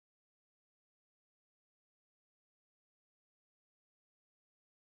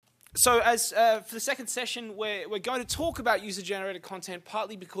So as for the second session, we're going to talk about user-generated content,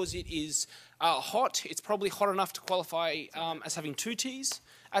 partly because it is hot. It's probably hot enough to qualify as having two T's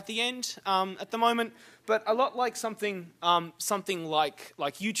at the end at the moment. But a lot like something like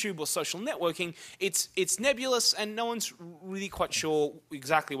YouTube or social networking, it's nebulous and no one's really quite sure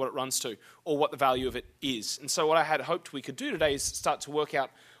exactly what it runs to or what the value of it is. And so what I had hoped we could do today is start to work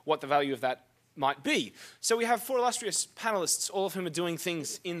out what the value of that might be. So we have four illustrious panelists, all of whom are doing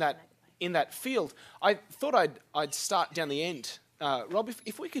things in that field. I thought I'd start down the end. Rob,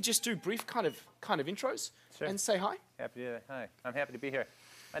 if we could just do brief kind of intros. Sure. And say hi. Hi, I'm happy to be here.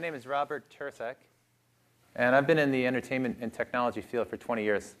 My name is Robert Tursek, and I've been in the entertainment and technology field for 20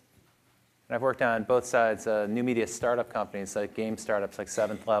 years. And I've worked on both sides, new media startup companies like game startups like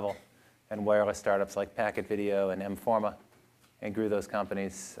Seventh Level, and wireless startups like Packet Video and M-Forma, and grew those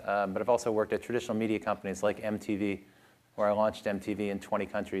companies. But I've also worked at traditional media companies like MTV, where I launched MTV in 20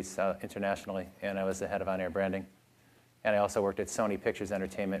 countries internationally, and I was the head of on-air branding. And I also worked at Sony Pictures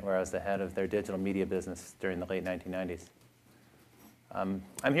Entertainment, where I was the head of their digital media business during the late 1990s.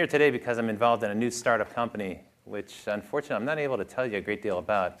 I'm here today because I'm involved in a new startup company, which unfortunately I'm not able to tell you a great deal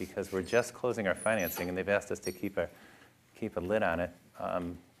about because we're just closing our financing, and they've asked us to keep a lid on it.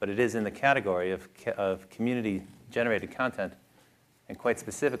 But it is in the category of community-generated content. And quite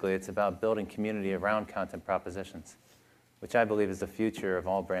specifically, it's about building community around content propositions, which I believe is the future of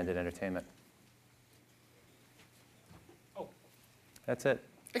all branded entertainment. Oh. That's it.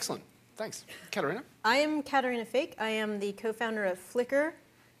 Excellent. Thanks. Katarina? I am Katarina Fake. I am the co-founder of Flickr.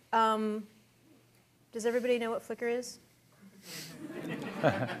 Does everybody know what Flickr is?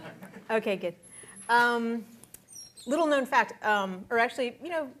 Okay, good. Little known fact, or actually,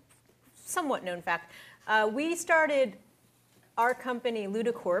 somewhat known fact. We started our company,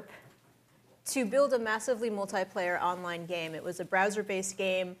 Ludicorp, to build a massively multiplayer online game. It was a browser-based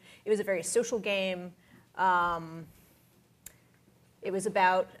game. It was a very social game. It was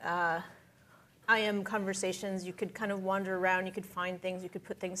about IM conversations. You could kind of wander around. You could find things. You could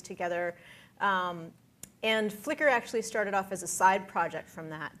put things together. And Flickr actually started off as a side project from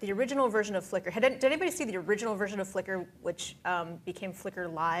that. The original version of Flickr, did anybody see the original version of Flickr, which became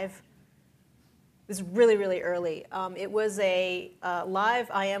Flickr Live? It was really, really early. It was a live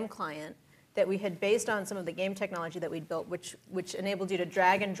IM client that we had based on some of the game technology that we'd built, which enabled you to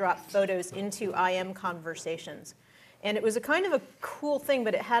drag and drop photos into IM conversations. And it was a kind of a cool thing,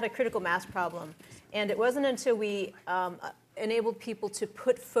 but it had a critical mass problem. And it wasn't until we enabled people to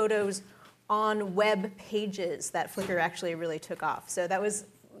put photos on web pages that Flickr actually really took off. So that's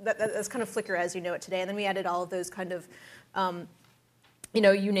kind of Flickr as you know it today. And then we added all of those kind of,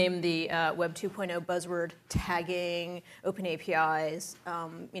 you name the Web 2.0 buzzword, tagging, open APIs,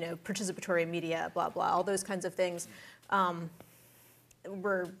 participatory media, blah, blah, all those kinds of things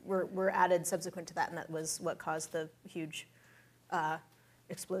were added subsequent to that, and that was what caused the huge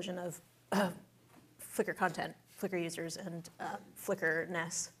explosion of Flickr content, Flickr users, and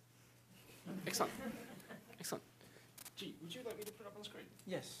Flickr-ness. Excellent. Excellent. G, would you like me to put it up on the screen?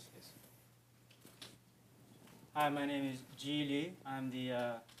 Yes. Hi, my name is G Lee. I'm the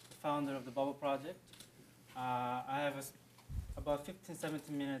founder of the Bubble Project. I have about 15,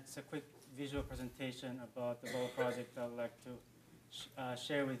 17 minutes, a quick visual presentation about the Bubble Project I'd like to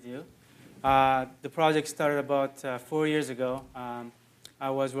share with you. The project started about 4 years ago. I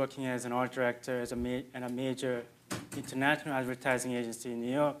was working as an art director at a major international advertising agency in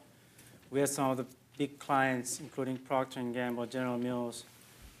New York. We had some of the big clients, including Procter & Gamble, General Mills.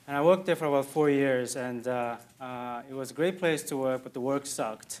 And I worked there for about 4 years, and it was a great place to work, but the work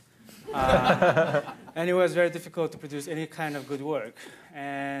sucked. And it was very difficult to produce any kind of good work.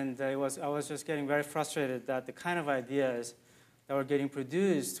 And I was just getting very frustrated that the kind of ideas that were getting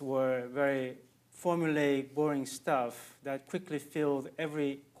produced were very formulaic, boring stuff that quickly filled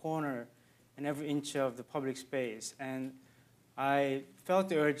every corner and every inch of the public space. And I felt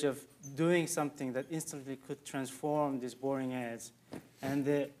the urge of doing something that instantly could transform these boring ads. And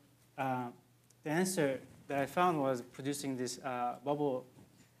the answer that I found was producing these talk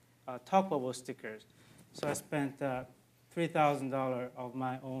bubble stickers. So I spent $3,000 of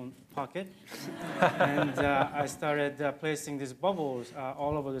my own pocket, and I started placing these bubbles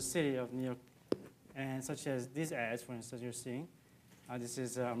all over the city of New York, and such as these ads, for instance, you're seeing. This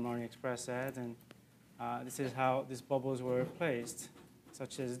is a Morning Express ad, and this is how these bubbles were placed,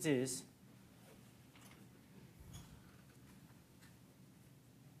 such as this,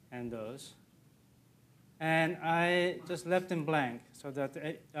 and those. And I just left them blank so that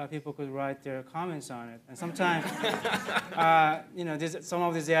people could write their comments on it. And sometimes, some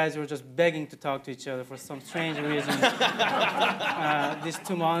of these guys were just begging to talk to each other for some strange reason. These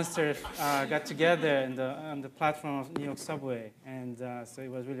two monsters got together on the platform of New York subway, and so it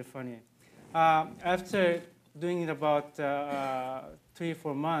was really funny. After doing it about 3 or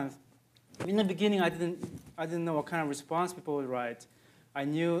 4 months, in the beginning, I didn't know what kind of response people would write.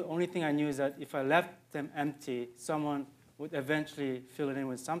 Only thing I knew is that if I left them empty, someone would eventually fill it in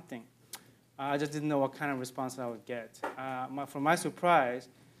with something. I just didn't know what kind of response I would get. For my surprise,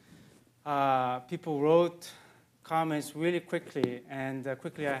 people wrote comments really quickly, and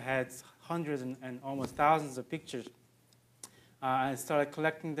quickly I had hundreds and almost thousands of pictures. I started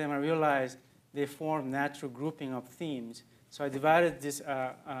collecting them. I realized they formed natural grouping of themes. So I divided this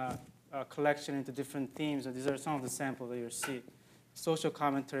collection into different themes, and these are some of the samples that you'll see. Social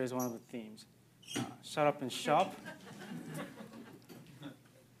commentary is one of the themes. Shut up and shop.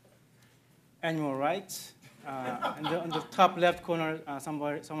 Animal rights. And on the top left corner,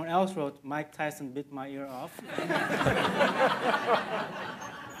 someone else wrote, Mike Tyson bit my ear off.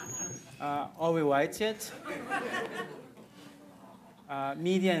 Are we white yet?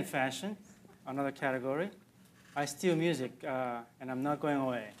 Media and fashion, another category. I steal music, and I'm not going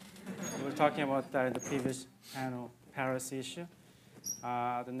away. We were talking about that in the previous panel, Paris issue.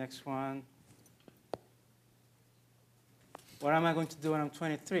 The next one. What am I going to do when I'm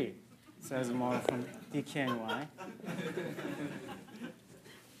 23? Says a model from DKNY.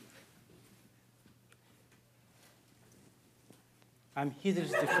 I'm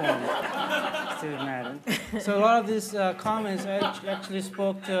hideously deformed, Steve Madden. So a lot of these comments actually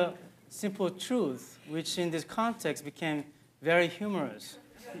spoke to simple truth, which in this context became very humorous.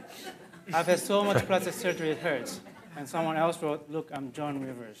 I've had so much plastic surgery it hurts. And someone else wrote, look, I'm John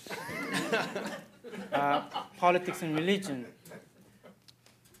Rivers. Politics and religion.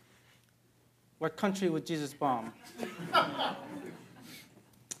 What country would Jesus bomb?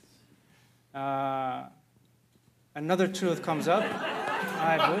 Another truth comes up.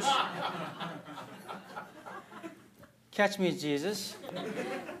 Hi, Bush. Catch me, Jesus.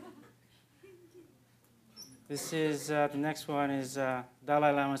 This is, the next one is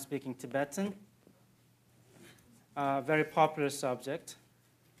Dalai Lama speaking Tibetan. Very popular subject.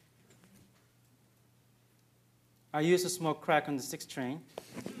 I used to smoke crack on the 6th train,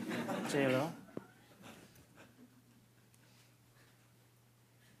 J-Lo.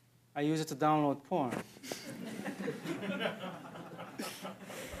 I use it to download porn.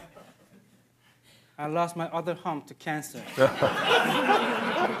 I lost my other hump to cancer.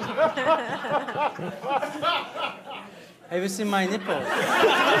 Have you seen my nipples?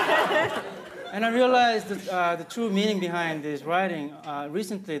 And I realized that, the true meaning behind this writing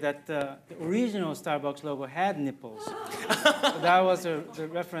recently, that the original Starbucks logo had nipples. So that was the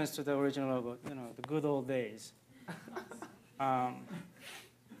reference to the original logo, the good old days. I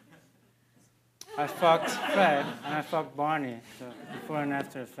fucked Fred and I fucked Barney, so before and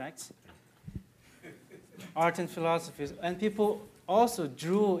after effects. Art and philosophy, and people also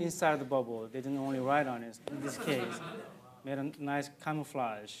drew inside the bubble. They didn't only write on it. In this case, made a nice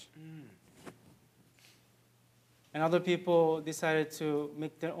camouflage. And other people decided to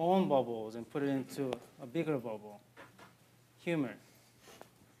make their own bubbles and put it into a bigger bubble. Humor.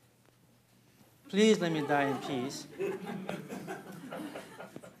 Please let me die in peace.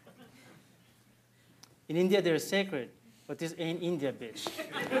 In India, they're sacred, but this ain't India, bitch.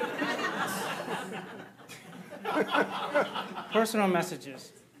 Personal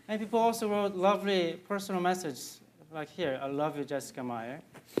messages. And people also wrote lovely personal messages, like here, I love you, Jessica Meyer.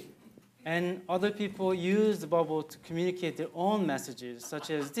 And other people used the bubble to communicate their own messages, such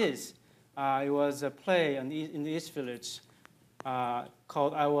as this. It was a play in the East Village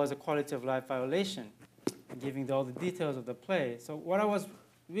called I Was a Quality of Life Violation, giving all the details of the play. So what I was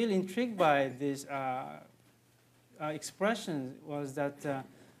really intrigued by this expression was that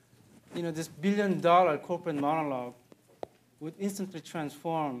this billion-dollar corporate monologue would instantly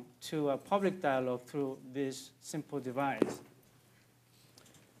transform to a public dialogue through this simple device.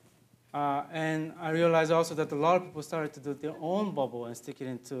 And I realized also that a lot of people started to do their own bubble and stick it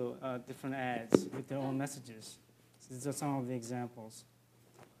into different ads with their own messages. So these are some of the examples.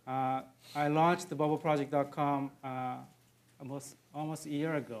 I launched the bubbleproject.com almost a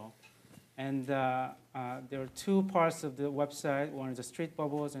year ago. And there are two parts of the website. One is the street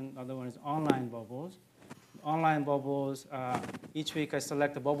bubbles, and the other one is online bubbles. Online bubbles, each week I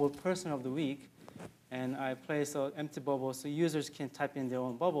select a bubble person of the week, and I place an empty bubble so users can type in their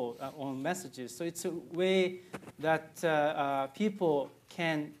own bubble, own messages. So it's a way that people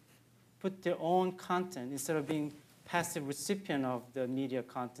can put their own content instead of being passive recipient of the media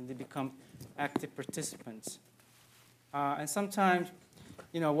content. They become active participants. And sometimes,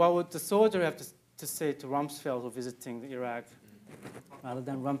 what would the soldier have to say to Rumsfeld who visiting Iraq, rather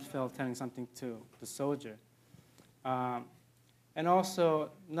than Rumsfeld telling something to the soldier? And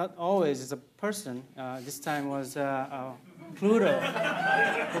also, not always is a person. This time was Pluto,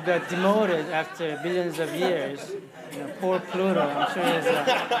 who got demoted after billions of years. Poor Pluto. I'm sure he has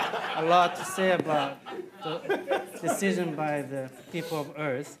a lot to say about the decision by the people of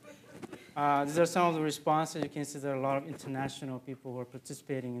Earth. These are some of the responses. You can see there are a lot of international people who are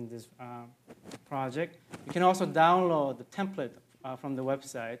participating in this project. You can also download the template from the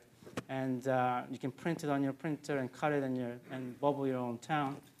website, and you can print it on your printer and cut it and bubble your own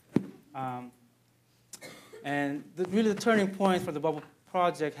town. And really the turning point for the Bubble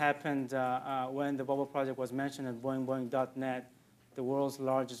project happened when the Bubble project was mentioned at boingboing.net, the world's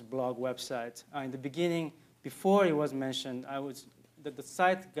largest blog website. In the beginning, before it was mentioned, the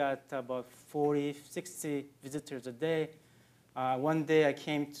site got about 40, 60 visitors a day. One day I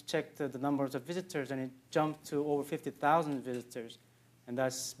came to check the numbers of visitors, and it jumped to over 50,000 visitors. And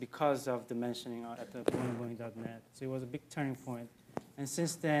that's because of the mentioning at the boingboing.net. So it was a big turning point. And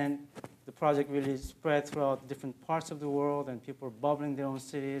since then, the project really spread throughout different parts of the world, and people are bubbling their own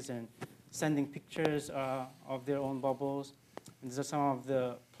cities and sending pictures of their own bubbles. And these are some of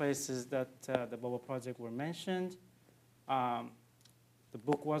the places that the Bubble project were mentioned. The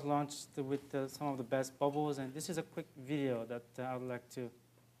book was launched with some of the best bubbles, and this is a quick video that I would like to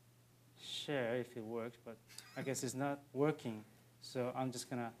share if it works, but I guess it's not working, so I'm just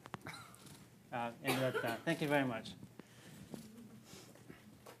going to end at that. Thank you very much.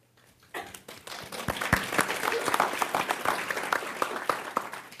 Did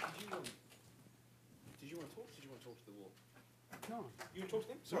you want to talk? Did you want to talk to the wall? No. You want to talk to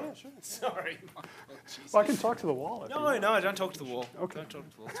them? Sorry. Yeah, sure. Sorry. Well, I can talk to the wall. No, don't talk to the wall. Okay. Don't talk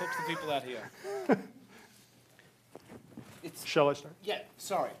to the wall. Talk to the people out here. Shall I start? Yeah,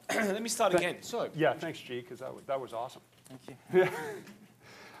 sorry. Let me start again. So, Yeah, thanks, G, because that was awesome. Thank you.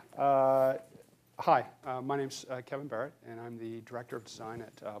 Hi, my name's Kevin Barrett, and I'm the Director of Design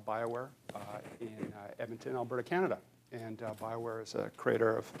at BioWare in Edmonton, Alberta, Canada. And BioWare is a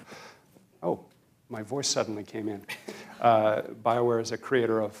creator of... Oh, my voice suddenly came in. BioWare is a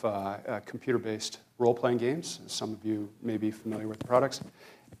creator of computer-based role-playing games. Some of you may be familiar with the products.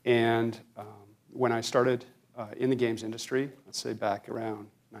 And when I started in the games industry, let's say back around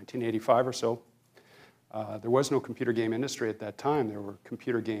 1985 or so, there was no computer game industry at that time. There were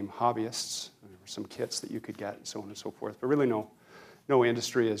computer game hobbyists. There were some kits that you could get and so on and so forth, but really no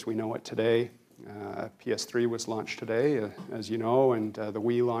industry as we know it today. PS3 was launched today, as you know, and the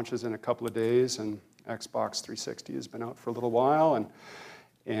Wii launches in a couple of days, and Xbox 360 has been out for a little while,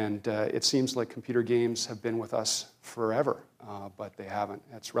 and it seems like computer games have been with us forever, but they haven't.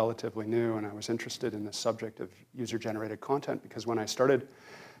 It's relatively new, and I was interested in the subject of user-generated content because when I started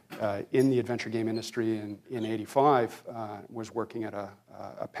in the adventure game industry in '85, was working at a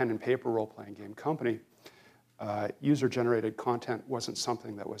pen and paper role-playing game company. User-generated content wasn't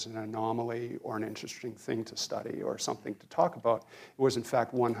something that was an anomaly or an interesting thing to study or something to talk about. It was, in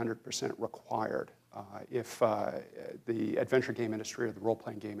fact, 100% required. If the adventure game industry or the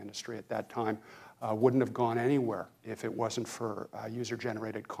role-playing game industry at that time wouldn't have gone anywhere if it wasn't for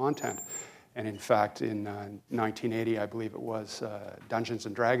user-generated content. And in fact, in 1980, I believe it was, Dungeons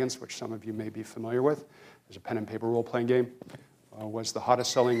 & Dragons, which some of you may be familiar with, there's a pen and paper role-playing game, was the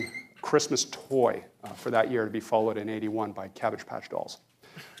hottest selling Christmas toy for that year, to be followed in '81 by Cabbage Patch Dolls.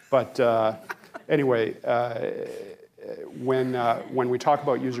 But anyway, when we talk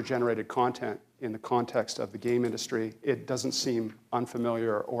about user-generated content in the context of the game industry, it doesn't seem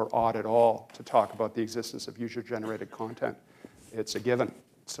unfamiliar or odd at all to talk about the existence of user-generated content. It's a given.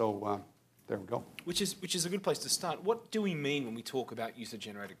 So there we go. which is a good place to start. What do we mean when we talk about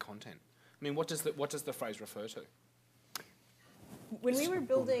user-generated content? I mean, what does the phrase refer to? When we were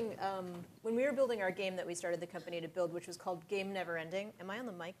building our game that we started the company to build, which was called Game Never Ending. Am I on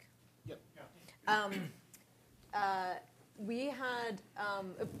the mic? Yep. We had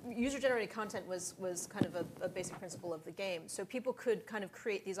user-generated content was kind of a basic principle of the game. So people could kind of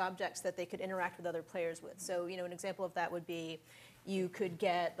create these objects that they could interact with other players with. So an example of that would be you could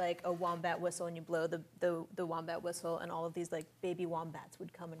get like a wombat whistle and you blow the wombat whistle and all of these like baby wombats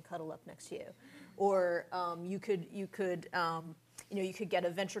would come and cuddle up next to you. Or you could get a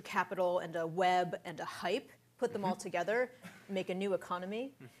venture capital and a web and a hype, put them all together, make a new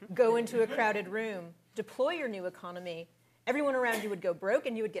economy, go into a crowded room, deploy your new economy. Everyone around you would go broke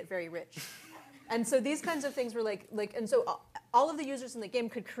and you would get very rich. And so these kinds of things were and so all of the users in the game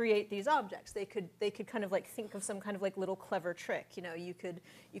could create these objects. They could kind of like think of some kind of like little clever trick. You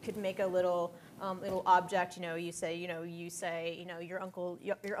could make a little object. You say your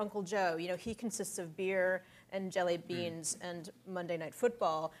Uncle Joe. He consists of beer and jelly beans and Monday Night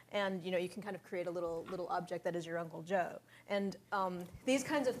Football, and you can kind of create a little object that is your Uncle Joe. And these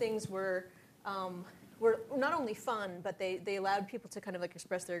kinds of things were not only fun, but they allowed people to kind of like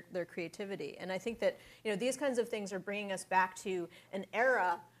express their creativity. And I think that these kinds of things are bringing us back to an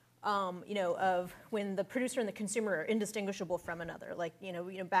era of when the producer and the consumer are indistinguishable from another. Like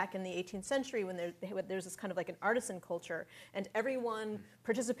back in the 18th century when there's this kind of like an artisan culture, and everyone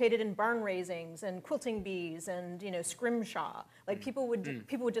participated in barn raisings and quilting bees and scrimshaw. Like people would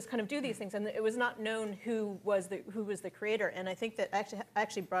just kind of do these things, and it was not known who was the creator. And I think that I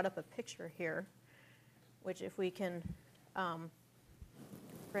actually brought up a picture here, which if we can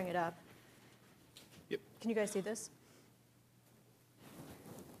bring it up. Yep. Can you guys see this?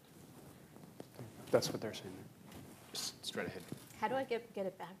 That's what they're saying. Just straight ahead. How do I get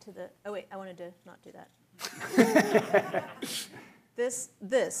it back to the? Oh wait, I wanted to not do that. This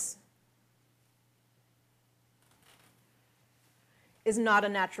is not a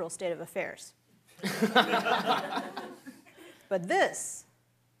natural state of affairs. But this,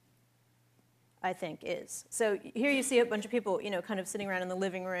 I think, is. So here you see a bunch of people, kind of sitting around in the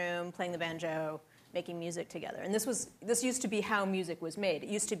living room, playing the banjo, making music together. And this used to be how music was made. It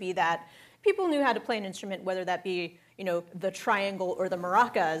used to be that people knew how to play an instrument, whether that be, the triangle or the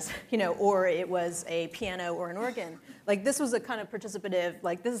maracas, or it was a piano or an organ. Like this was a kind of participative,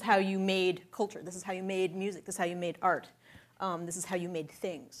 like this is how you made culture. This is how you made music. This is how you made art. This is how you made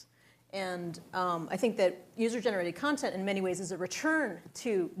things. And I think that user-generated content in many ways is a return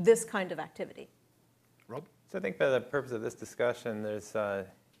to this kind of activity. Rob? So I think for the purpose of this discussion, there's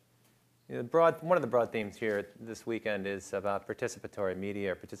one of the broad themes here this weekend is about participatory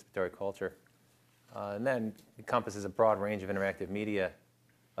media or participatory culture. And then encompasses a broad range of interactive media.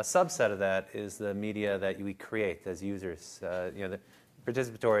 A subset of that is the media that we create as users. The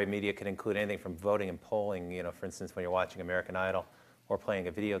participatory media can include anything from voting and polling, for instance, when you're watching American Idol or playing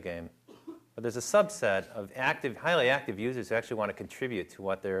a video game. But there's a subset of highly active users who actually want to contribute to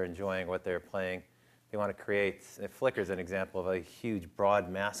what they're enjoying, what they're playing. They want to create. Flickr is an example of a huge, broad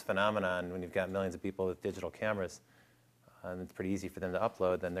mass phenomenon. When you've got millions of people with digital cameras, and it's pretty easy for them to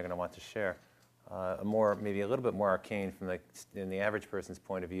upload, then they're going to want to share. Maybe a little bit more arcane in the average person's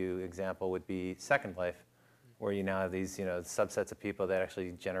point of view example would be Second Life, where you now have these subsets of people that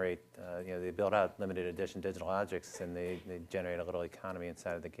actually generate, they build out limited edition digital objects, and they generate a little economy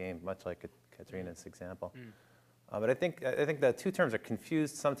inside of the game, much like Katrina's example. But I think the two terms are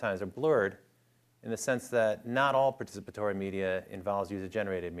confused sometimes, or blurred, in the sense that not all participatory media involves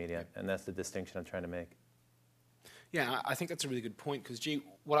user-generated media, and that's the distinction I'm trying to make. Yeah, I think that's a really good point, because,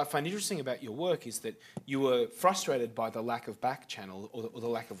 what I find interesting about your work is that you were frustrated by the lack of back channel or the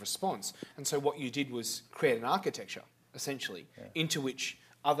lack of response. And so what you did was create an architecture, essentially, into which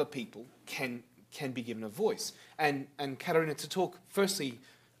other people can be given a voice. And Katarina, to talk firstly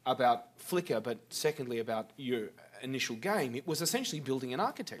about Flickr, but secondly about your initial game, it was essentially building an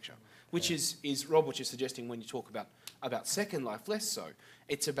architecture, which is Rob, what you're suggesting when you talk about Second Life, less so.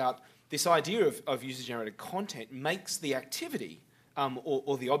 It's about this idea of user-generated content makes the activity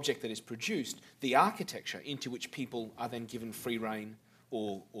or the object that is produced the architecture into which people are then given free rein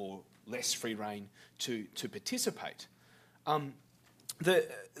or less free rein to participate.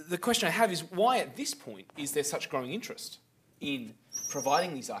 The question I have is why at this point is there such growing interest in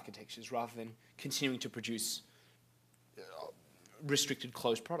providing these architectures rather than continuing to produce restricted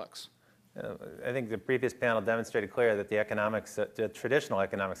closed products? I think the previous panel demonstrated clearly that the traditional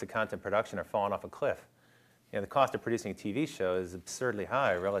economics of content production are falling off a cliff. The cost of producing a TV show is absurdly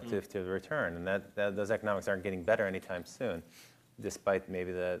high relative to the return, and those economics aren't getting better anytime soon, despite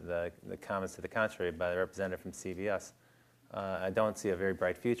maybe the comments to the contrary by the representative from CBS. I don't see a very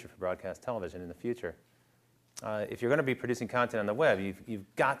bright future for broadcast television in the future. If you're going to be producing content on the web,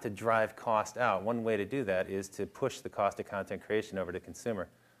 you've got to drive cost out. One way to do that is to push the cost of content creation over to consumer.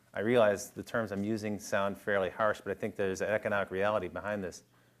 I realize the terms I'm using sound fairly harsh, but I think there's an economic reality behind this.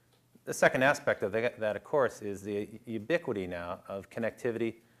 The second aspect of that, of course, is the ubiquity now of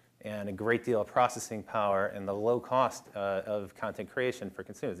connectivity and a great deal of processing power and the low cost of content creation for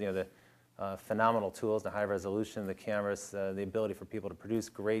consumers. The phenomenal tools, the high resolution, the cameras, the ability for people to produce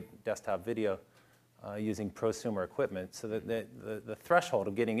great desktop video using prosumer equipment. So that the threshold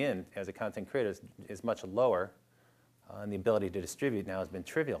of getting in as a content creator is much lower. And the ability to distribute now has been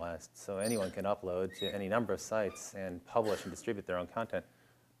trivialized, so anyone can upload to any number of sites and publish and distribute their own content.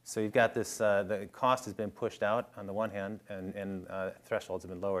 So you've got this, the cost has been pushed out on the one hand, and thresholds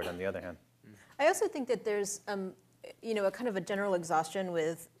have been lowered on the other hand. I also think that there's, a kind of a general exhaustion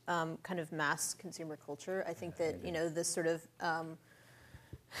with kind of mass consumer culture. I think that, this sort of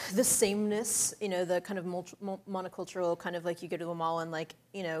the sameness, the kind of monocultural kind of like you go to a mall and like,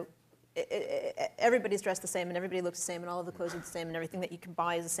 everybody's dressed the same and everybody looks the same and all of the clothes are the same and everything that you can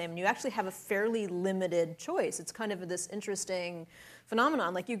buy is the same and you actually have a fairly limited choice. It's kind of this interesting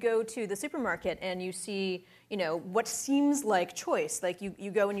phenomenon. Like you go to the supermarket and you see, what seems like choice. Like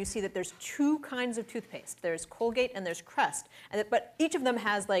you go and you see that there's two kinds of toothpaste. There's Colgate and there's Crest. But each of them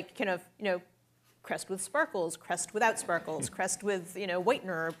has like kind of, Crest with sparkles, Crest without sparkles, Crest with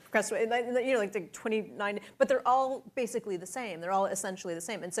whitener, Crest with, like the 29. But they're all basically the same. They're all essentially the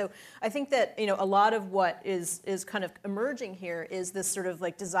same. And so I think that a lot of what is kind of emerging here is this sort of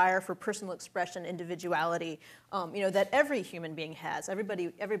like desire for personal expression, individuality, that every human being has.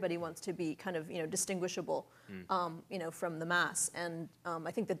 Everybody wants to be kind of distinguishable, from the mass. And I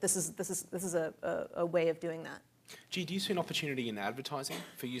think that this is a way of doing that. Gee, do you see an opportunity in advertising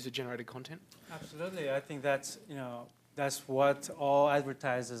for user-generated content? Absolutely. I think that's what all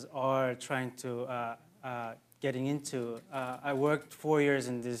advertisers are trying to getting into. I worked 4 years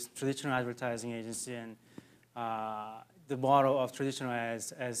in this traditional advertising agency, and the model of traditional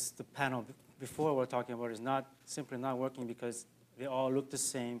ads, as the panel before we're talking about, is simply not working because they all look the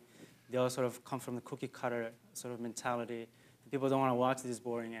same. They all sort of come from the cookie cutter sort of mentality. People don't want to watch these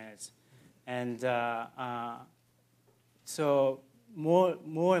boring ads, and so more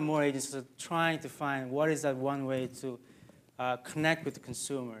and more agencies are trying to find what is that one way to connect with the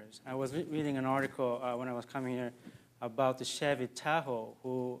consumers. I was reading an article when I was coming here about the Chevy Tahoe,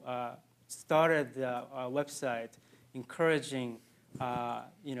 who started the website encouraging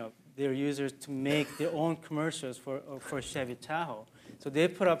their users to make their own commercials for Chevy Tahoe. So they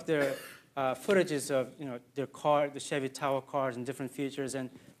put up their footages of their car, the Chevy Tahoe cars, and different features, and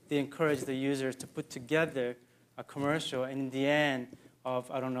they encourage the users to put together a commercial, and in the end of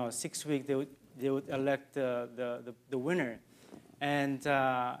 6 weeks, they would elect the winner, and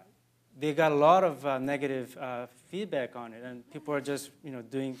they got a lot of negative feedback on it, and people are just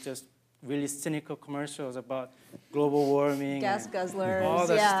doing just really cynical commercials about global warming, gas guzzlers, all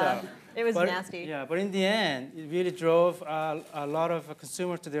that stuff. It was nasty. Yeah, but in the end, it really drove a lot of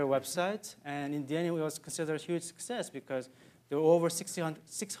consumers to their website, and in the end, it was considered a huge success because there were over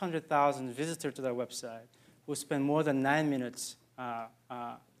 600,000 visitors to their website who spent more than 9 minutes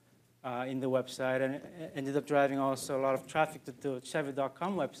in the website, and ended up driving also a lot of traffic to the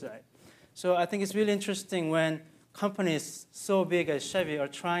Chevy.com website. So I think it's really interesting when companies so big as Chevy are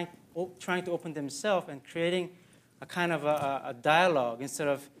trying to open themselves and creating a kind of a dialogue instead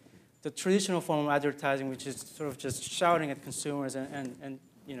of the traditional form of advertising, which is sort of just shouting at consumers and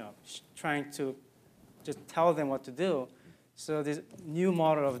trying to just tell them what to do. So this new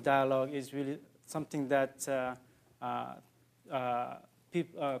model of dialogue is really something that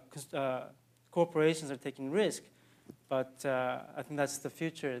corporations are taking risk, but I think that's the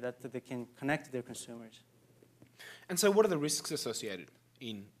future, that they can connect to their consumers. And so what are the risks associated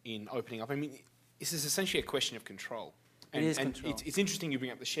in opening up? I mean, this is essentially a question of control. And, it is control. It's interesting you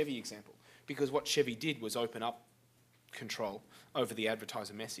bring up the Chevy example, because what Chevy did was open up control over the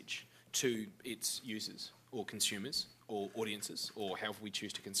advertiser message to its users or consumers or audiences, or however we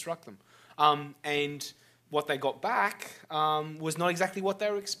choose to construct them. And what they got back was not exactly what they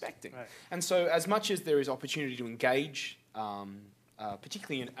were expecting. Right. And so as much as there is opportunity to engage,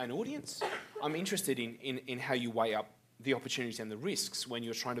 particularly an audience, I'm interested in how you weigh up the opportunities and the risks when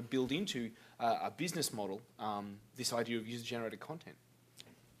you're trying to build into a business model this idea of user-generated content.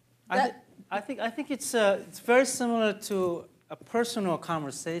 I think it's very similar to a personal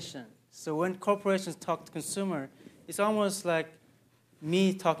conversation. So when corporations talk to consumer, it's almost like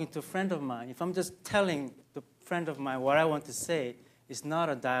me talking to a friend of mine. If I'm just telling the friend of mine what I want to say, it's not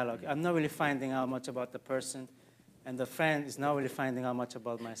a dialogue. I'm not really finding out much about the person, and the friend is not really finding out much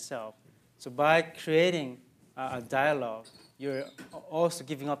about myself. So by creating a dialogue, you're also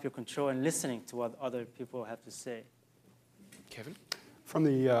giving up your control and listening to what other people have to say. Kevin? From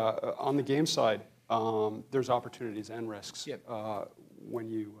the on the game side, there's opportunities and risks. Yep.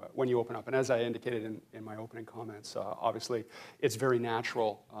 When you open up. And as I indicated in my opening comments, obviously it's very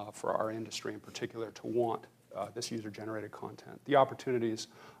natural for our industry in particular to want this user-generated content. The opportunities,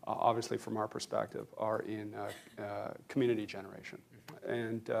 obviously from our perspective, are in community generation.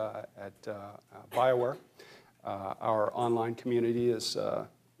 And at BioWare, our online community is, I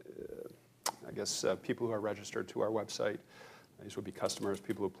guess, people who are registered to our website these would be customers,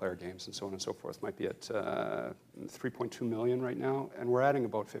 people who play our games, and so on and so forth, might be at 3.2 million right now, and we're adding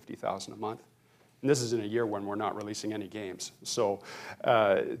about 50,000 a month. And this is in a year when we're not releasing any games. So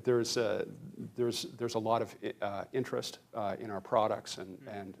there's a lot of interest in our products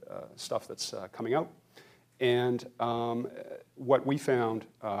and stuff that's coming out. And what we found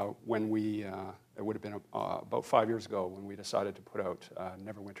when we, it would have been about 5 years ago when we decided to put out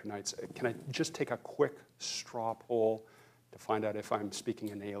Neverwinter Nights. Can I just take a quick straw poll to find out if I'm speaking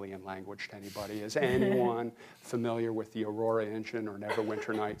an alien language to anybody? Is anyone familiar with the Aurora Engine or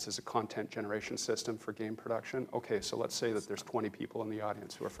Neverwinter Nights as a content generation system for game production? Okay, so let's say that there's 20 people in the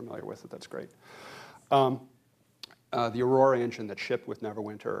audience who are familiar with it. That's great. The Aurora Engine that shipped with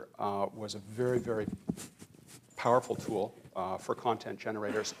Neverwinter was a very, very powerful tool for content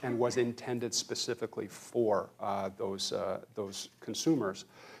generators and was intended specifically for those consumers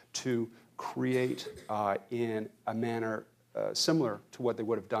to create in a manner similar to what they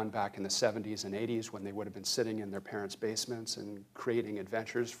would have done back in the 70s and 80s when they would have been sitting in their parents' basements and creating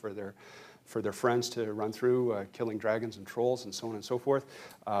adventures for their friends to run through, killing dragons and trolls and so on and so forth.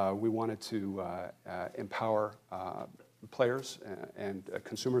 We wanted to empower players and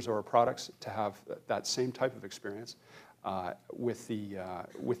consumers of our products to have that same type of experience with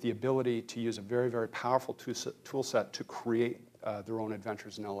the ability to use a very, very powerful tool set to create their own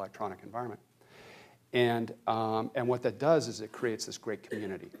adventures in an electronic environment. And what that does is it creates this great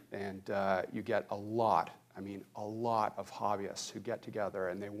community. And you get a lot of hobbyists who get together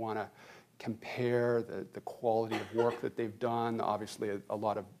and they want to compare the quality of work that they've done. Obviously, a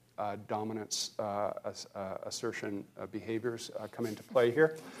lot of dominance assertion behaviors come into play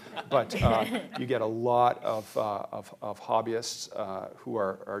here. But you get a lot of hobbyists who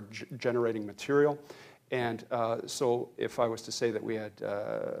are generating material. And so if I was to say that we had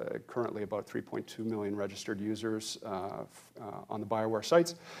currently about 3.2 million registered users on the BioWare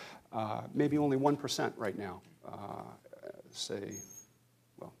sites, maybe only 1% right now, say,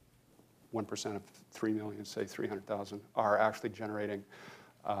 well, 1% of 3 million, say 300,000, are actually generating,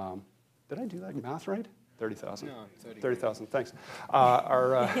 did I do that math right? 30,000. No, 30,000, thanks.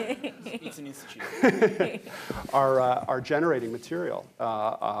 It's an institute. Are generating material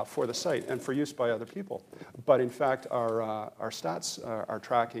for the site and for use by other people. But in fact, our stats are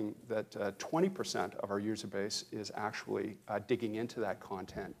tracking that 20% of our user base is actually digging into that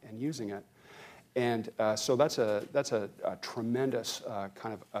content and using it. And so that's a tremendous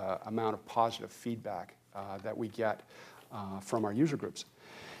kind of amount of positive feedback that we get from our user groups.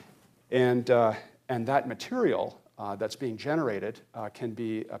 And that material that's being generated can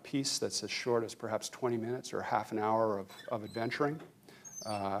be a piece that's as short as perhaps 20 minutes or half an hour of adventuring,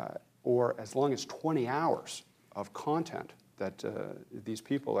 or as long as 20 hours of content that these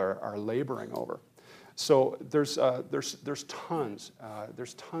people are laboring over. So there's tons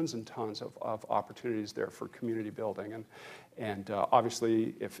and tons of opportunities there for community building. And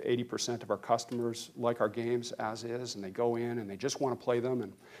obviously, if 80% of our customers like our games as is, and they go in and they just want to play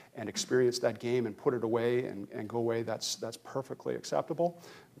them and experience that game and put it away and go away, that's perfectly acceptable.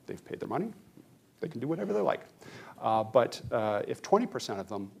 They've paid their money. They can do whatever they like. But if 20% of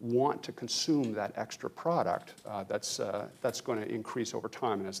them want to consume that extra product, that's going to increase over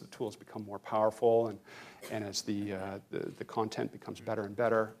time. And as the tools become more powerful and as the content becomes better and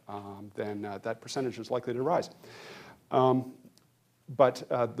better, then that percentage is likely to rise. But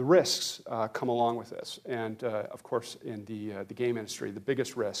the risks come along with this. And of course, in the game industry, the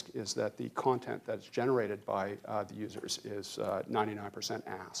biggest risk is that the content that's generated by the users is 99%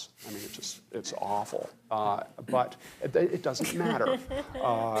 ass. I mean, it's awful. But it doesn't matter.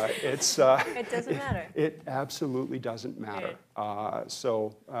 It doesn't matter. It absolutely doesn't matter.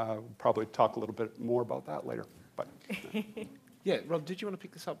 So we'll probably talk a little bit more about that later. But Yeah, Rob, did you want to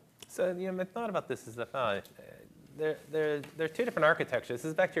pick this up? So my thought about this is that there are two different architectures. This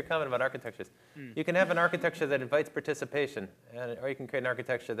is back to your comment about architectures. You can have an architecture that invites participation, or you can create an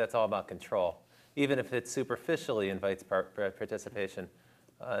architecture that's all about control, even if it superficially invites participation.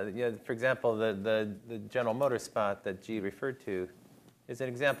 For example, the General Motors spot that G referred to is an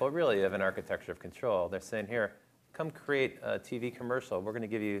example really of an architecture of control. They're saying, here, come create a TV commercial. We're going to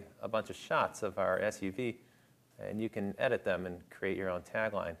give you a bunch of shots of our SUV, and you can edit them and create your own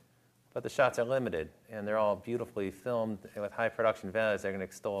tagline. But the shots are limited, and they're all beautifully filmed with high production values. They're going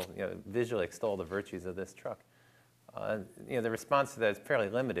to visually extol the virtues of this truck. The response to that is fairly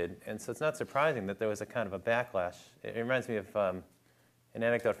limited, and so it's not surprising that there was a kind of a backlash. It reminds me of an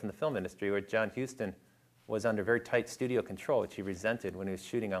anecdote from the film industry where John Huston was under very tight studio control, which he resented when he was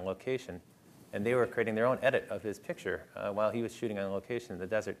shooting on location, and they were creating their own edit of his picture while he was shooting on location in the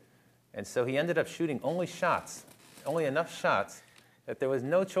desert. And so he ended up shooting only shots only enough shots that there was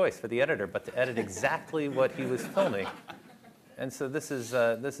no choice for the editor but to edit exactly what he was filming. And so this is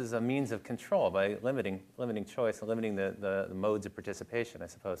a means of control by limiting choice and limiting the modes of participation, I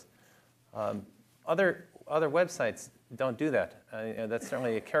suppose. Other websites don't do that. That's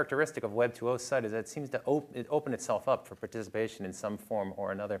certainly a characteristic of Web 2.0 site, is that it seems to open itself up for participation in some form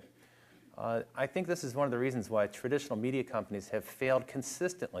or another. I think this is one of the reasons why traditional media companies have failed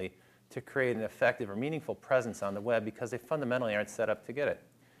consistently to create an effective or meaningful presence on the web, because they fundamentally aren't set up to get it.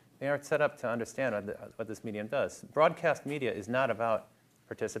 They aren't set up to understand what this medium does. Broadcast media is not about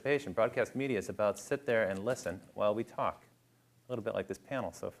participation. Broadcast media is about sit there and listen while we talk. A little bit like this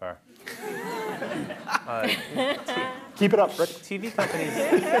panel so far. Keep it up, Rick. TV companies.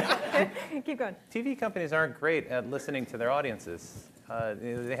 Keep going. TV companies aren't great at listening to their audiences.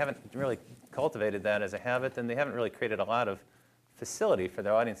 They haven't really cultivated that as a habit, and they haven't really created a lot of facility for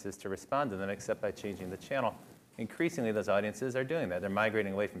their audiences to respond to them except by changing the channel. Increasingly, those audiences are doing that. They're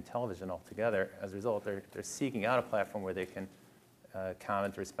migrating away from television altogether. As a result, they're seeking out a platform where they can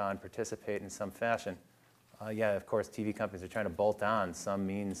comment, respond, participate in some fashion. Yeah, of course, TV companies are trying to bolt on some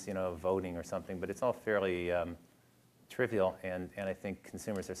means, of voting or something, but it's all fairly trivial, and I think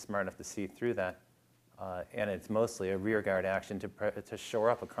consumers are smart enough to see through that. And it's mostly a rearguard action to shore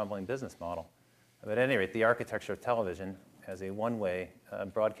up a crumbling business model. But at any rate, the architecture of television as a one-way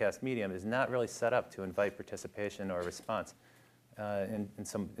broadcast medium is not really set up to invite participation or response. And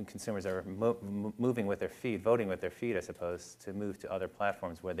some consumers are moving with their feet, voting with their feet, I suppose, to move to other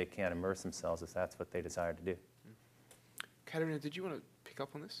platforms where they can immerse themselves if that's what they desire to do. Katerina, did you want to pick up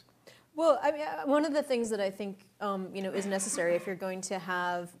on this? Well, I mean, one of the things that I think is necessary if you're going to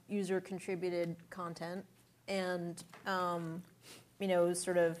have user-contributed content and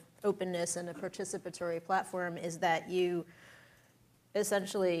sort of openness and a participatory platform is that you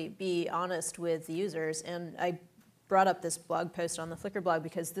essentially be honest with the users. And I brought up this blog post on the Flickr blog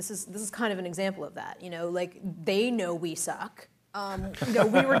because this is kind of an example of that. Like they know we suck.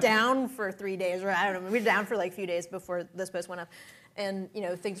 We were down for 3 days, or I don't know, we were down for like a few days before this post went up, and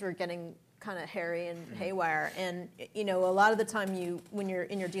things were getting kind of hairy and haywire. And a lot of the time, when you're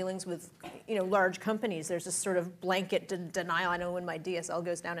in your dealings with large companies, there's this sort of blanket denial. I know when my DSL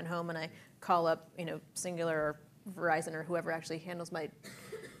goes down at home and I call up Singular or Verizon or whoever actually handles my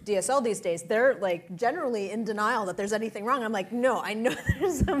DSL these days, they're like generally in denial that there's anything wrong. I'm like, no, I know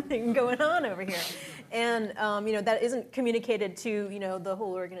there's something going on over here, and that isn't communicated to the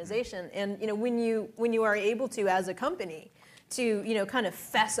whole organization. And when you are able to, as a company, to kind of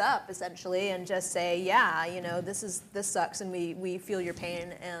fess up essentially and just say, yeah, this sucks and we feel your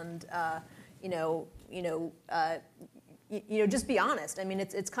pain, and just be honest. I mean,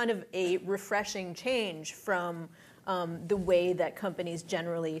 it's kind of a refreshing change from the way that companies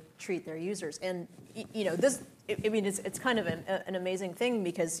generally treat their users. And this, I mean, it's kind of an amazing thing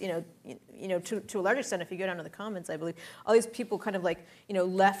because to a large extent, if you go down to the comments, I believe all these people kind of like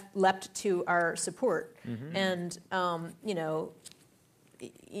leapt to our support, mm-hmm. and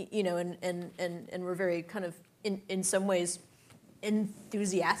and we're very kind of in some ways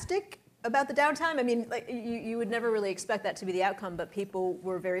enthusiastic about the downtime. I mean, like you would never really expect that to be the outcome, but people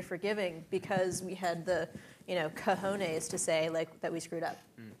were very forgiving because we had the cojones to say like that we screwed up.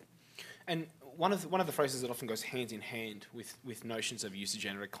 Mm. And one of the phrases that often goes hand in hand with notions of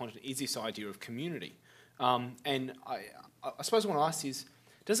user-generated content is this idea of community. And I suppose what I want to ask is,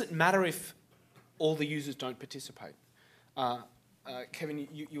 does it matter if all the users don't participate? Kevin,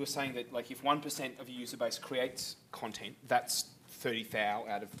 you were saying that like if 1% of your user base creates content, that's 30,000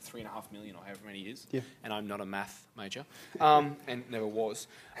 out of 3.5 million or however many it is. Yeah. And I'm not a math major, and never was.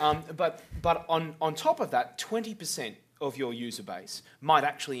 But on top of that, 20% of your user base might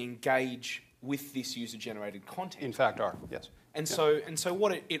actually engage with this user-generated content. In fact, are, yes. And so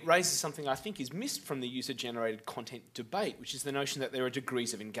what it raises something I think is missed from the user-generated content debate, which is the notion that there are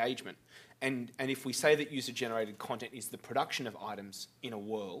degrees of engagement. And if we say that user-generated content is the production of items in a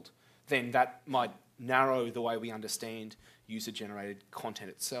world, then that might narrow the way we understand user-generated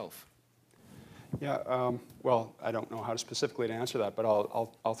content itself. Yeah, well, I don't know how to specifically answer that, but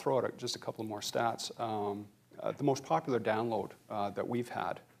I'll throw out just a couple more stats. The most popular download that we've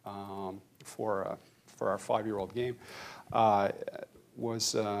had for our 5-year-old game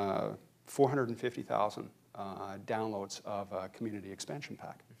was 450,000 downloads of a community expansion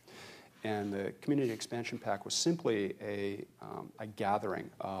pack. And the community expansion pack was simply a gathering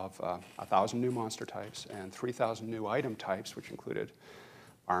of 1,000 new monster types and 3,000 new item types, which included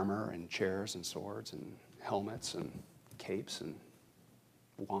armor and chairs and swords and helmets and capes and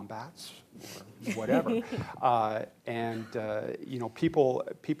wombats or whatever.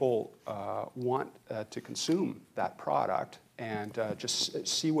 People want to consume that product and just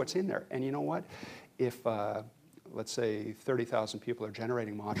see what's in there. And you know what? If let's say 30,000 people are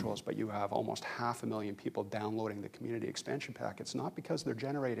generating modules, but you have almost 500,000 people downloading the community expansion pack, it's not because they're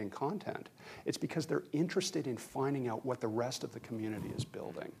generating content. It's because they're interested in finding out what the rest of the community is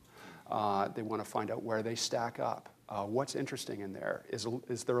building. They want to find out where they stack up. What's interesting in there?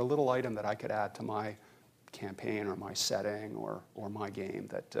 Is there a little item that I could add to my campaign or my setting or my game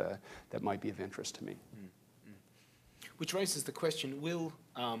that might be of interest to me? Which raises the question,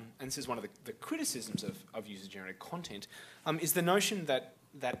 and this is one of the criticisms of user-generated content, is the notion that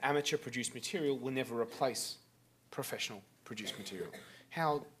amateur-produced material will never replace professional-produced material.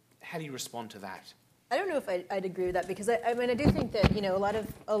 How do you respond to that? I don't know if I'd agree with that, because I mean, I do think that, you know,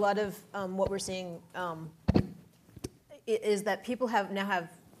 a lot of what we're seeing is that people now have,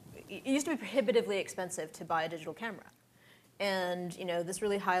 it used to be prohibitively expensive to buy a digital camera. And, you know, this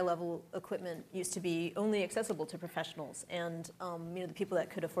really high-level equipment used to be only accessible to professionals and, you know, the people that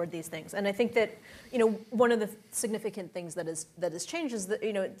could afford these things. And I think that, you know, one of the significant things that has changed is that,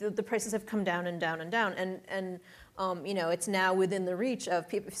 you know, the prices have come down and down and down. And you know, it's now within the reach of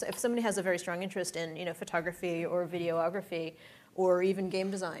people. If somebody has a very strong interest in, you know, photography or videography, or even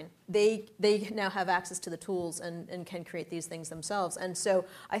game design, they now have access to the tools and can create these things themselves. And so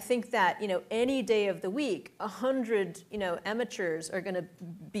I think that, you know, any day of the week, 100, you know, amateurs are going to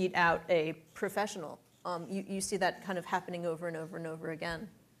beat out a professional. You see that kind of happening over and over and over again.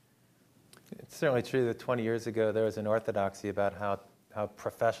 It's certainly true that 20 years ago there was an orthodoxy about how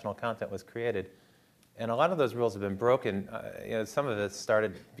professional content was created. And a lot of those rules have been broken. You know, some of it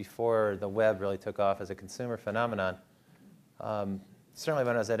started before the web really took off as a consumer phenomenon. Certainly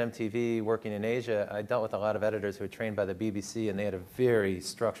when I was at MTV working in Asia, I dealt with a lot of editors who were trained by the BBC, and they had a very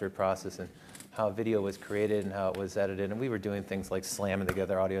structured process in how video was created and how it was edited. And we were doing things like slamming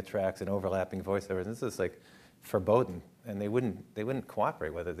together audio tracks and overlapping voiceovers. And this was like verboten, and they wouldn't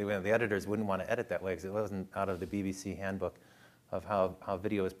cooperate with it. The editors wouldn't want to edit that way because it wasn't out of the BBC handbook of how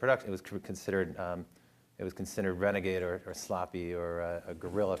video was produced. It was considered renegade or sloppy or a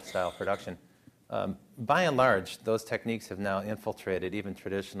guerrilla-style production. By and large, those techniques have now infiltrated even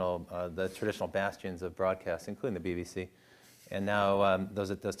the traditional bastions of broadcast, including the BBC. And now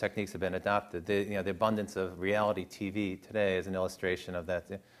those techniques have been adopted. The abundance of reality TV today is an illustration of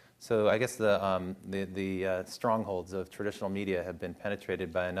that. So I guess the strongholds of traditional media have been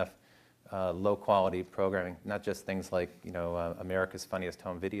penetrated by enough low-quality programming, not just things like America's Funniest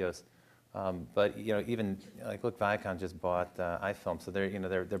Home Videos, but even like look, Viacom just bought iFilm, so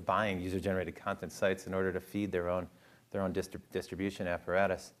they're buying user-generated content sites in order to feed their own distribution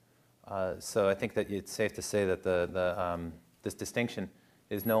apparatus. So I think that it's safe to say that this distinction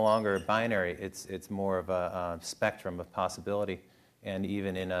is no longer binary. It's more of a spectrum of possibility. And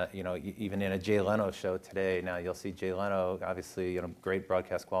even in a Jay Leno show today, now you'll see Jay Leno, obviously great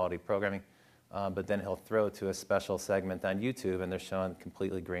broadcast quality programming. But then he'll throw to a special segment on YouTube, and they're showing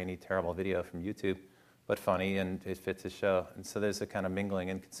completely grainy, terrible video from YouTube, but funny, and it fits his show. And so there's a kind of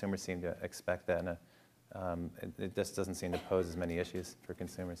mingling, and consumers seem to expect that, and it just doesn't seem to pose as many issues for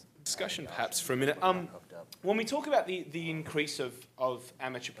consumers. Discussion, perhaps, for a minute. When we talk about the increase of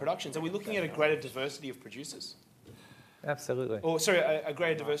amateur productions, are we looking at a greater diversity of producers? Absolutely. Or, sorry, a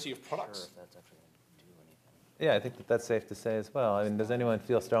greater diversity of products? Yeah, I think that's safe to say as well. I mean, does anyone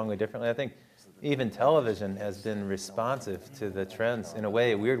feel strongly differently? I think even television has been responsive to the trends, in a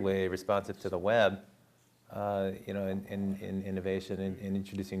way, a weird way, responsive to the web, in innovation, in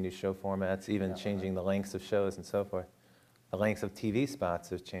introducing new show formats, even changing the lengths of shows and so forth. The lengths of TV spots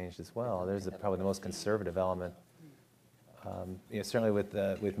have changed as well. There's probably the most conservative element. Certainly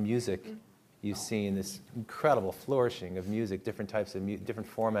with music, you've seen this incredible flourishing of music, different types of different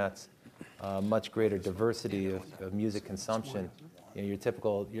formats, much greater diversity of music consumption. Your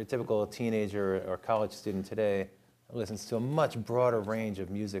typical teenager or college student today listens to a much broader range of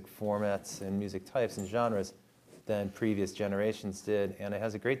music formats and music types and genres than previous generations did, and it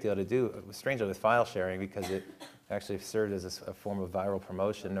has a great deal to do, strangely, with file sharing, because it actually served as a form of viral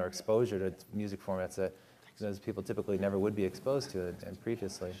promotion or exposure to music formats that those people typically never would be exposed to it and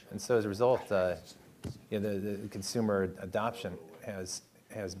previously. And so as a result, the consumer adoption has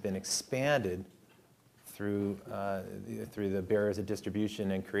been expanded through the barriers of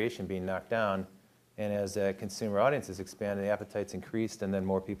distribution and creation being knocked down, and as consumer audiences expand, the appetite's increased, and then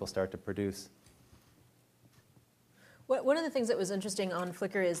more people start to produce. One of the things that was interesting on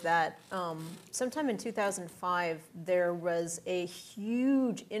Flickr is that sometime in 2005, there was a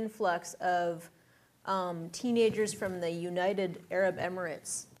huge influx of teenagers from the United Arab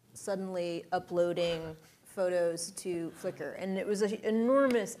Emirates suddenly uploading photos to Flickr. And it was an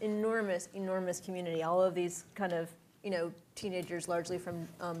enormous, enormous, enormous community. All of these kind of, teenagers largely from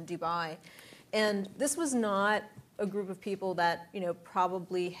Dubai. And this was not a group of people that,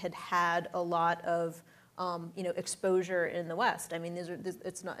 probably had a lot of, exposure in the West. I mean,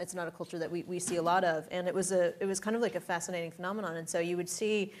 it's not a culture that we see a lot of. And it was kind of like a fascinating phenomenon. And so you would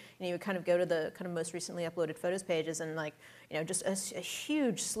see, you would kind of go to the kind of most recently uploaded photos pages, and like, just a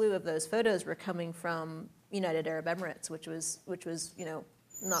huge slew of those photos were coming from United Arab Emirates, which was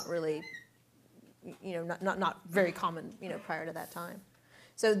not really, not very common, prior to that time.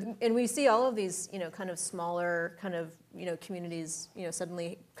 So, and we see all of these, kind of smaller kind of, communities,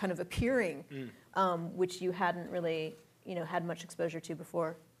 suddenly kind of appearing, which you hadn't really, had much exposure to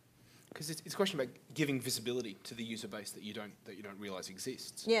before. Because it's a question about giving visibility to the user base that you don't realize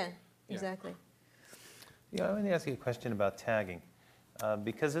exists. Yeah, exactly. Yeah, I want to ask you a question about tagging,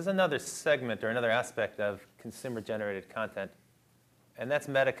 because there's another segment or another aspect of consumer-generated content, and that's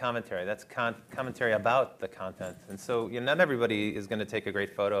meta-commentary. That's commentary about the content. And so not everybody is going to take a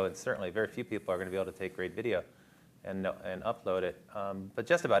great photo, and certainly very few people are going to be able to take great video and upload it. But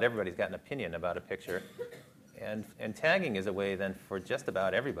just about everybody's got an opinion about a picture. And tagging is a way then for just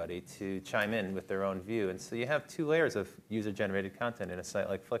about everybody to chime in with their own view. And so you have two layers of user-generated content in a site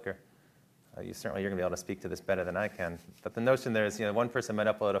like Flickr. You're going to be able to speak to this better than I can. But the notion there is, one person might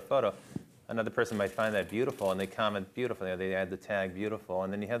upload a photo, another person might find that beautiful, and they comment beautiful. They add the tag beautiful,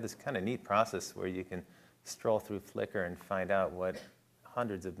 and then you have this kind of neat process where you can stroll through Flickr and find out what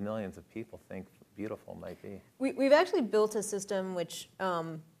hundreds of millions of people think beautiful might be. We've actually built a system which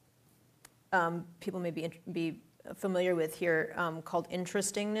people may be familiar with here, called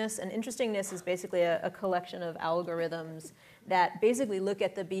Interestingness. And Interestingness is basically a collection of algorithms that basically look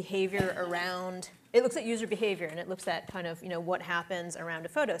at the behavior around, it looks at user behavior, and it looks at kind of, what happens around a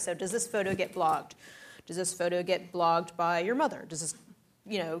photo. So does this photo get blogged? Does this photo get blogged by your mother? Does this,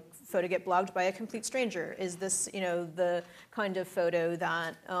 photo get blogged by a complete stranger? Is this, the kind of photo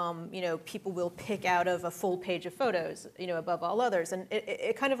that, people will pick out of a full page of photos, above all others? And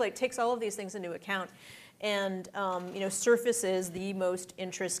it kind of like takes all of these things into account and, surfaces the most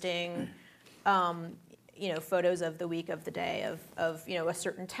interesting, photos of the week, of the day, of a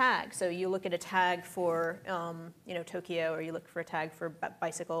certain tag. So you look at a tag for, Tokyo, or you look for a tag for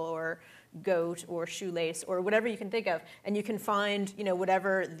bicycle or goat or shoelace or whatever you can think of, and you can find,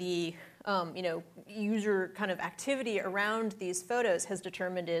 whatever the, user kind of activity around these photos has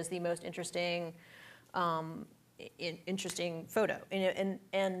determined is the most interesting, interesting photo.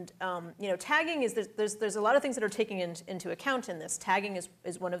 And tagging is, there's a lot of things that are taken into account in this. Tagging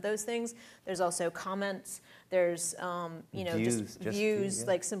is one of those things. There's also comments. There's views, views,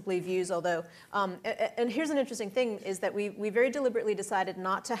 like simply views. Although, and here's an interesting thing is that we very deliberately decided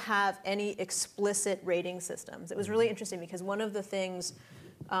not to have any explicit rating systems. It was really interesting because one of the things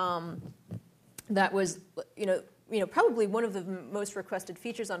that was probably one of the most requested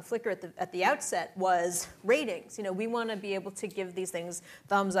features on Flickr at the outset was ratings. We want to be able to give these things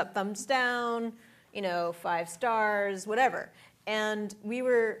thumbs up, thumbs down, 5 stars, whatever. And we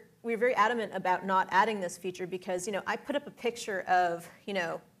were very adamant about not adding this feature because, I put up a picture of,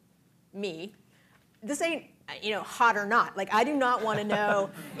 me. This ain't, hot or not. Like, I do not want to know,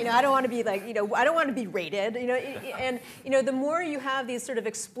 I don't want to be like, I don't want to be rated, and, the more you have these sort of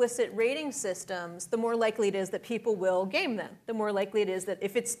explicit rating systems, the more likely it is that people will game them. The more likely it is that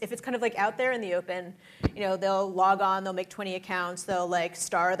if it's kind of like out there in the open, they'll log on, they'll make 20 accounts, they'll like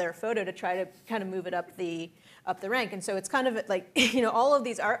star their photo to try to kind of move it up the rank. And so it's kind of like, all of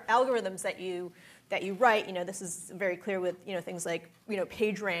these algorithms that you write, this is very clear with, things like,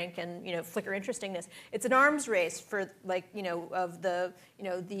 PageRank and, Flickr Interestingness. It's an arms race for like, of the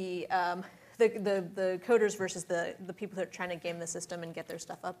coders versus the people who are trying to game the system and get their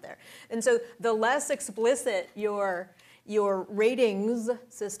stuff up there. And so the less explicit your ratings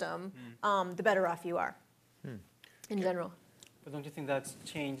system, the better off you are in general. But don't you think that's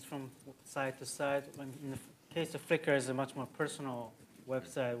changed from side to side? When in the case of Flickr, is a much more personal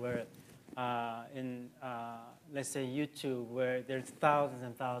website where let's say YouTube, where there's thousands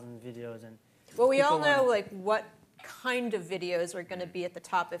and thousands of videos, and well, we all know like what kind of videos are going to be at the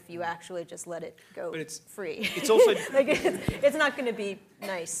top if you actually just let it go free. It's also like it's not going to be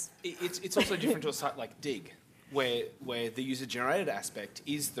nice. It's also different to a site like Dig, where the user-generated aspect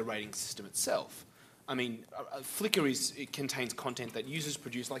is the rating system itself. I mean, Flickr contains content that users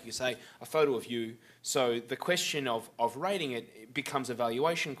produce, like you say, a photo of you. So the question of rating it becomes a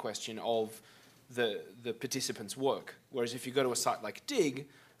valuation question of the participant's work. Whereas if you go to a site like Dig,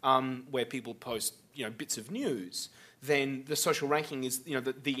 where people post bits of news, then the social ranking is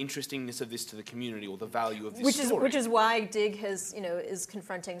the interestingness of this to the community or the value of this story. Which is why Dig has is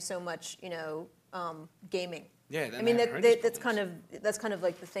confronting so much gaming. Yeah, I mean that's kind of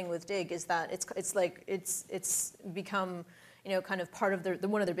like the thing with Dig is that it's become kind of part of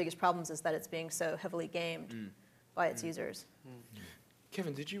one of their biggest problems is that it's being so heavily gamed by its users.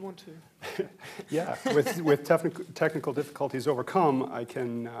 Kevin, did you want to? Yeah, with technical difficulties overcome, I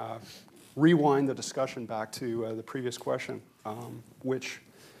can rewind the discussion back to the previous question, which,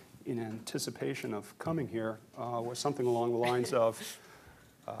 in anticipation of coming here, was something along the lines of,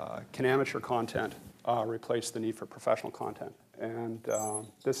 can amateur content replace the need for professional content? And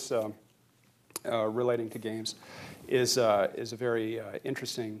this, relating to games, is a very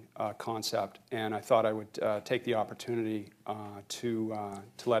interesting concept, and I thought I would take the opportunity to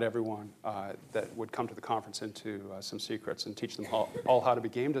let everyone that would come to the conference into some secrets and teach them all how to be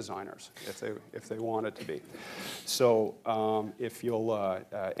game designers if they wanted to be. So if you'll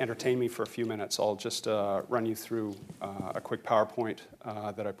entertain me for a few minutes, I'll just run you through a quick PowerPoint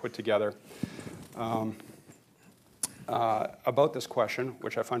that I put together. About this question,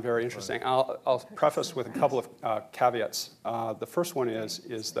 which I find very interesting. I'll preface with a couple of caveats. The first one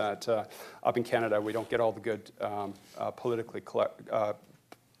is that up in Canada, we don't get all the good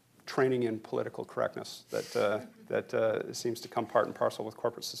training in political correctness that seems to come part and parcel with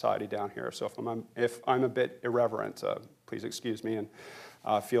corporate society down here. So if I'm a bit irreverent, please excuse me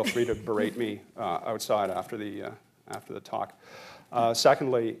and feel free to berate me outside after the talk.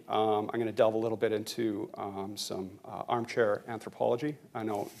 Secondly, I'm going to delve a little bit into some armchair anthropology. I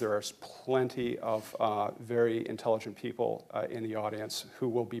know there's plenty of very intelligent people in the audience who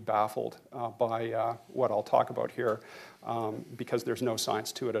will be baffled by what I'll talk about here because there's no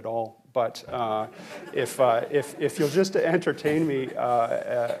science to it at all. But if you'll just entertain me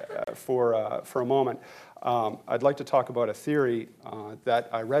for a moment, I'd like to talk about a theory that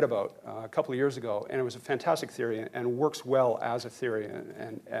I read about a couple of years ago, and it was a fantastic theory and works well as a theory,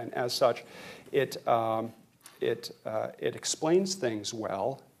 and as such, it explains things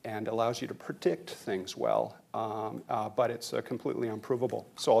well and allows you to predict things well, but it's completely unprovable.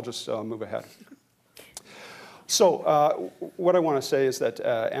 So I'll just move ahead. So what I want to say is that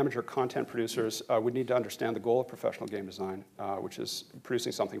amateur content producers would need to understand the goal of professional game design, which is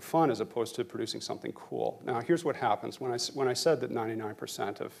producing something fun as opposed to producing something cool. Now, here's what happens. When I said that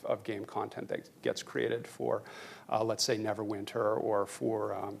 99% of game content that gets created for, let's say, Neverwinter, or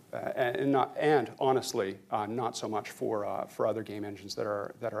for, and honestly, not so much for other game engines that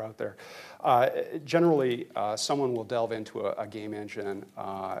are out there. Generally, someone will delve into a game engine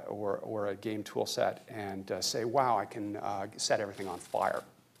or a game tool set and say, wow, I can set everything on fire.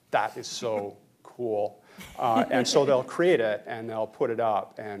 That is so cool. And so they'll create it, and they'll put it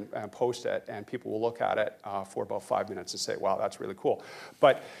up and post it, and people will look at it for about 5 minutes and say, wow, that's really cool.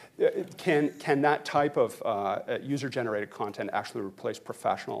 But can that type of user-generated content actually replace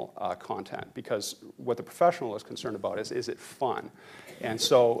professional content? Because what the professional is concerned about is it fun? And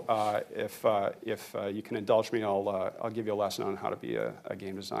so if you can indulge me, I'll give you a lesson on how to be a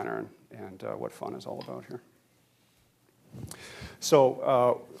game designer and what fun is all about here.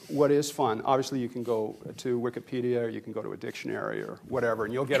 So what is fun? Obviously, you can go to Wikipedia, or you can go to a dictionary or whatever,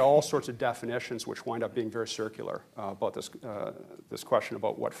 and you'll get all sorts of definitions which wind up being very circular about this question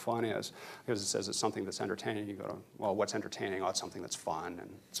about what fun is. Because it says it's something that's entertaining. You go to, well, what's entertaining? Oh, it's something that's fun, and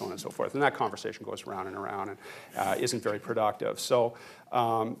so on and so forth. And that conversation goes round and around and isn't very productive. So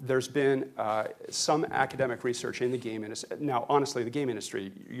there's been some academic research in the game industry. Now, honestly, the game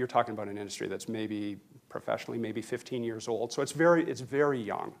industry, you're talking about an industry that's maybe professionally, maybe 15 years old. So it's very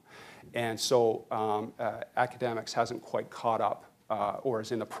young. And so academics hasn't quite caught up or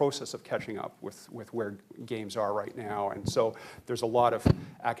is in the process of catching up with where games are right now. And so there's a lot of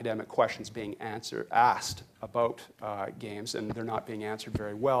academic questions being asked about games, and they're not being answered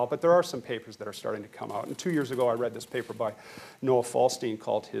very well. But there are some papers that are starting to come out. And 2 years ago, I read this paper by Noah Falstein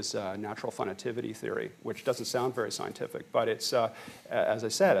called his natural funnativity theory, which doesn't sound very scientific. But it's, as I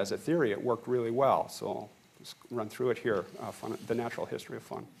said, as a theory, it worked really well. So I'll just run through it here, the natural history of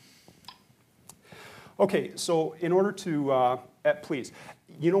fun. Okay, so in order to, please,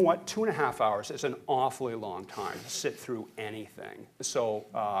 you know what? 2.5 hours is an awfully long time to sit through anything. So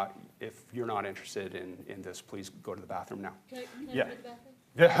if you're not interested in this, please go to the bathroom now. Can I Yeah. go to the bathroom?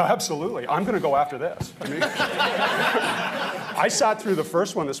 Yeah, absolutely. I'm going to go after this. I mean, I sat through the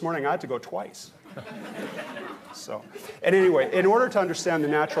first one this morning. I had to go twice. So, and anyway, in order to understand the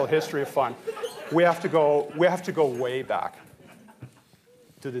natural history of fun, we have to go way back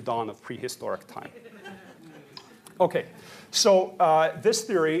to the dawn of prehistoric time. Okay, so this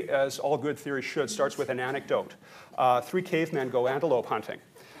theory, as all good theories should, starts with an anecdote. 3 cavemen go antelope hunting.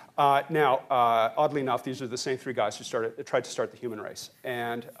 Now, oddly enough, these are the same 3 guys who tried to start the human race.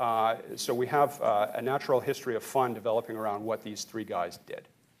 And so we have a natural history of fun developing around what these 3 guys did.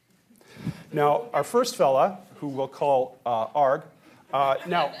 Now, our first fella, who we'll call Arg,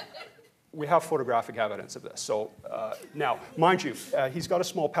 now, we have photographic evidence of this. So now, mind you, he's got a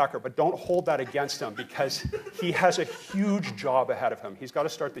small pecker, but don't hold that against him because he has a huge job ahead of him. He's got to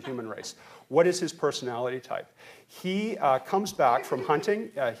start the human race. What is his personality type? He comes back from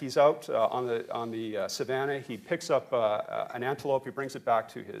hunting. He's out on the savannah. He picks up an antelope. He brings it back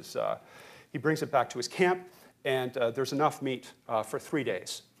to his camp, and there's enough meat for 3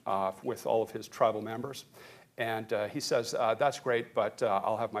 days with all of his tribal members. And he says, that's great, but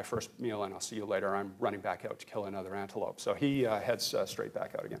I'll have my first meal and I'll see you later. I'm running back out to kill another antelope. So he heads straight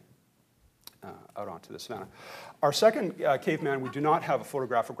back out again, out onto the savannah. Our second caveman we do not have a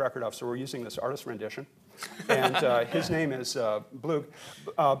photographic record of, so we're using this artist rendition. And his name is Blug.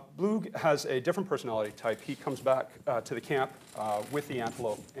 Blug has a different personality type. He comes back to the camp with the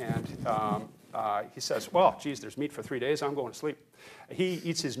antelope, and he says, well, geez, there's meat for 3 days. I'm going to sleep. He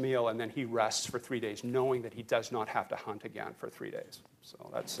eats his meal, and then he rests for 3 days, knowing that he does not have to hunt again for 3 days. So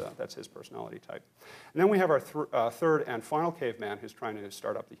that's his personality type. And then we have our third and final caveman who's trying to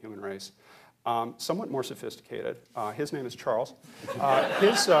start up the human race. Somewhat more sophisticated. His name is Charles.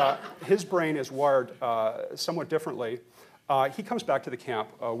 His brain is wired somewhat differently. He comes back to the camp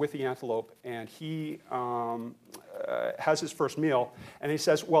with the antelope, and he has his first meal, and he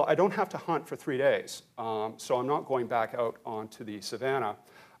says, well, I don't have to hunt for 3 days, so I'm not going back out onto the savannah.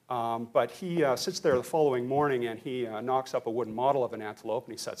 But he sits there the following morning, and he knocks up a wooden model of an antelope,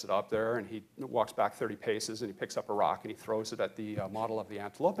 and he sets it up there, and he walks back 30 paces, and he picks up a rock, and he throws it at the model of the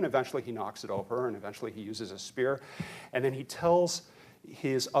antelope, and eventually he knocks it over, and eventually he uses a spear. And then he tells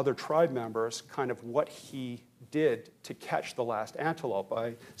his other tribe members kind of what he did to catch the last antelope.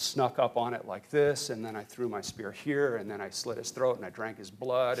 I snuck up on it like this, and then I threw my spear here, and then I slit his throat, and I drank his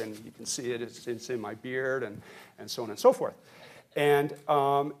blood, and you can see it, it's in my beard, and so on and so forth. And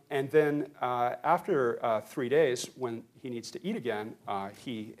then after 3 days, when he needs to eat again,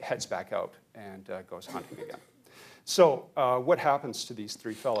 he heads back out and goes hunting again. So what happens to these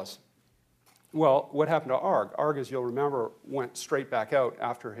 3 fellas? Well, what happened to Arg? Arg, as you'll remember, went straight back out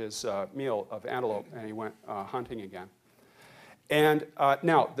after his meal of antelope, and he went hunting again. And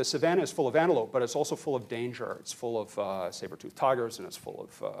now, the savannah is full of antelope, but it's also full of danger. It's full of saber-toothed tigers, and it's full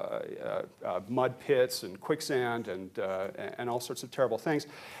of mud pits and quicksand and all sorts of terrible things.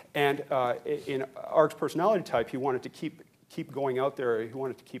 And in Arg's personality type, he wanted to keep going out there. He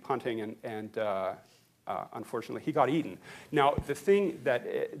wanted to keep hunting, and unfortunately, he got eaten. Now, the thing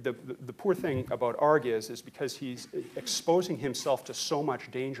that the poor thing about Arg is because he's exposing himself to so much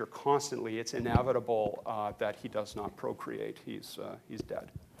danger constantly, it's inevitable that he does not procreate. He's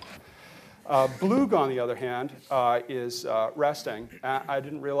dead. Blug, on the other hand, is resting. I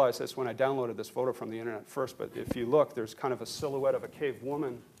didn't realize this when I downloaded this photo from the internet first, but if you look, there's kind of a silhouette of a cave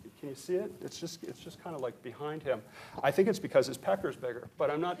woman. Can you see it? It's just kind of like behind him. I think it's because his pecker's bigger, but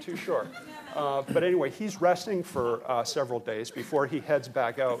I'm not too sure. But anyway, he's resting for several days before he heads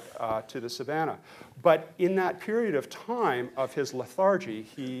back out to the savannah. But in that period of time of his lethargy,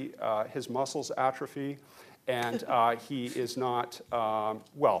 his muscles atrophy, and he is not,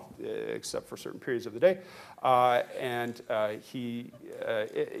 well, except for certain periods of the day, and he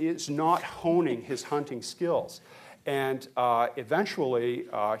is not honing his hunting skills. And eventually,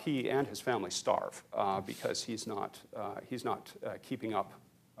 he and his family starve because he's not keeping up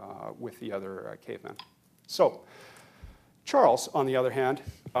with the other cavemen. So Charles, on the other hand,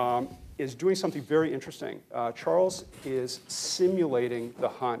 is doing something very interesting. Charles is simulating the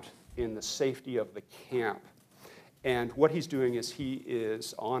hunt in the safety of the camp. And what he's doing is he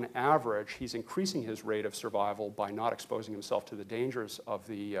is, on average, he's increasing his rate of survival by not exposing himself to the dangers of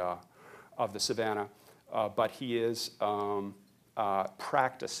the savannah. But he is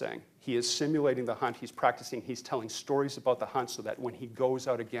practicing. He is simulating the hunt. He's practicing. He's telling stories about the hunt so that when he goes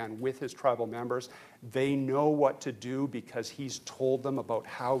out again with his tribal members, they know what to do because he's told them about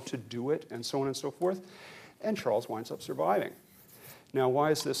how to do it, and so on and so forth. And Charles winds up surviving. Now,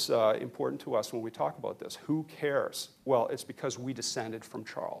 why is this important to us when we talk about this? Who cares? Well, it's because we descended from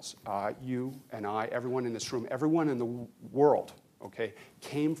Charles. You and I, everyone in this room, everyone in the world, okay,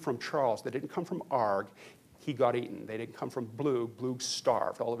 came from Charles. They didn't come from Arg. He got eaten. They didn't come from Blug. Blug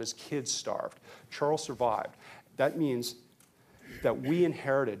starved. All of his kids starved. Charles survived. That means that we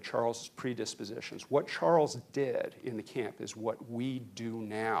inherited Charles' predispositions. What Charles did in the camp is what we do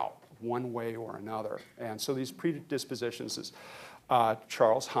now. one way or another. And so these predispositions is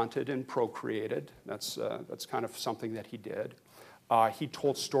Charles hunted and procreated. That's kind of something that he did. He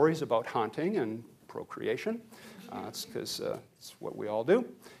told stories about hunting and procreation. That's because it's what we all do.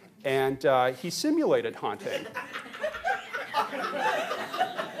 And he simulated hunting.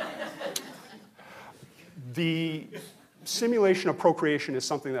 The simulation of procreation is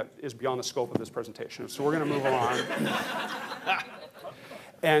something that is beyond the scope of this presentation, so we're going to move along.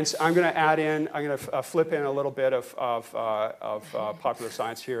 And I'm going to I'm going to flip in a little bit of popular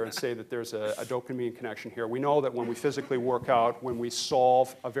science here and say that there's a dopamine connection here. We know that when we physically work out, when we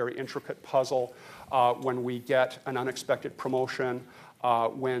solve a very intricate puzzle, when we get an unexpected promotion,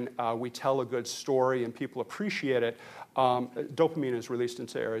 when we tell a good story and people appreciate it, dopamine is released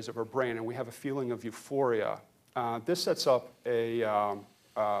into areas of our brain, and we have a feeling of euphoria. This sets up a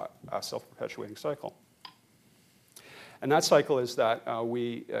self-perpetuating cycle. And that cycle is that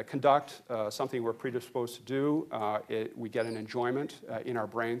we conduct something we're predisposed to do. We get an enjoyment in our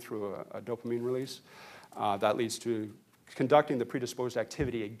brain through a dopamine release. That leads to conducting the predisposed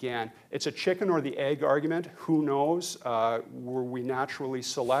activity again. It's a chicken or the egg argument. Who knows? Were we naturally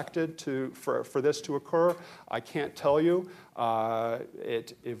selected for this to occur? I can't tell you.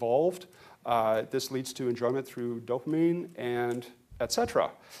 It evolved. This leads to enjoyment through dopamine and etc.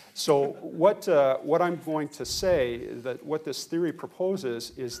 So what I'm going to say, that what this theory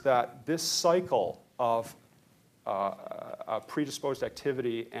proposes is that this cycle of a predisposed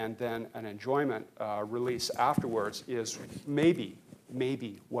activity and then an enjoyment release afterwards is maybe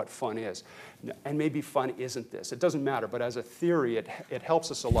what fun is. And maybe fun isn't this. It doesn't matter, but as a theory, it helps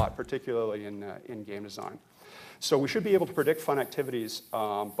us a lot, particularly in game design. So we should be able to predict fun activities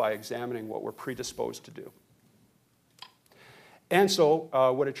by examining what we're predisposed to do. And so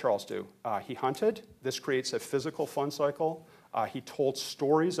what did Charles do? He hunted. This creates a physical fun cycle. He told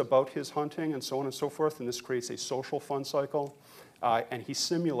stories about his hunting and so on and so forth, and this creates a social fun cycle. And he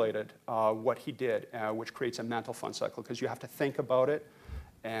simulated what he did, which creates a mental fun cycle, because you have to think about it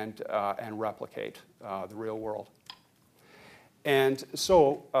and replicate the real world. And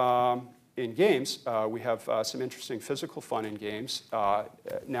so in games, we have some interesting physical fun in games.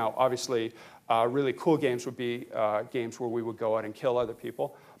 Now, obviously, really cool games would be games where we would go out and kill other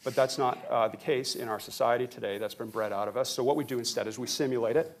people, but that's not the case in our society today. That's been bred out of us. So what we do instead is we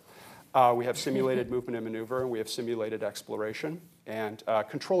simulate it. We have simulated movement and maneuver, and we have simulated exploration, and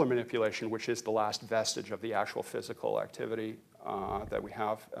controller manipulation, which is the last vestige of the actual physical activity that we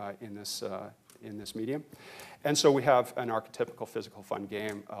have in this medium. And so we have an archetypical physical fun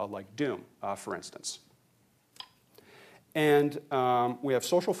game like Doom, for instance. And we have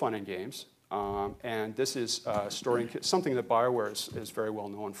social fun in games. And this is story, something that BioWare is very well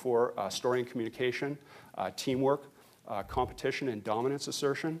known for, story and communication, teamwork, competition and dominance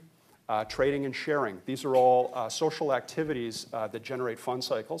assertion, trading and sharing. These are all social activities that generate fun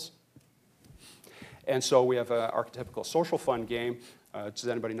cycles. And so we have an archetypical social fun game. Does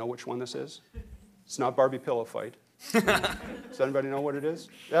anybody know which one this is? It's not Barbie Pillow Fight. Does anybody know what it is?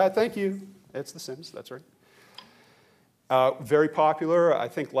 Yeah, thank you. It's The Sims, that's right. Very popular. I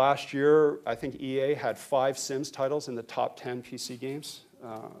think last year, EA had 5 Sims titles in the top 10 PC games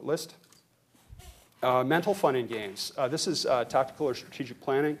list. Mental fun in games. This is tactical or strategic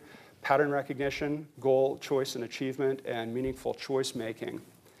planning, pattern recognition, goal, choice, and achievement, and meaningful choice making.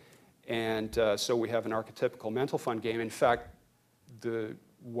 And so we have an archetypical mental fun game. In fact, the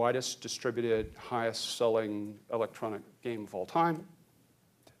widest distributed, highest selling electronic game of all time,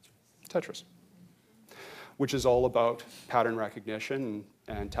 Tetris, which is all about pattern recognition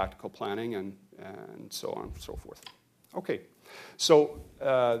and tactical planning and so on and so forth. Okay, so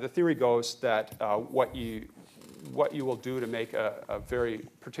the theory goes that what you will do to make a very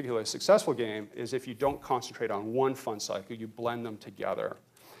particularly successful game is if you don't concentrate on one fun cycle, you blend them together.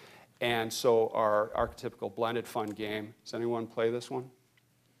 And so our archetypical blended fun game, does anyone play this one?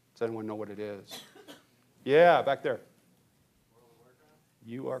 Does anyone know what it is? Yeah, back there.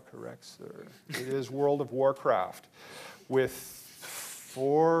 You are correct, sir. It is World of Warcraft with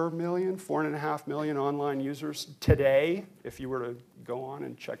 4 million, 4.5 million online users today, if you were to go on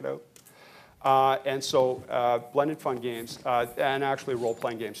and check it out. And so blended fun games and actually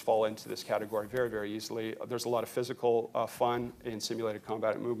role-playing games fall into this category very, very easily. There's a lot of physical fun in simulated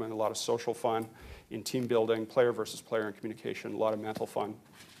combat and movement, a lot of social fun in team building, player versus player and communication, a lot of mental fun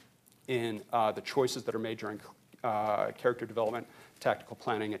in the choices that are made during character development, tactical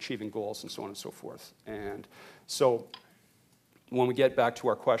planning, achieving goals, and so on and so forth. And so when we get back to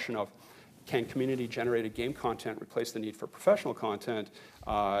our question of can community-generated game content replace the need for professional content,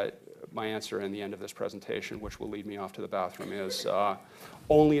 my answer in the end of this presentation, which will lead me off to the bathroom, is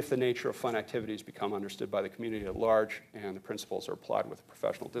only if the nature of fun activities become understood by the community at large and the principles are applied with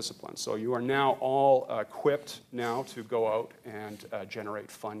professional discipline. So you are now all equipped now to go out and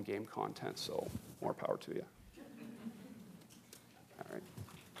generate fun game content. So more power to you. All right.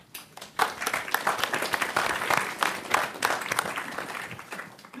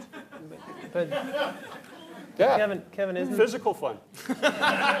 But Yeah. Kevin, isn't Physical fun.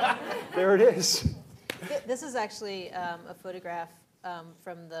 There it is. This is actually a photograph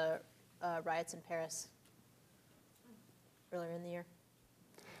from the riots in Paris earlier in the year.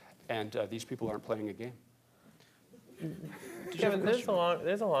 And these people aren't playing a game. Kevin, there's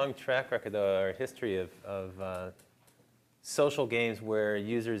a long track record, though, or history of social games where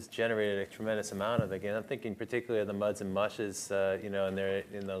users generated a tremendous amount of the game. I'm thinking particularly of the Muds and Mushes, in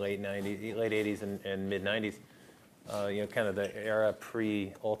the late 80s and mid 90s. Kind of the era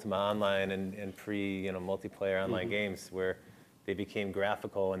pre-Ultima Online and pre-multiplayer online games where they became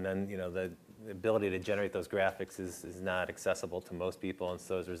graphical, and then the ability to generate those graphics is not accessible to most people, and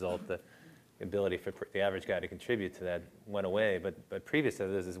so as a result, the ability for the average guy to contribute to that went away. But previously,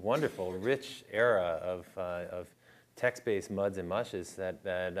 there's this wonderful, rich era of text-based Muds and Mushes that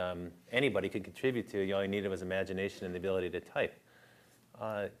anybody could contribute to. All you needed was imagination and the ability to type.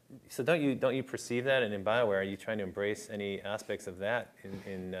 So don't you perceive that? And in BioWare, are you trying to embrace any aspects of that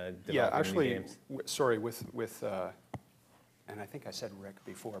in developing Yeah, actually, new games? sorry, with and I think I said Rick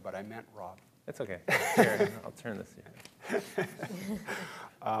before, but I meant Rob. That's okay. Here, I'll turn this here.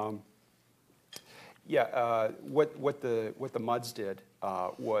 What the Muds did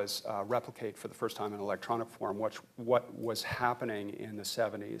was replicate for the first time in electronic form what was happening in the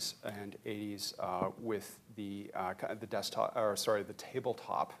 70s and 80s with the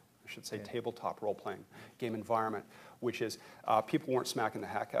tabletop, I should say, tabletop role-playing game environment, which is people weren't smacking the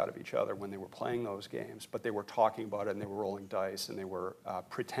heck out of each other when they were playing those games, but they were talking about it and they were rolling dice and they were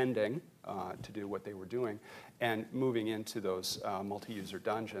pretending to do what they were doing. And moving into those multi-user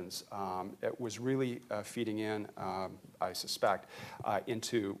dungeons, it was really feeding in, I suspect,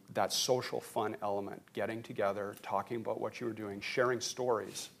 into that social fun element, getting together, talking about what you were doing, sharing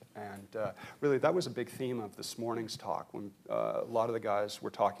stories. And really, that was a big theme of this morning's talk, when a lot of the guys were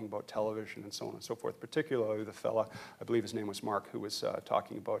talking about television and so on and so forth, particularly the fella, I believe his name was Mark, who was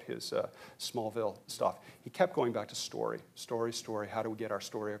talking about his Smallville stuff. He kept going back to story, how do we get our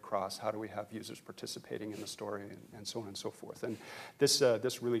story across, how do we have users participating in the story, and so on and so forth. And this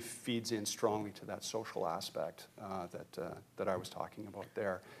really feeds in strongly to that social aspect that I was talking about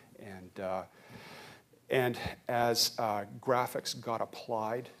there. And as graphics got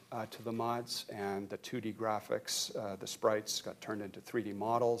applied to the mods and the 2D graphics, the sprites got turned into 3D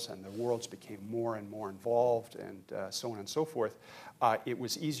models and the worlds became more and more involved and so on and so forth, it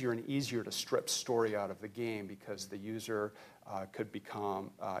was easier and easier to strip story out of the game because the user could become,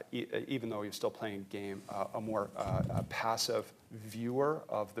 even though you're still playing a game, a more passive viewer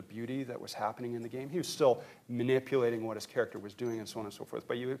of the beauty that was happening in the game. He was still manipulating what his character was doing and so on and so forth.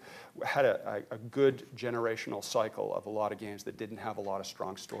 But you had a good generational cycle of a lot of games that didn't have a lot of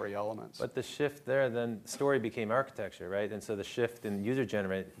strong story elements. But the shift there, then story became architecture, right? And so the shift in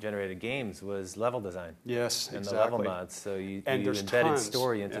user-generated games was level design. Yes, and exactly. the level mods. So you embedded tons.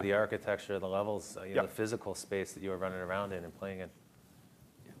 story into the architecture of the levels, the physical space that you were running around in and playing in.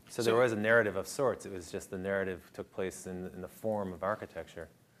 So there was a narrative of sorts. It was just the narrative took place in the form of architecture.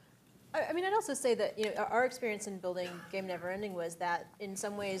 I mean, I'd also say that our experience in building Game Neverending was that in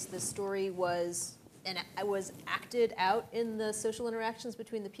some ways the story was acted out in the social interactions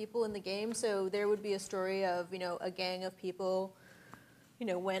between the people in the game. So there would be a story of a gang of people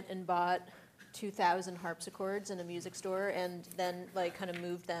went and bought 2,000 harpsichords in a music store and then kind of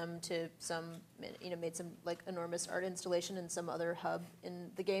moved them to made some enormous art installation in some other hub in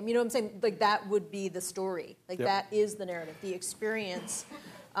the game. You know what I'm saying? That would be the story. That is the narrative. The experience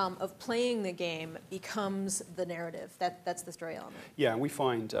of playing the game becomes the narrative. That's the story element. Yeah, and we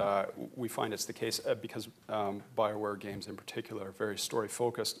find it's the case because BioWare games in particular are very story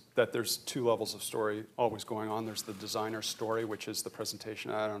focused. That there's two levels of story always going on. There's the designer's story, which is the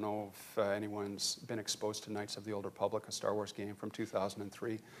presentation. I don't know if anyone's been exposed to Knights of the Old Republic, a Star Wars game from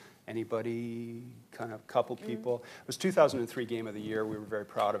 2003. Anybody? Kind of couple people. It was 2003 Game of the Year. We were very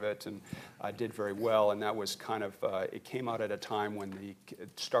proud of it and did very well. And that was kind of, it came out at a time when the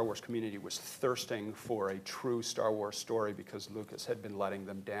Star Wars community was thirsting for a true Star Wars story because Lucas had been letting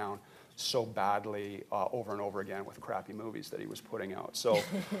them down so badly over and over again with crappy movies that he was putting out. So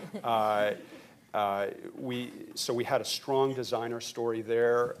we had a strong designer story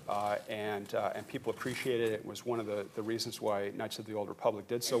there, and people appreciated it. It was one of the reasons why Knights of the Old Republic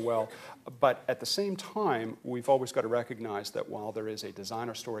did so well. But at the same time, we've always got to recognize that while there is a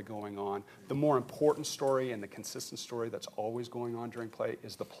designer story going on, the more important story and the consistent story that's always going on during play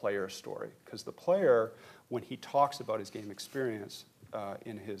is the player story. Because the player, when he talks about his game experience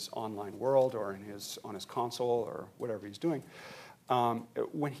in his online world or on his console or whatever he's doing,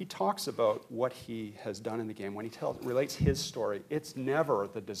 when he talks about what he has done in the game, when he relates his story, it's never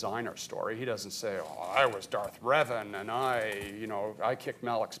the designer story. He doesn't say, "Oh, I was Darth Revan, and I kicked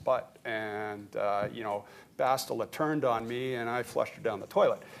Malak's butt, and Bastila turned on me, and I flushed her down the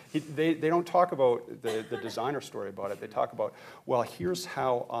toilet." They don't talk about the designer story about it. They talk about, well, here's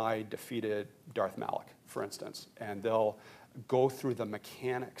how I defeated Darth Malak, for instance, and they'll go through the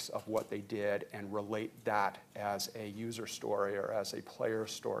mechanics of what they did and relate that as a user story or as a player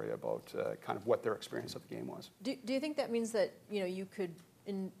story about kind of what their experience of the game was. Do you think that means that you could,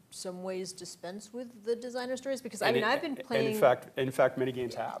 in some ways, dispense with the designer stories? Because I've been playing. In fact, many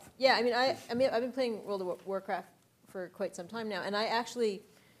games have. Yeah, I've been playing World of Warcraft for quite some time now, and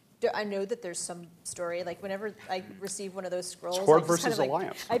I know that there's some story. Like whenever I receive one of those scrolls, Horde versus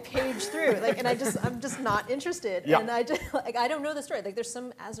Alliance. I page through, and I'm just not interested. Yeah. And I don't know the story. Like there's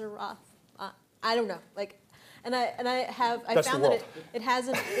some Azeroth, I don't know. I found that it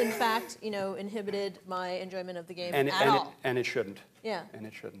hasn't, in fact, inhibited my enjoyment of the game at all. And it shouldn't. Yeah. And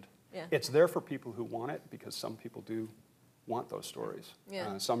it shouldn't. Yeah. It's there for people who want it, because some people do want those stories.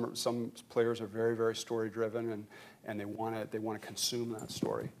 Yeah. Some players are very, very story driven, and they want to consume that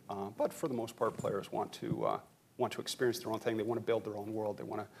story. But for the most part, players want to experience their own thing. They want to build their own world. They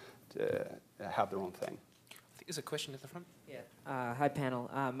want to have their own thing. I think there's a question at the front. Yeah. Hi, panel.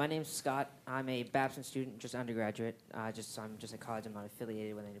 My name's Scott. I'm a Babson student, just undergraduate. I'm just at college. I'm not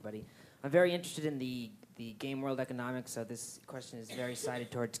affiliated with anybody. I'm very interested in the game world economics, so this question is very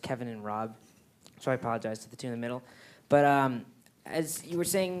sided towards Kevin and Rob. So I apologize to the two in the middle. But as you were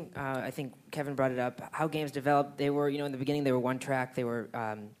saying, I think Kevin brought it up, how games develop. They were, in the beginning, they were one track. They were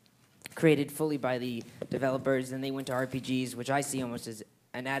created fully by the developers. Then they went to RPGs, which I see almost as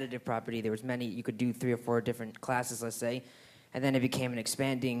an additive property. There was many, you could do 3 or 4 different classes, let's say. And then it became an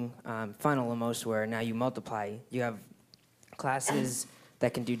expanding funnel almost, where now you multiply. You have classes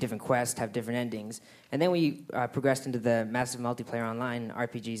that can do different quests, have different endings. And then we progressed into the massive multiplayer online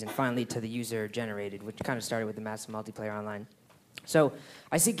RPGs, and finally to the user-generated, which kind of started with the massive multiplayer online. So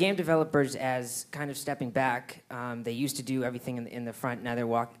I see game developers as kind of stepping back. They used to do everything in the front. Now they're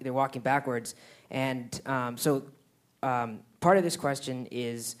walking backwards. And part of this question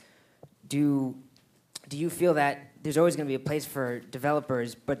is, do you feel that there's always going to be a place for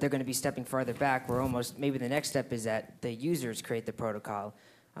developers, but they're going to be stepping farther back, where almost maybe the next step is that the users create the protocol,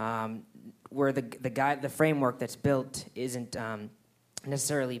 where the framework that's built isn't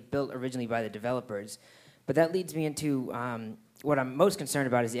necessarily built originally by the developers. But that leads me into what I'm most concerned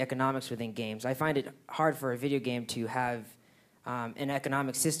about is the economics within games. I find it hard for a video game to have an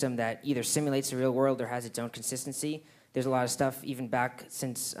economic system that either simulates the real world or has its own consistency. There's a lot of stuff, even back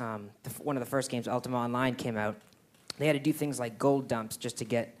since one of the first games, Ultima Online, came out. They had to do things like gold dumps just to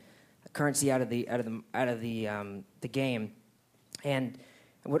get currency out of the game. And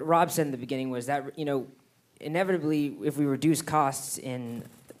what Rob said in the beginning was that inevitably, if we reduce costs in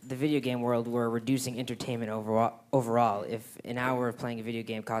the video game world, we're reducing entertainment overall. If an hour of playing a video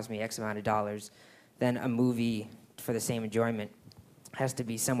game costs me X amount of dollars, then a movie for the same enjoyment has to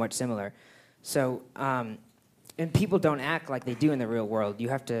be somewhat similar. So. And people don't act like they do in the real world. You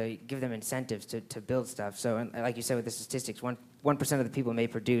have to give them incentives to build stuff. So, and like you said with the statistics, 1% of the people may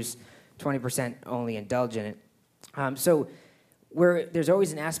produce, 20% only indulge in it. So there's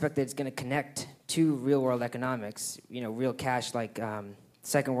always an aspect that's going to connect to real-world economics. Real cash, like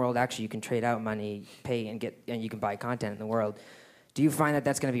Second World, actually you can trade out money, pay, and you can buy content in the world. Do you find that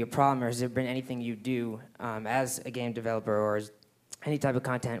that's going to be a problem, or has there been anything you do as a game developer or as any type of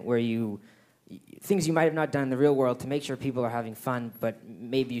content where things you might have not done in the real world to make sure people are having fun, but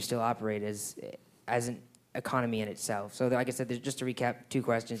maybe you still operate as an economy in itself? So like I said, just to recap, 2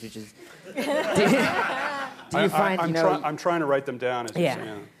 questions, which is, do you find, I'm trying to write them down as you're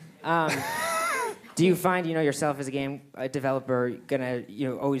saying. Do you find, yourself as a game developer gonna,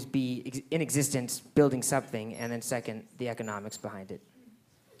 always be in existence building something, and then second, the economics behind it?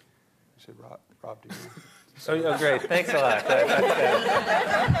 I said, Rob, do you know? Oh, great. Thanks a lot.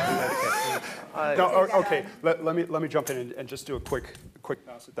 Okay. Let me jump in and just do a quick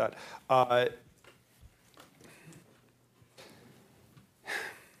pass at that.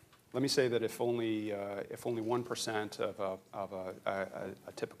 Let me say that if only 1% of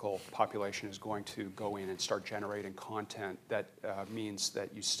a typical population is going to go in and start generating content, that means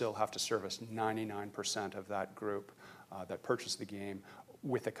that you still have to service 99% of that group that purchased the game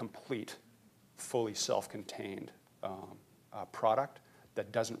with a complete, fully self-contained product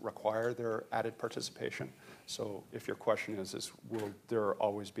that doesn't require their added participation. So if your question is will there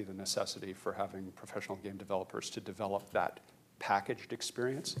always be the necessity for having professional game developers to develop that packaged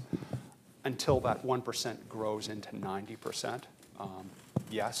experience? Until that 1% grows into 90%,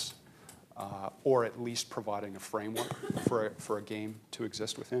 yes, or at least providing a framework for a game to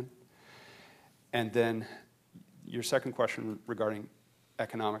exist within. And then your second question regarding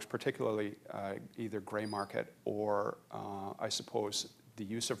economics, particularly either gray market or, I suppose, the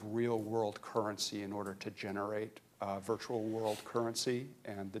use of real-world currency in order to generate virtual world currency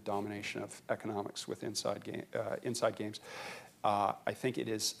and the domination of economics with inside games. I think it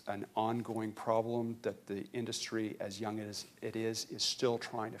is an ongoing problem that the industry, as young as it is still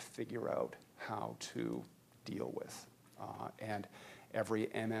trying to figure out how to deal with. And every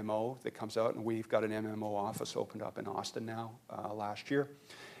MMO that comes out, and we've got an MMO office opened up in Austin now last year,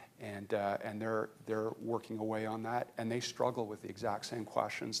 and they're working away on that, and they struggle with the exact same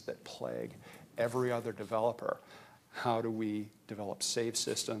questions that plague every other developer. How do we develop save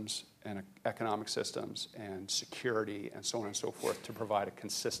systems and economic systems and security and so on and so forth to provide a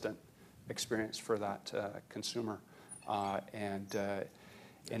consistent experience for that consumer?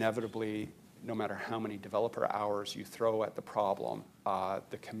 Inevitably, no matter how many developer hours you throw at the problem,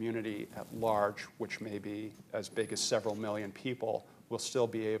 the community at large, which may be as big as several million people, will still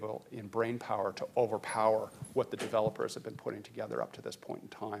be able, in brain power, to overpower what the developers have been putting together up to this point in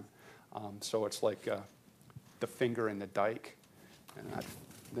time. So it's like the finger in the dike, and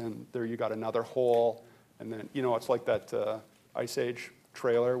then there you got another hole, and then, it's like that Ice Age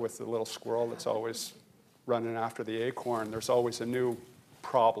trailer with the little squirrel that's always running after the acorn. There's always a new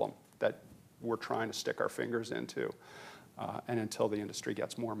problem that we're trying to stick our fingers into, and until the industry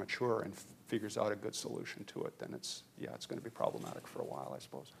gets more mature and figures out a good solution to it, then it's going to be problematic for a while, I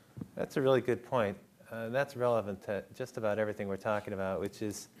suppose. That's a really good point. That's relevant to just about everything we're talking about, which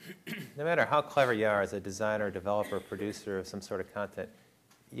is no matter how clever you are as a designer, developer, producer of some sort of content,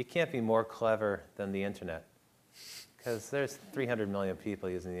 you can't be more clever than the internet, because there's 300 million people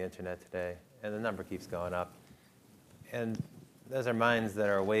using the internet today, and the number keeps going up. And those are minds that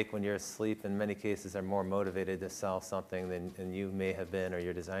are awake when you're asleep. In many cases, are more motivated to solve something than you may have been or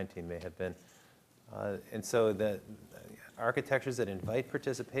your design team may have been. And so the architectures that invite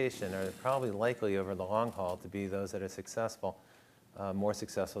participation are probably likely over the long haul to be those that are successful, more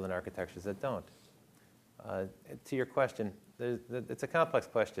successful than architectures that don't. To your question, it's a complex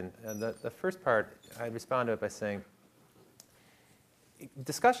question. The first part, I'd respond to it by saying,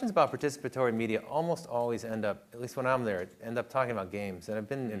 discussions about participatory media almost always end up, at least when I'm there, end up talking about games. And I've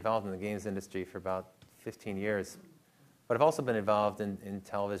been involved in the games industry for about 15 years. But I've also been involved in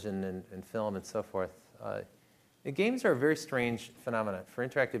television and film and so forth. The games are a very strange phenomenon. For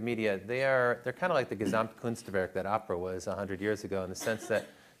interactive media, they're kind of like the Gesamtkunstwerk that opera was 100 years ago, in the sense that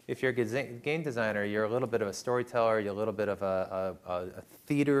if you're a game designer, you're a little bit of a storyteller, you're a little bit of a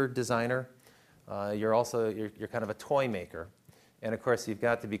theater designer. You're kind of a toy maker. And of course, you've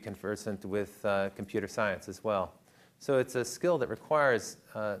got to be conversant with computer science as well. So it's a skill that requires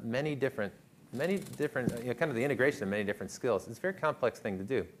many different, kind of the integration of many different skills. It's a very complex thing to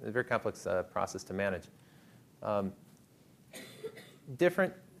do. It's a very complex process to manage.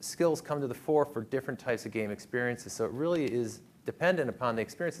 Different skills come to the fore for different types of game experiences. So it really is dependent upon the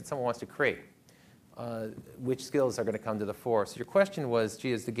experience that someone wants to create. Which skills are going to come to the fore. So your question was,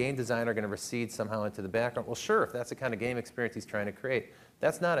 gee, is the game designer going to recede somehow into the background? Well, sure, if that's the kind of game experience he's trying to create.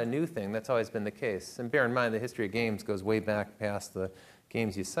 That's not a new thing. That's always been the case. And bear in mind, the history of games goes way back past the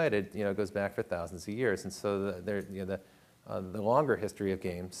games you cited. It goes back for thousands of years. And so the longer history of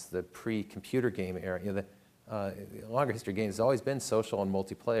games, the pre-computer game era, the longer history of games has always been social and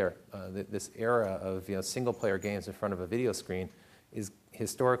multiplayer. This era of single-player games in front of a video screen is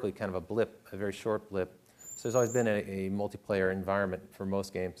historically kind of a blip, a very short blip. So there's always been a multiplayer environment for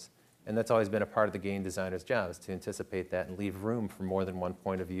most games. And that's always been a part of the game designer's job, is to anticipate that and leave room for more than one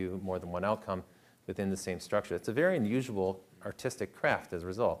point of view, more than one outcome within the same structure. It's a very unusual artistic craft as a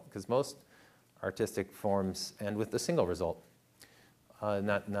result, because most artistic forms end with a single result,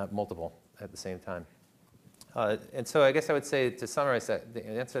 not multiple at the same time. And so I guess I would say, to summarize that, the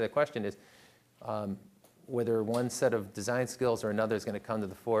answer to that question is, whether one set of design skills or another is going to come to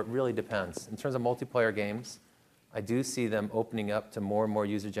the fore, it really depends. In terms of multiplayer games, I do see them opening up to more and more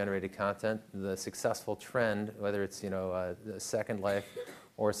user-generated content. The successful trend, whether it's the Second Life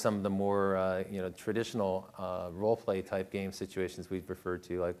or some of the more traditional role-play type game situations we've referred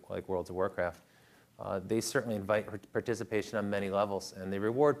to, like World of Warcraft. They certainly invite participation on many levels, and they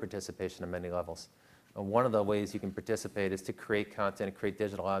reward participation on many levels. One of the ways you can participate is to create content and create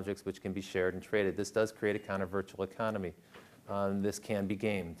digital objects which can be shared and traded. This does create a kind of virtual economy. This can be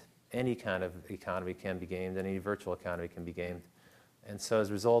gamed. Any kind of economy can be gamed, any virtual economy can be gamed. And so as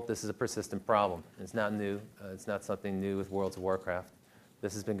a result, this is a persistent problem. It's not new. It's not something new with World of Warcraft.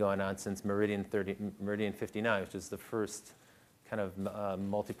 This has been going on since Meridian 59, which is the first kind of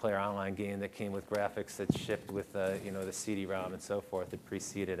multiplayer online game that came with graphics that shipped with the CD-ROM and so forth. It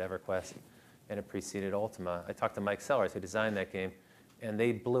preceded EverQuest and it preceded Ultima. I talked to Mike Sellers, who designed that game, and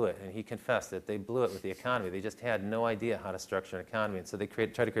they blew it. And he confessed that they blew it with the economy. They just had no idea how to structure an economy, and so they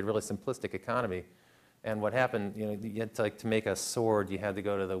tried to create a really simplistic economy. And what happened, you had to make a sword, you had to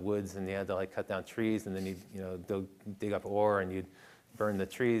go to the woods and you had to cut down trees, and then you'd go dig up ore and you'd burn the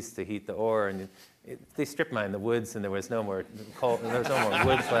trees to heat the ore, and they strip mined the woods, and there was no more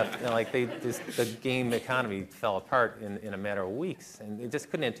woods left. The game economy fell apart in a matter of weeks, and they just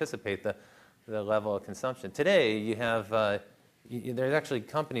couldn't anticipate the level of consumption. Today, you have there's actually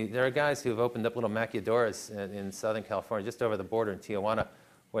there are guys who have opened up little maquiladoras in Southern California, just over the border in Tijuana,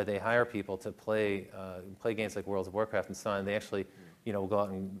 where they hire people to play games like World of Warcraft and so on. They actually will go out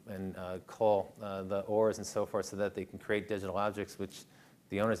and cull the ores and so forth so that they can create digital objects, which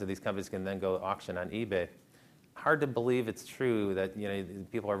the owners of these companies can then go auction on eBay. Hard to believe it's true that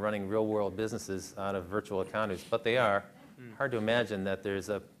people are running real-world businesses out of virtual economies, but they are. Hard to imagine that there's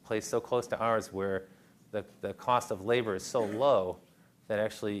a place so close to ours where the cost of labor is so low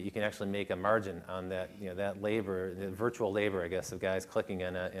that you can actually make a margin on that that labor, the virtual labor, I guess, of guys clicking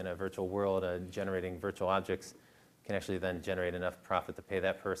in a virtual world, generating virtual objects, can actually then generate enough profit to pay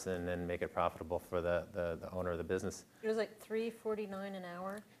that person and then make it profitable for the owner of the business. It was like $3.49 an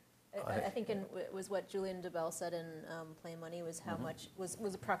hour. I think it was what Julian DeBell said in Play Money was how much was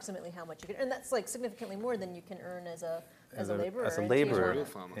approximately how much you could, and that's like significantly more than you can earn as a laborer. As a laborer,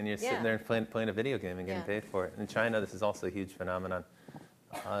 and you're sitting there playing a video game and getting paid for it. In China, this is also a huge phenomenon.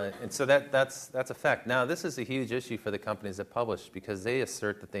 And so that's a fact. Now, this is a huge issue for the companies that publish because they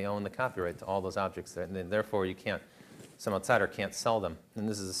assert that they own the copyright to all those objects, and then therefore some outsider can't sell them. And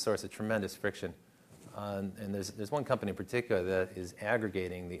this is a source of tremendous friction. And there's one company in particular that is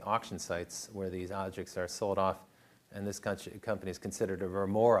aggregating the auction sites where these objects are sold off, and this company is considered a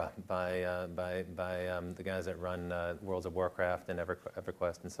remora by the guys that run Worlds of Warcraft and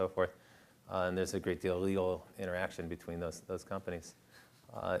EverQuest and so forth. And there's a great deal of legal interaction between those companies.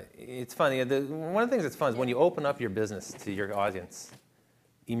 It's funny. One of the things that's fun is when you open up your business to your audience,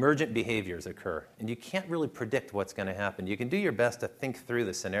 emergent behaviors occur, and you can't really predict what's going to happen. You can do your best to think through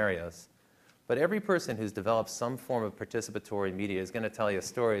the scenarios, but every person who's developed some form of participatory media is going to tell you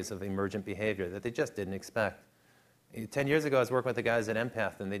stories of emergent behavior that they just didn't expect. 10 years ago, I was working with the guys at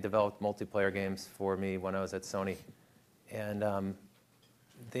Empath, and they developed multiplayer games for me when I was at Sony. And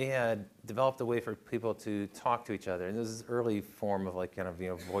they had developed a way for people to talk to each other. And this is an early form of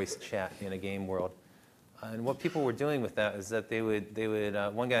voice chat in a game world. And what people were doing with that is that they would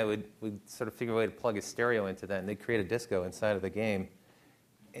one guy would sort of figure a way to plug his stereo into that, and they'd create a disco inside of the game.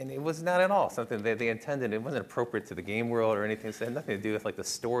 And it was not at all something that they intended. It wasn't appropriate to the game world or anything. So it had nothing to do with the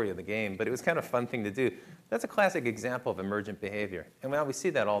story of the game, but it was kind of a fun thing to do. That's a classic example of emergent behavior. And we see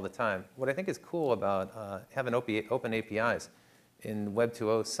that all the time. What I think is cool about having open APIs in Web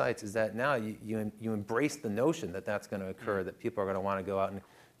 2.0 sites is that now you embrace the notion that that's going to occur, that people are going to want to go out and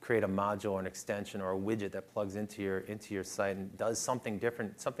create a module or an extension or a widget that plugs into your site and does something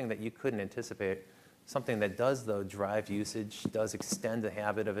different, something that you couldn't anticipate. Something that does, though, drive usage, does extend the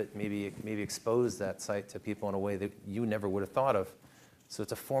habit of it, maybe expose that site to people in a way that you never would have thought of. So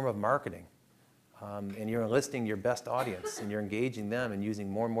it's a form of marketing. And you're enlisting your best audience, and you're engaging them and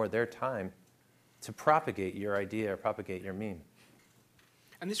using more and more of their time to propagate your idea or propagate your meme.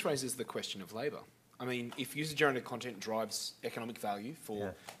 And this raises the question of labor. I mean, if user-generated content drives economic value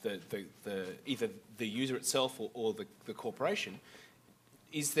for either the user itself or the corporation,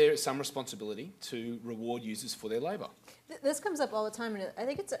 is there some responsibility to reward users for their labor? This comes up all the time, and I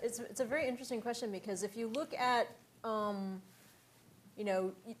think it's a very interesting question because if you look at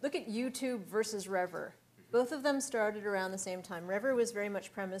YouTube versus Rever, both of them started around the same time. Rever was very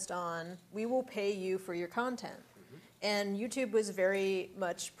much premised on we will pay you for your content, and YouTube was very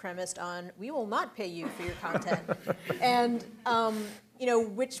much premised on we will not pay you for your content, and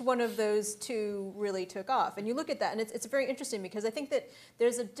which one of those two really took off? And you look at that, and it's very interesting because I think that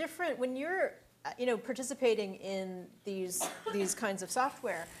there's a different when you're participating in these kinds of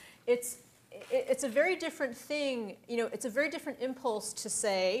software. It's it's a very different thing. It's a very different impulse to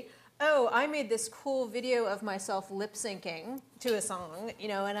say, oh, I made this cool video of myself lip syncing to a song,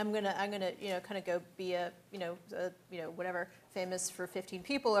 and I'm gonna, kind of go be a, whatever, famous for 15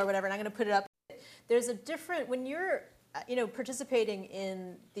 people or whatever, and I'm gonna put it up. There's a different, when you're, participating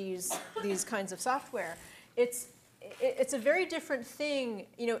in these kinds of software, it's a very different thing.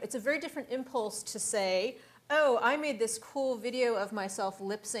 It's a very different impulse to say, oh, I made this cool video of myself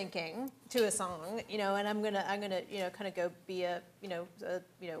lip syncing to a song, and I'm gonna, kind of go be a,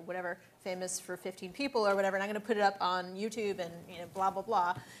 whatever, famous for 15 people or whatever, and I'm gonna put it up on YouTube and, blah blah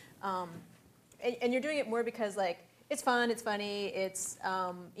blah, and you're doing it more because like it's fun, it's funny, it's,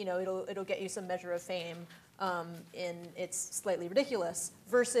 it'll get you some measure of fame, and it's slightly ridiculous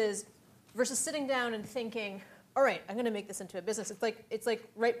versus sitting down and thinking, all right, I'm going to make this into a business. It's like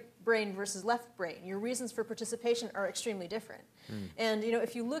right brain versus left brain. Your reasons for participation are extremely different. And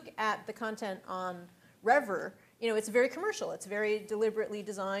if you look at the content on Revver, it's very commercial. It's very deliberately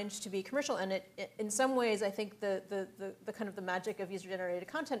designed to be commercial. And it in some ways, I think the kind of the magic of user-generated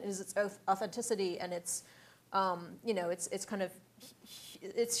content is its authenticity and its it's kind of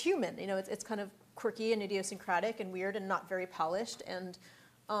it's human. It's kind of quirky and idiosyncratic and weird and not very polished and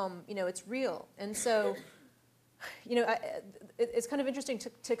it's real. And so. It's kind of interesting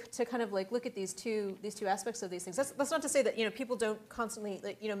to kind of like look at these two aspects of these things. That's not to say that people don't constantly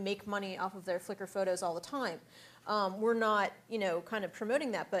make money off of their Flickr photos all the time. We're not kind of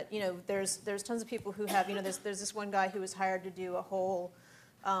promoting that, but there's tons of people who have there's this one guy who was hired to do a whole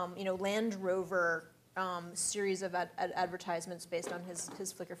Land Rover series of advertisements based on his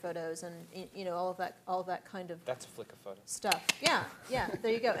Flickr photos and all of that kind of That's a Flickr photo. Stuff. Yeah,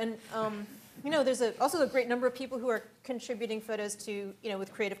 there you go. And there's also a great number of people who are contributing photos to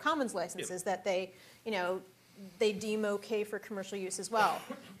with Creative Commons licenses that they they deem okay for commercial use as well.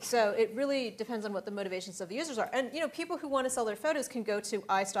 So it really depends on what the motivations of the users are. And people who want to sell their photos can go to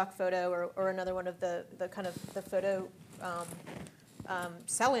iStockPhoto or another one of the kind of the photo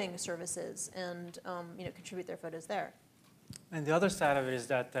selling services and contribute their photos there. And the other side of it is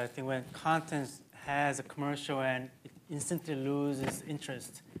that I think when content has a commercial and it instantly loses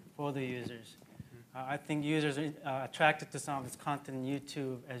interest for the users. I think users are attracted to some of this content on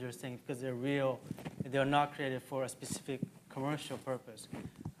YouTube, as you're saying, because they're real. They're not created for a specific commercial purpose.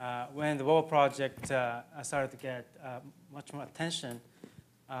 When the Bubble project started to get much more attention,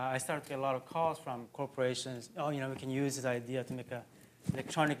 I started to get a lot of calls from corporations. Oh, we can use this idea to make a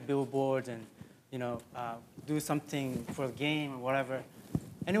electronic billboard and do something for a game or whatever.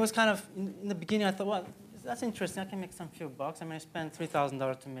 And it was kind of in the beginning. I thought, well, that's interesting. I can make some few bucks. I spend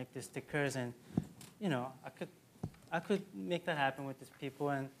 $3,000 to make these stickers, and I could make that happen with these people.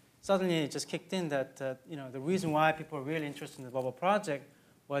 And suddenly it just kicked in that the reason why people were really interested in the Bubble project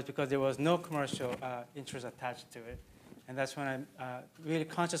was because there was no commercial interest attached to it. And that's when I really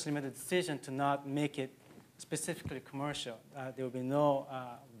consciously made the decision to not make it specifically commercial. There will be no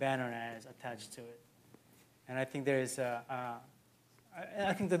banner ads attached to it. And I think there is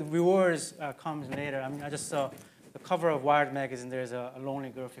I think that the rewards comes later. I just saw the cover of Wired magazine. There's a lonely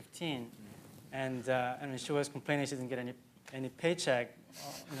girl, 15, and she was complaining she didn't get any paycheck,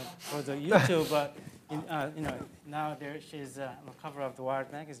 for the YouTube. But now there she's on the cover of the Wired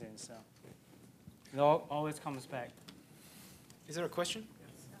magazine. So it always comes back. Is there a question?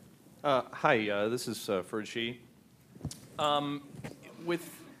 Hi, this is Fergie. With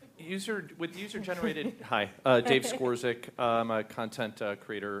user-generated, hi, Dave Skorzik. I'm a content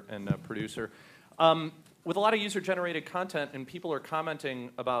creator and producer. With a lot of user-generated content, and people are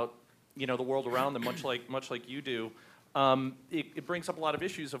commenting about the world around them, much like you do. It brings up a lot of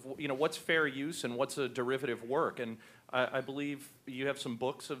issues of what's fair use and what's a derivative work. And I believe you have some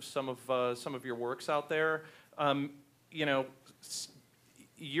books of some of your works out there.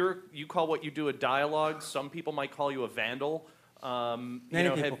 You call what you do a dialogue. Some people might call you a vandal. Many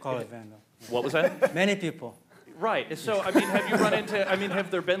people call it vandal. What was that? Many people. Right. So, have you run into?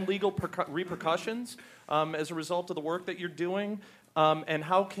 Have there been legal repercussions as a result of the work that you're doing? And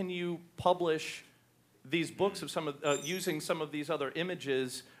how can you publish these books of using some of these other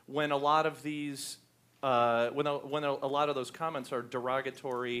images when a lot of these when a lot of those comments are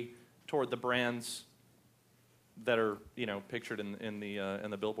derogatory toward the brands that are pictured in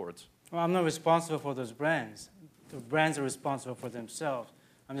the billboards? Well, I'm not responsible for those brands. The brands are responsible for themselves.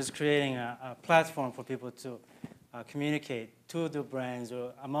 I'm just creating a platform for people to communicate to the brands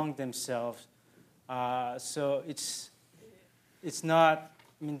or among themselves. So it's not.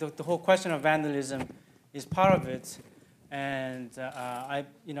 The whole question of vandalism is part of it, and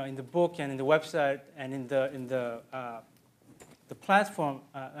in the book and in the website and in the the platform,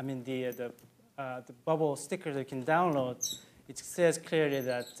 the bubble sticker that you can download, it says clearly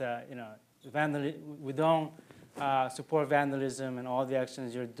that we don't support vandalism and all the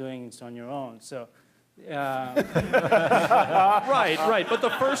actions you're doing is on your own. So. Right. But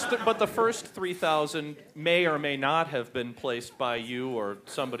the first 3,000 may or may not have been placed by you or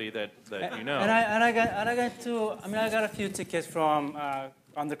somebody that you know. And I got a few tickets from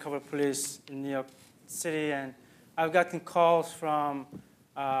undercover police in New York City, and I've gotten calls from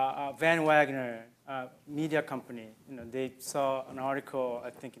Van Wagner media company. They saw an article, I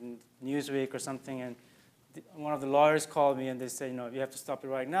think in Newsweek or something, and one of the lawyers called me and they said, you have to stop it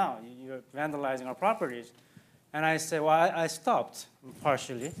right now. You're vandalizing our properties. And I said, well, I stopped,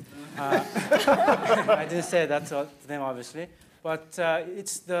 partially. I didn't say that to them, obviously. But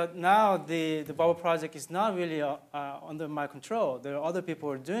now the Bubble Project is not really under my control. There are other people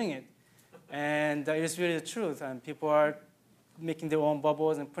who are doing it. And it's really the truth. And people are making their own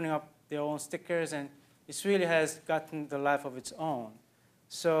bubbles and putting up their own stickers. And it really has gotten the life of its own.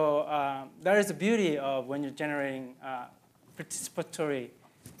 So that is the beauty of when you're generating participatory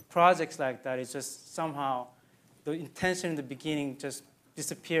projects like that. It's just somehow the intention in the beginning just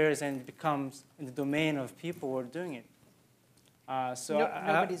disappears and becomes in the domain of people who are doing it.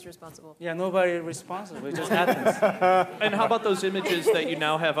 Nobody's responsible. Yeah, nobody's responsible. It just happens. And how about those images that you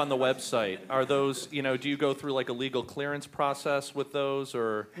now have on the website? Are those, do you go through like a legal clearance process with those,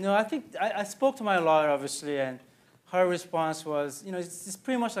 or? No, I think I spoke to my lawyer, obviously, and her response was, it's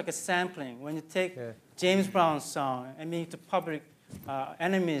pretty much like a sampling. When you take James Brown's song and make it to Public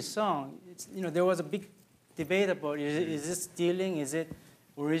Enemy's song, there was a big debate about is this stealing, is it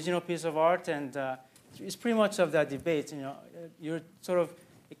original piece of art, and it's pretty much of that debate. You're sort of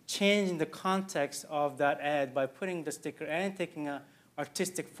changing the context of that ad by putting the sticker and taking an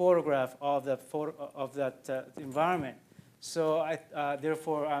artistic photograph of that environment. So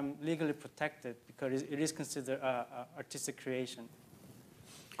therefore, I'm legally protected because it is considered artistic creation.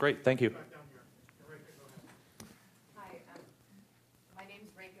 Great, thank you. Hi, my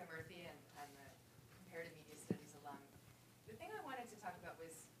name's Rekha Murthy, and I'm a comparative media studies alum. The thing I wanted to talk about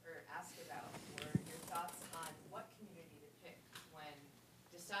ask about were your thoughts on what community to pick when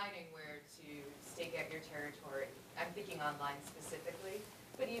deciding where to stake out your territory. I'm thinking online specifically,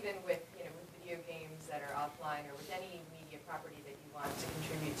 but even with with video games that are offline or with any media property that you want to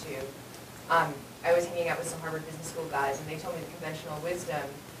contribute to. I was hanging out with some Harvard Business School guys, and they told me the conventional wisdom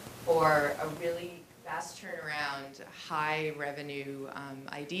for a really fast turnaround, high revenue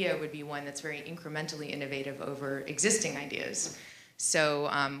idea would be one that's very incrementally innovative over existing ideas. So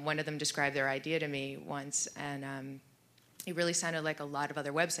one of them described their idea to me once, and it really sounded like a lot of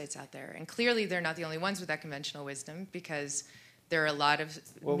other websites out there. And clearly they're not the only ones with that conventional wisdom, because there are a lot of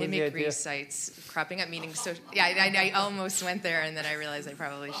mimicry sites cropping up, meaning I almost went there, and then I realized I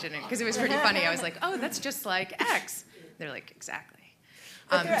probably shouldn't, because it was pretty funny. I was like, oh, that's just like X. They're like, exactly.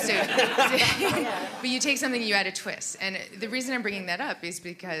 But you take something, you add a twist. And the reason I'm bringing that up is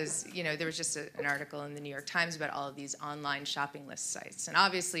because, there was just an article in the New York Times about all of these online shopping list sites. And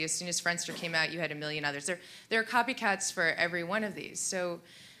obviously, as soon as Friendster came out, you had a million others. There are copycats for every one of these. So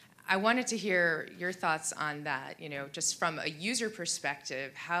I wanted to hear your thoughts on that, just from a user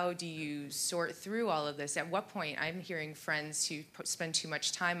perspective. How do you sort through all of this? At what point, I'm hearing friends who spend too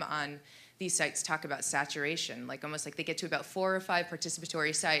much time on these sites talk about saturation, almost like they get to about 4 or 5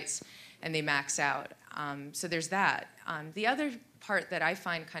 participatory sites and they max out. So there's that. The other part that I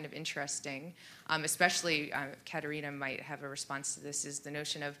find kind of interesting, especially Katerina might have a response to this, is the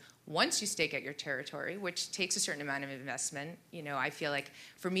notion of once you stake out your territory, which takes a certain amount of investment. I feel like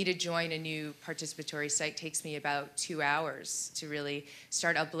for me to join a new participatory site takes me about 2 hours to really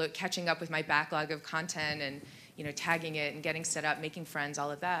start catching up with my backlog of content and tagging it and getting set up, making friends, all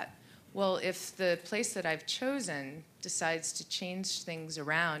of that. Well, if the place that I've chosen decides to change things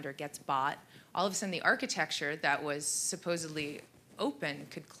around or gets bought, all of a sudden the architecture that was supposedly open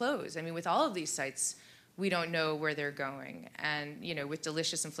could close. I mean, with all of these sites, we don't know where they're going. And, with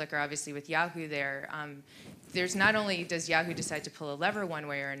Delicious and Flickr, obviously with Yahoo there's not only does Yahoo decide to pull a lever one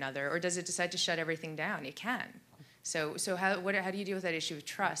way or another, or does it decide to shut everything down? It can. So how do you deal with that issue of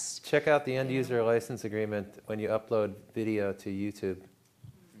trust? Check out the end user license agreement when you upload video to YouTube.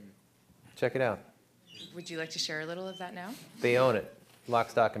 Check it out. Would you like to share a little of that now? They own it.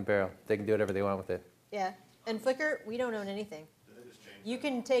 Lock, stock, and barrel. They can do whatever they want with it. Yeah. And Flickr, we don't own anything. You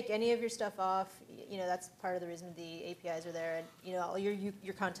can take any of your stuff off. That's part of the reason the APIs are there. And, all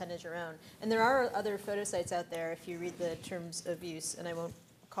your content is your own. And there are other photo sites out there if you read the terms of use, and I won't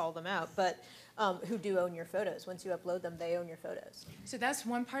call them out, but who do own your photos. Once you upload them, they own your photos. So that's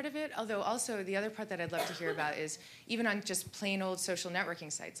one part of it, although also the other part that I'd love to hear about is even on just plain old social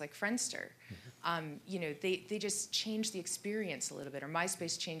networking sites like Friendster, you know, they just change the experience a little bit, or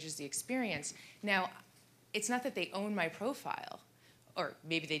MySpace changes the experience. Now, it's not that they own my profile, or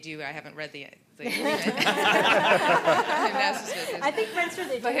maybe they do, I haven't read the agreement. I think Friendster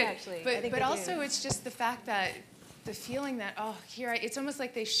they do, actually. But also it's just the fact that, the feeling that, oh, it's almost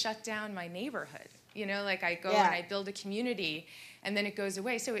like they shut down my neighborhood. You know, like I go and I build a community, and then it goes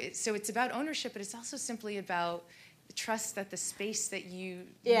away. So it's about ownership, but it's also simply about the trust that the space that you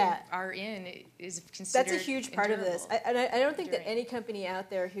are in is considered. That's a huge part of this. I don't think that any company out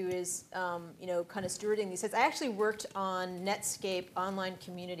there who is, you know, kind of stewarding these sites. I actually worked on Netscape online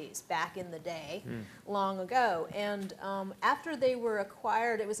communities back in the day, long ago, and after they were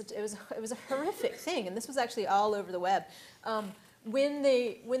acquired, it was a horrific thing, and this was actually all over the web. When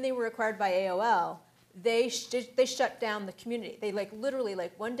they were acquired by AOL, they shut down the community. They literally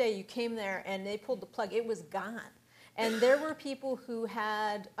one day you came there and they pulled the plug. It was gone. And there were people who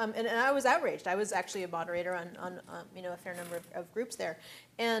had, and I was outraged. I was actually a moderator on you know, a fair number of groups there,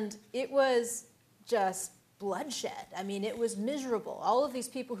 and it was just bloodshed. I mean, it was miserable. All of these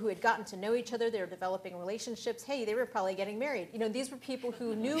people who had gotten to know each other, they were developing relationships. Hey, they were probably getting married. You know, these were people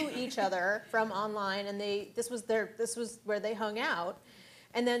who knew each other from online, and this was where they hung out.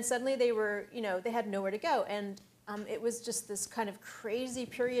 And then suddenly they were, you know, they had nowhere to go, and it was just this kind of crazy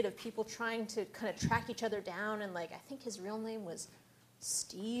period of people trying to kind of track each other down, and I think his real name was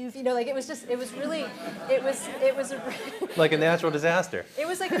Steve. You know, it was like a natural disaster. It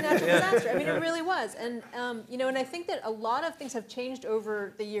was like a natural disaster. I mean, it really was. And you know, and I think that a lot of things have changed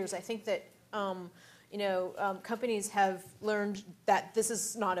over the years. I think that you know, companies have learned that this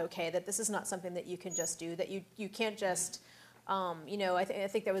is not okay, that this is not something that you can just do, that you can't just. You know, I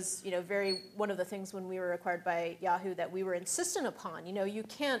think that was, you know, one of the things when we were acquired by Yahoo that we were insistent upon. You know, you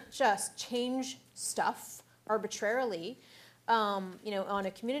can't just change stuff arbitrarily, you know, on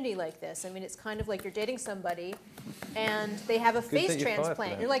a community like this. I mean, it's kind of like you're dating somebody, and they have a face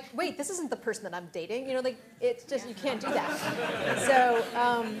transplant. You're like, wait, this isn't the person that I'm dating. You know, it's just you can't do that.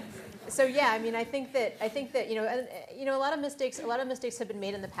 So yeah, I mean, I think that you know, a lot of mistakes have been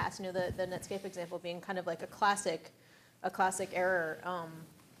made in the past. You know, the Netscape example being kind of like a classic error,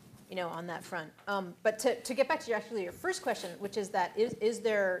 you know, on that front. But to get back to your first question, which is that is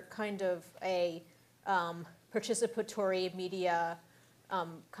there kind of a participatory media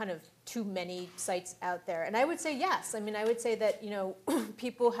kind of too many sites out there? And I would say yes. I mean, I would say that, you know,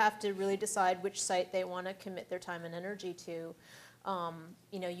 people have to really decide which site they want to commit their time and energy to.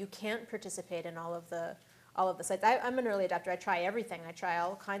 You know, you can't participate in all of the sites. I'm an early adopter. I try everything. I try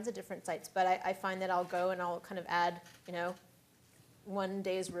all kinds of different sites, but I find that I'll go and I'll kind of add, you know, one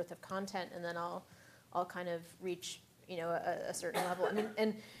day's worth of content, and then I'll kind of reach, you know, a certain level. I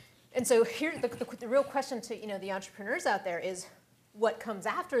mean, and so here the real question to, you know, the entrepreneurs out there is, what comes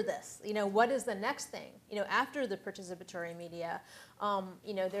after this? You know, what is the next thing? You know, after the participatory media,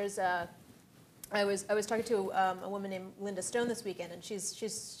 you know, there's a. I was talking to a woman named Linda Stone this weekend, and she's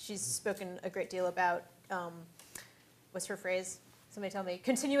spoken a great deal about. What's her phrase? Somebody tell me.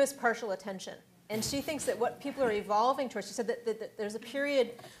 Continuous partial attention. And she thinks that what people are evolving towards, she said that there's a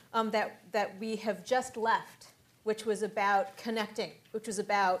period that we have just left, which was about connecting, which was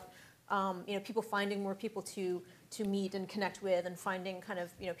about you know, people finding more people to meet and connect with, and finding kind of,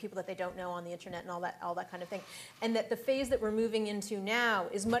 you know, people that they don't know on the internet and all that kind of thing. And that the phase that we're moving into now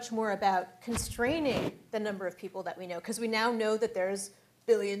is much more about constraining the number of people that we know, because we now know that there's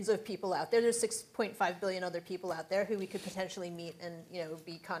billions of people out there. There's 6.5 billion other people out there who we could potentially meet and, you know,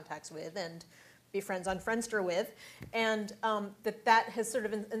 be contacts with and be friends on Friendster with, and that has sort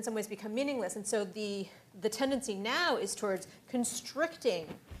of in some ways become meaningless. And so the tendency now is towards constricting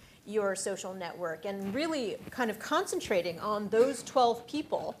your social network and really kind of concentrating on those 12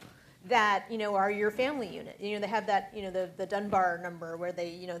 people that, you know, are your family unit. You know, they have that, you know, the Dunbar number where they,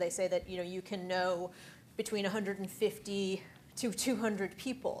 you know, they say that, you know, you can know between 150 to 200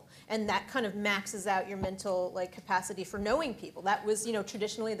 people, and that kind of maxes out your mental capacity for knowing people. That was, you know,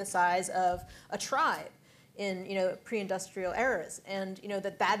 traditionally the size of a tribe in, you know, pre-industrial eras, and you know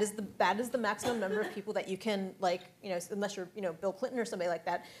that is the maximum number of people that you can, you know, unless you're, you know, Bill Clinton or somebody like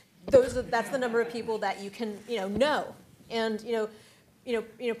that. That's the number of people that you can, you know, and you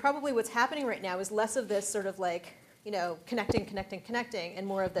know probably what's happening right now is less of this sort of you know, connecting, and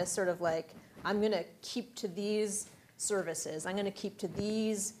more of this sort of I'm going to keep to these services. I'm going to keep to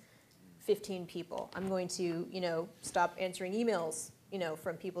these 15 people. I'm going to, you know, stop answering emails, you know,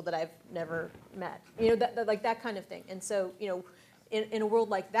 from people that I've never met. You know, that kind of thing. And so, you know, in a world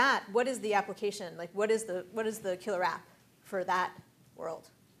like that, what is the application? Like, what is the killer app for that world?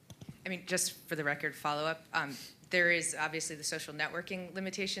 I mean, just for the record, follow-up, there is obviously the social networking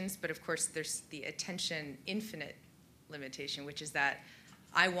limitations, but of course there's the attention infinite limitation, which is that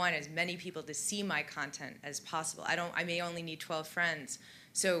I want as many people to see my content as possible. I may only need 12 friends.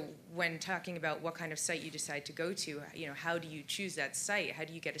 So when talking about what kind of site you decide to go to, how do you choose that site? How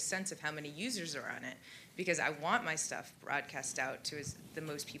do you get a sense of how many users are on it? Because I want my stuff broadcast out to the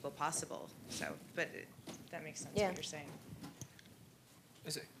most people possible. So, but that makes sense what you're saying.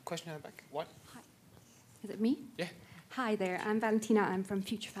 Is it a question in the back? What? Hi. Is it me? Yeah. Hi there. I'm Valentina. I'm from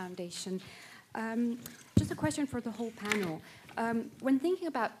Future Foundation. Just a question for the whole panel. When thinking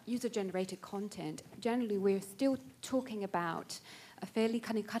about user-generated content, generally we're still talking about a fairly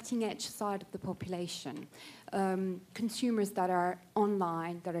kind of cutting-edge side of the population. Consumers that are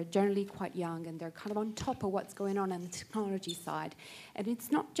online, that are generally quite young, and they're kind of on top of what's going on the technology side. And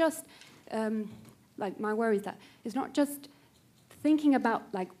it's not just, like my worry is that it's not just thinking about,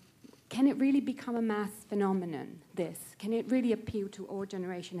 like, can it really become a mass phenomenon, this? Can it really appeal to all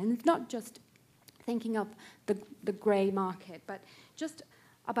generation? And it's not just thinking of the grey market, but just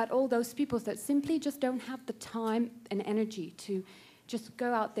about all those people that simply just don't have the time and energy to just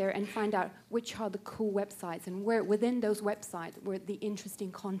go out there and find out which are the cool websites and where within those websites where the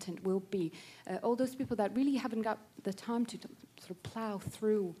interesting content will be. All those people that really haven't got the time to sort of plow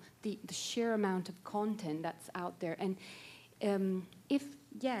through the sheer amount of content that's out there. And if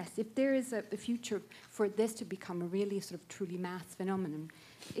there is a future for this to become a really sort of truly mass phenomenon,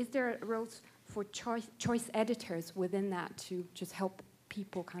 is there a role for choice editors within that to just help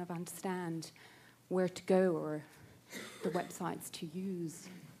people kind of understand where to go or the websites to use?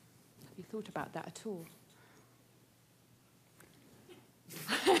 Have you thought about that at all?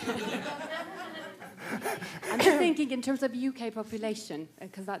 I'm just thinking in terms of UK population,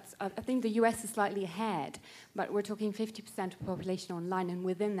 because I think the US is slightly ahead, but we're talking 50% of the population online, and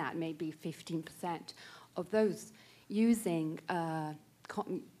within that maybe 15% of those using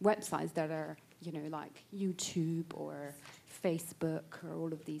websites that are, like YouTube or Facebook or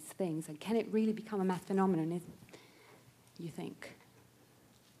all of these things. And can it really become a mass phenomenon, you think?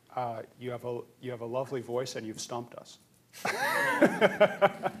 You have a lovely voice, and you've stumped us.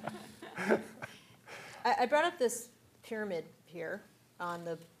 I brought up this pyramid here on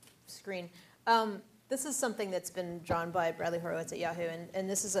the screen. This is something that's been drawn by Bradley Horowitz at Yahoo, and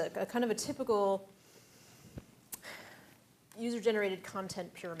this is a kind of a typical user-generated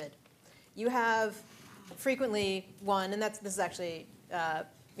content pyramid. You have frequently one, and this is actually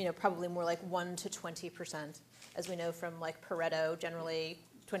probably more like 1 to 20%, as we know from like Pareto. Generally,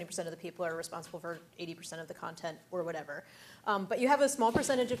 20% of the people are responsible for 80% of the content or whatever. But you have a small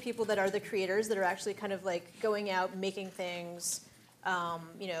percentage of people that are the creators that are actually kind of like going out, making things,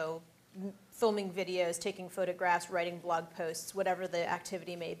 filming videos, taking photographs, writing blog posts, whatever the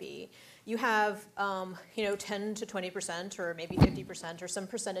activity may be. You have 10 to 20% or maybe 50% or some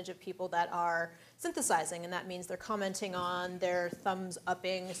percentage of people that are synthesizing, and that means they're commenting on, they're thumbs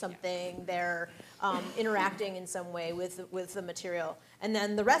upping something, they're interacting in some way with the material. And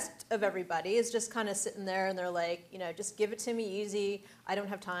then the rest of everybody is just kind of sitting there and they're like, just give it to me easy. I don't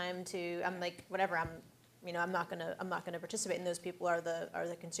have time to, I'm like, whatever, I'm not gonna participate. And those people are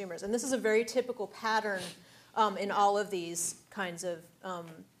the consumers. And this is a very typical pattern in all of these kinds of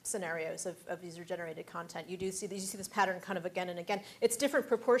scenarios of user-generated content. You see this pattern kind of again and again. It's different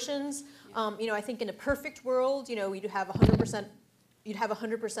proportions. I think in a perfect world, you'd have 100%. You'd have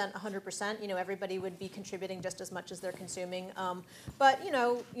 100%. Everybody would be contributing just as much as they're consuming. But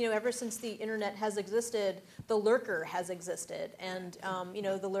ever since the internet has existed, the lurker has existed, and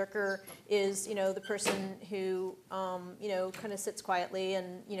the lurker is the person who kind of sits quietly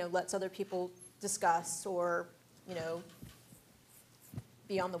and lets other people discuss or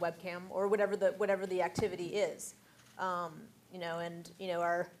be on the webcam or whatever the activity is, and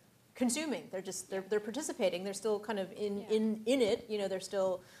are consuming. They're participating. They're still kind of in it. They're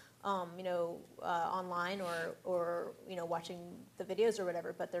still online or watching the videos or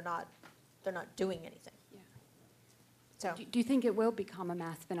whatever, but they're not doing anything. Yeah. So do you think it will become a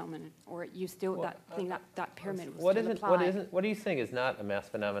mass phenomenon, or you still think that pyramid will What still isn't? apply? What do you think is not a mass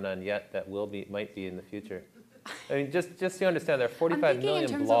phenomenon yet that might be in the future? I mean, just so you understand, there are 45 million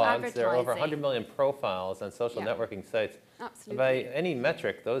blogs. There are over 100 million profiles on social networking sites. Absolutely. By any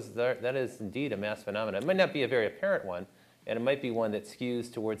metric, that is indeed a mass phenomenon. It might not be a very apparent one, and it might be one that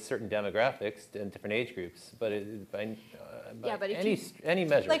skews towards certain demographics and different age groups. But by any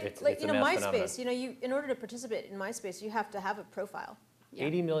measure, it's a mass phenomenon. MySpace. In order to participate in MySpace, you have to have a profile. Yeah.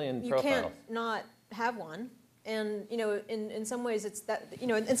 80 million profiles. You can't not have one. And in some ways it's that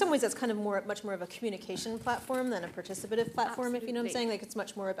in some ways that's kind of much more of a communication platform than a participative platform. If you know what I'm saying, like it's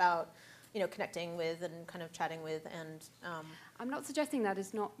much more about connecting with and kind of chatting with and. I'm not suggesting that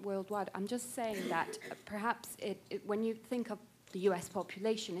it's not worldwide. I'm just saying that perhaps when you think of the U.S.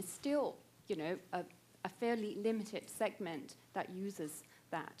 population, it's still a fairly limited segment that uses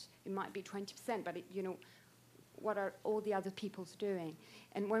that. It might be 20%, but what are all the other people's doing?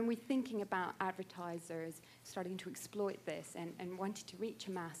 And when we're thinking about advertisers starting to exploit this and wanting to reach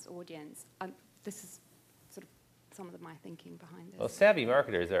a mass audience, this is sort of some of my thinking behind this. Well, savvy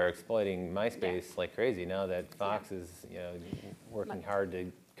marketers are exploiting MySpace like crazy now that Fox is working hard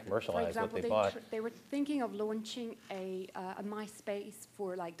to commercialize for example, what they bought. They were thinking of launching a MySpace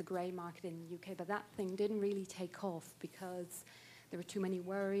for like the grey market in the UK, but that thing didn't really take off because there were too many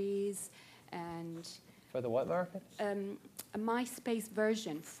worries and. For the what market? A MySpace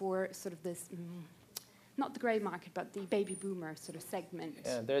version for sort of this, not the grey market, but the baby boomer sort of segment.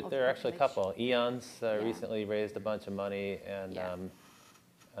 Yeah, there are actually a couple. Eons recently raised a bunch of money, and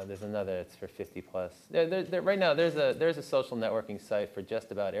there's another that's for 50 plus. Right now, there's a social networking site for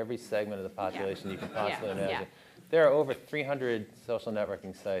just about every segment of the population you can possibly imagine. Yeah. There are over 300 social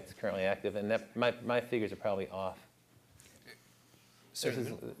networking sites currently active, and my figures are probably off.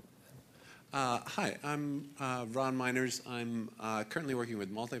 Hi, I'm Ron Miners. I'm currently working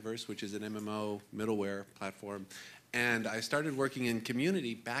with Multiverse, which is an MMO middleware platform. And I started working in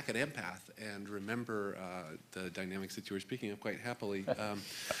community back at Empath and remember the dynamics that you were speaking of quite happily.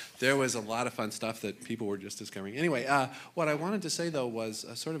 There was a lot of fun stuff that people were just discovering. Anyway, what I wanted to say, though, was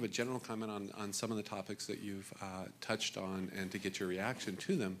sort of a general comment on some of the topics that you've touched on and to get your reaction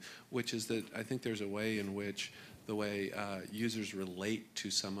to them, which is that I think there's a way in which the way users relate to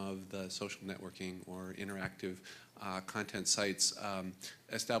some of the social networking or interactive content sites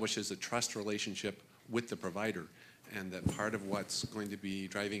establishes a trust relationship with the provider, and that part of what's going to be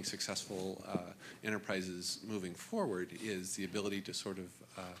driving successful enterprises moving forward is the ability to sort of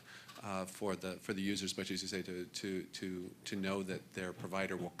for the users, much as you say, to know that their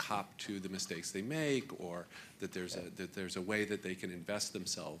provider will cop to the mistakes they make, or that there's a way that they can invest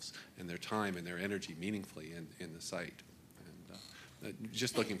themselves and their time and their energy meaningfully in the site. And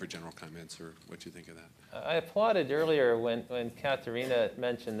just looking for general comments or what you think of that. I applauded earlier when Katerina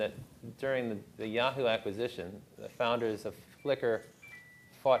mentioned that during the Yahoo acquisition, the founders of Flickr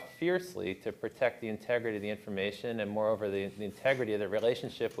fought fiercely to protect the integrity of the information and, moreover, the integrity of the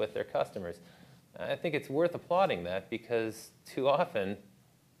relationship with their customers. I think it's worth applauding that, because too often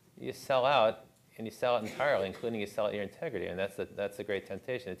you sell out, and you sell it entirely, including you sell out your integrity, and that's a great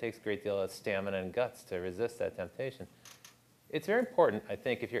temptation. It takes a great deal of stamina and guts to resist that temptation. It's very important, I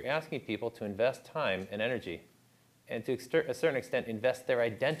think, if you're asking people to invest time and energy, and to a certain extent invest their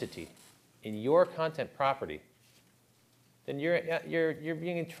identity in your content property, then you're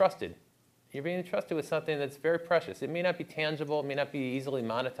being entrusted. You're being entrusted with something that's very precious. It may not be tangible, it may not be easily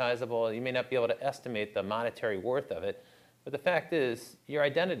monetizable, you may not be able to estimate the monetary worth of it, but the fact is, your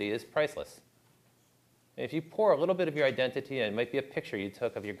identity is priceless. And if you pour a little bit of your identity in, it might be a picture you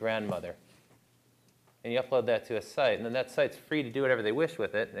took of your grandmother, and you upload that to a site, and then that site's free to do whatever they wish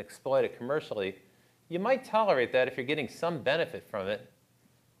with it and exploit it commercially, you might tolerate that if you're getting some benefit from it,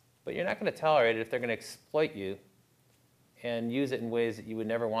 but you're not going to tolerate it if they're going to exploit you and use it in ways that you would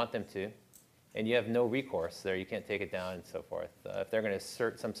never want them to, and you have no recourse there. You can't take it down and so forth. If they're going to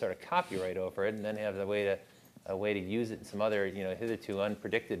assert some sort of copyright over it and then have a way to use it in some other hitherto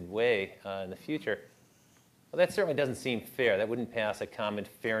unpredicted way in the future, well, that certainly doesn't seem fair. That wouldn't pass a common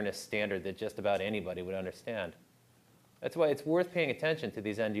fairness standard that just about anybody would understand. That's why it's worth paying attention to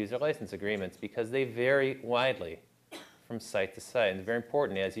these end-user license agreements, because they vary widely from site to site. And it's very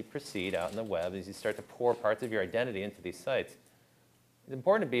important as you proceed out in the web, as you start to pour parts of your identity into these sites. It's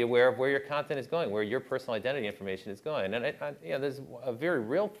important to be aware of where your content is going, where your personal identity information is going. And there's a very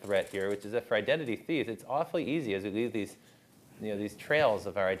real threat here, which is that for identity thieves, it's awfully easy as we leave these trails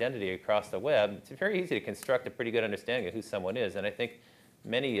of our identity across the web. It's very easy to construct a pretty good understanding of who someone is. And I think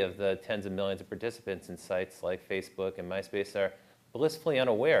many of the tens of millions of participants in sites like Facebook and MySpace are blissfully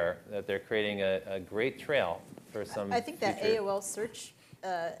unaware that they're creating a great trail for some I think that future. AOL search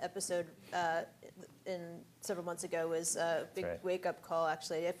episode in several months ago was a big wake-up call,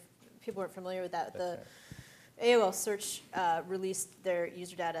 actually. If people weren't familiar with that, AOL search released their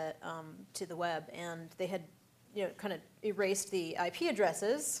user data to the web, and they had kind of erased the IP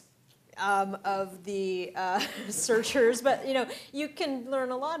addresses of the searchers, but you can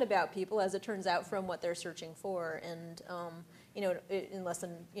learn a lot about people, as it turns out, from what they're searching for. And in less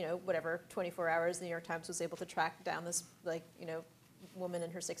than 24 hours, the New York Times was able to track down this woman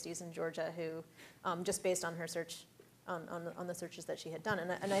in her 60s in Georgia who, just based on her search, on the searches that she had done,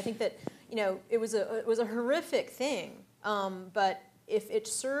 and I think that it was a horrific thing, but if it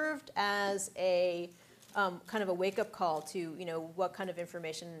served as a kind of a wake-up call to what kind of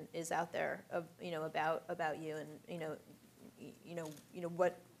information is out there about you, and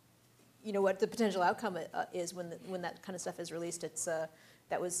what the potential outcome is when that kind of stuff is released.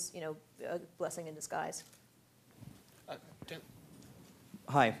 That was a blessing in disguise.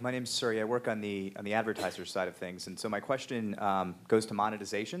 Hi, my name's Suri. I work on the advertiser side of things, and so my question goes to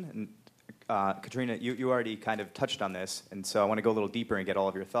monetization. And Katrina, you already kind of touched on this, and so I want to go a little deeper and get all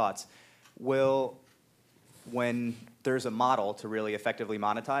of your thoughts. When there's a model to really effectively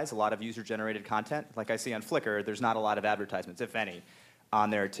monetize a lot of user-generated content, like I see on Flickr, there's not a lot of advertisements, if any, on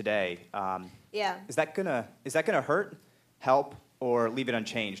there today. Yeah. Is that gonna hurt, help, or leave it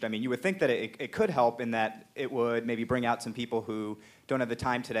unchanged? I mean, you would think that it could help in that it would maybe bring out some people who don't have the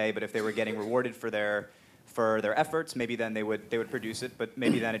time today, but if they were getting rewarded for their efforts, maybe then they would produce it, but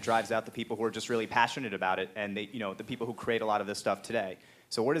maybe then it drives out the people who are just really passionate about it, and the people who create a lot of this stuff today.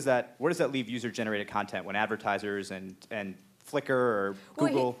 So where does that leave user-generated content when advertisers and Flickr or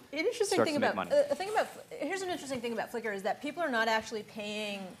Google starts to make money? Here's an interesting thing about Flickr is that people are not actually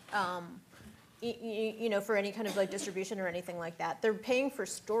paying for any kind of like distribution or anything like that. They're paying for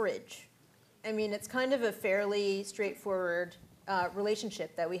storage. I mean, it's kind of a fairly straightforward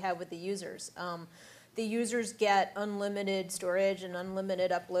relationship that we have with the users. The users get unlimited storage and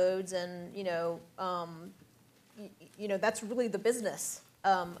unlimited uploads, and that's really the business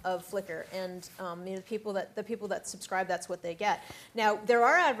of Flickr. And the people that subscribe, that's what they get. Now there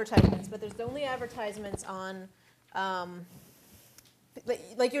are advertisements, but there's only advertisements on.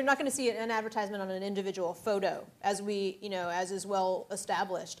 Like you're not going to see an advertisement on an individual photo, as as is well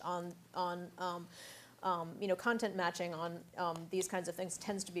established on content matching on these kinds of things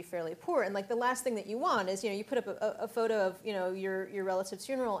tends to be fairly poor. And like the last thing that you want is you put up a photo of your relative's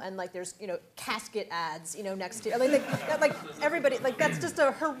funeral, and like there's casket ads next to like everybody, like that's just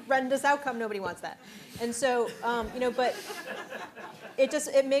a horrendous outcome. Nobody wants that. And so but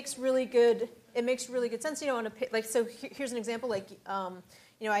it makes really good. It makes really good sense, here's an example, I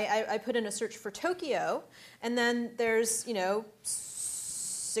put in a search for Tokyo, and then there's,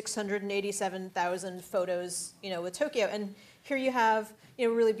 687,000 photos, with Tokyo, and here you have,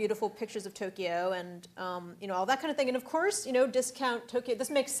 really beautiful pictures of Tokyo, and all that kind of thing, and of course, discount Tokyo. This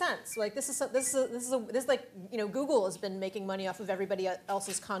makes sense. Like this is like Google has been making money off of everybody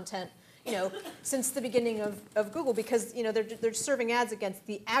else's content. Since the beginning of Google, because they're serving ads against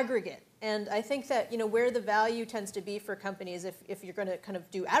the aggregate, and I think that where the value tends to be for companies, if you're going to kind of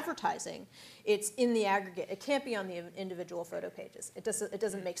do advertising, it's in the aggregate. It can't be on the individual photo pages. It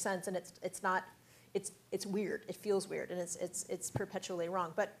doesn't make sense, and it's weird. It feels weird, and it's perpetually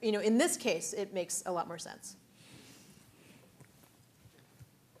wrong. But in this case, it makes a lot more sense.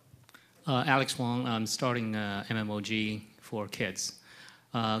 Alex Wong. I'm starting MMOG for kids.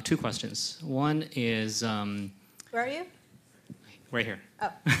 2 questions. One is... Where are you? Right here. Oh.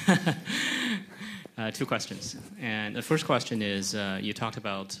 2 questions. And the first question is, you talked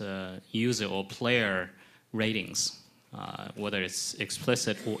about user or player ratings, whether it's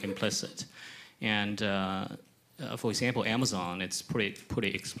explicit or implicit. And for example, Amazon, it's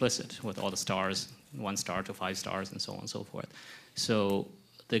pretty explicit with all the stars, 1 star to 5 stars and so on and so forth. So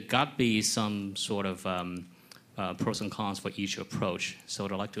there got to be some sort of... pros and cons for each approach. So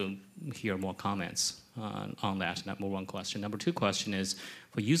I'd like to hear more comments on that. Number 1 question. Number 2 question is,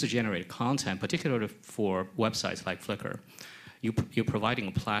 for user-generated content, particularly for websites like Flickr, you're providing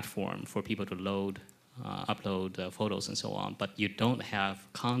a platform for people to upload photos and so on, but you don't have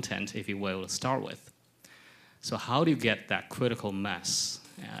content, if you will, to start with. So how do you get that critical mass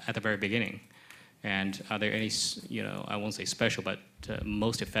at the very beginning? And are there any, I won't say special, but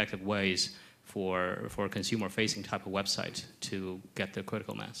most effective ways for a consumer-facing type of website to get the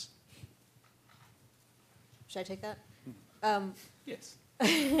critical mass? Should I take that? Yes.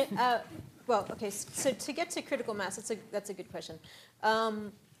 Well, okay. So to get to critical mass, that's a good question.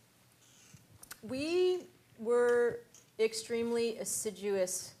 We were extremely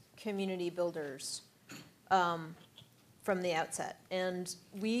assiduous community builders from the outset, and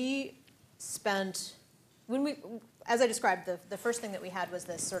we spent as I described, the first thing that we had was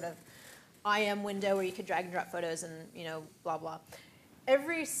this sort of IM window where you could drag and drop photos and, blah, blah.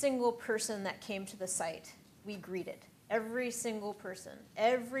 Every single person that came to the site, we greeted. Every single person.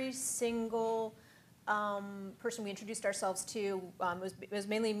 Every single person we introduced ourselves to was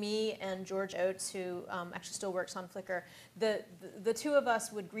mainly me and George Oates, who actually still works on Flickr. The two of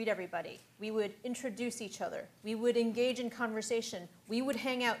us would greet everybody. We would introduce each other. We would engage in conversation. We would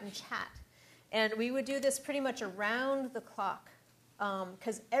hang out and chat. And we would do this pretty much around the clock,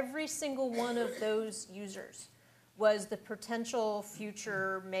 because every single one of those users was the potential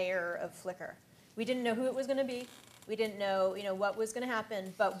future mayor of Flickr. We didn't know who it was going to be. We didn't know, what was going to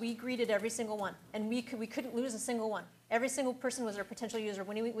happen, but we greeted every single one, and we couldn't lose a single one. Every single person was our potential user.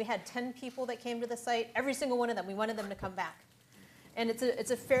 When we had 10 people that came to the site, every single one of them, we wanted them to come back. And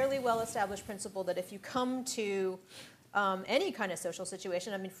it's a fairly well-established principle that if you come to any kind of social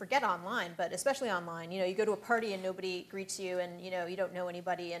situation, I mean, forget online, but especially online, you go to a party and nobody greets you, and you don't know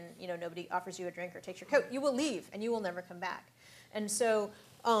anybody, and nobody offers you a drink or takes your coat, you will leave and you will never come back. And so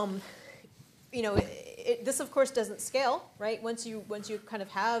this of course doesn't scale, right? Once you kind of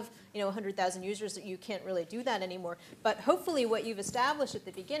have 100,000 users, that you can't really do that anymore. But hopefully what you've established at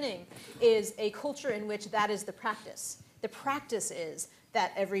the beginning is a culture in which that is the practice. The practice is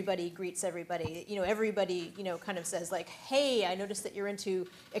that everybody greets everybody. Everybody kind of says like, hey, I noticed that you're into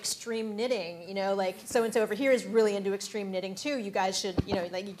extreme knitting. Like so and so over here is really into extreme knitting too. You guys should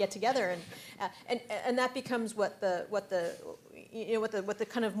like you get together, and that becomes what the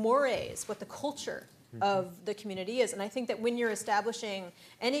kind of mores, what the culture of the community is. And I think that when you're establishing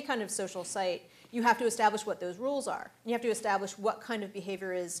any kind of social site, you have to establish what those rules are. You have to establish what kind of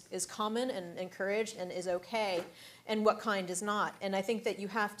behavior is common and encouraged and is okay, and what kind is not. And I think that you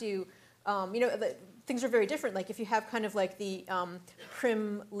have to, things are very different. Like if you have kind of like the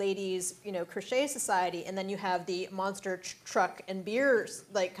prim ladies, crochet society, and then you have the monster truck and beer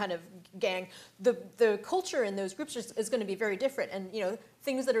like kind of gang, the culture in those groups is going to be very different. And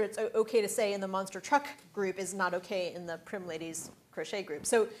things that it's okay to say in the monster truck group is not okay in the prim ladies crochet group.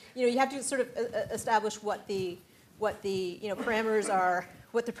 So you have to sort of establish what the parameters are,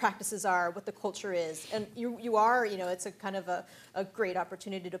 what the practices are, what the culture is, and you are it's a kind of a great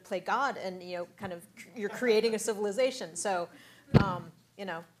opportunity to play God, and kind of you're creating a civilization. So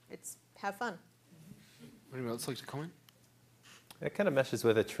it's have fun. Anyone else like to comment? It kind of meshes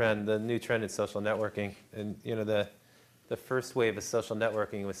with a trend, the new trend in social networking, and the first wave of social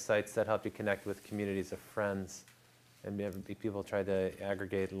networking was sites that help you connect with communities of friends, and people tried to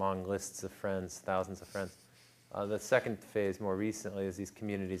aggregate long lists of friends, thousands of friends. The second phase, more recently, is these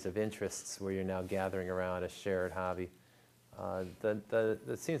communities of interests where you're now gathering around a shared hobby.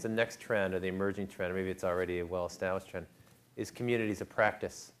 It seems the next trend, or the emerging trend, or maybe it's already a well-established trend, is communities of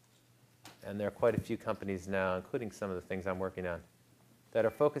practice. And there are quite a few companies now, including some of the things I'm working on, that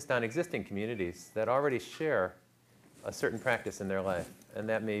are focused on existing communities that already share a certain practice in their life. And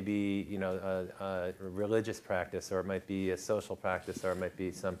that may be a religious practice, or it might be a social practice, or it might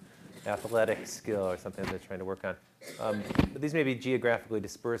be some athletic skill or something they're trying to work on. But these may be geographically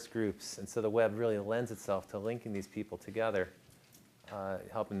dispersed groups, and so the web really lends itself to linking these people together,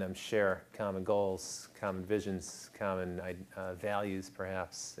 helping them share common goals, common visions, common values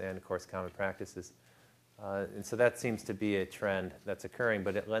perhaps, and of course common practices. And so that seems to be a trend that's occurring,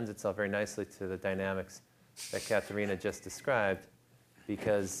 but it lends itself very nicely to the dynamics that Katharina just described,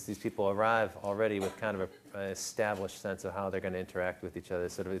 because these people arrive already with kind of an established sense of how they're going to interact with each other.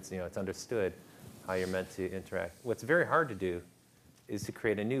 Sort of, it's understood how you're meant to interact. What's very hard to do is to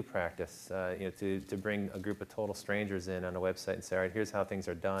create a new practice. To bring a group of total strangers in on a website and say, all right, here's how things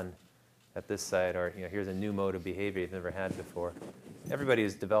are done at this site, or here's a new mode of behavior you've never had before. Everybody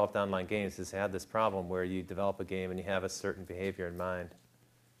who's developed online games has had this problem where you develop a game and you have a certain behavior in mind.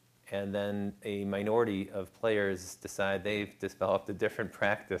 And then a minority of players decide they've developed a different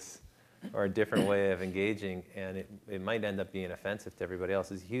practice or a different way of engaging, and it might end up being offensive to everybody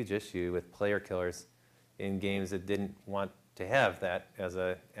else. It's a huge issue with player killers in games that didn't want to have that as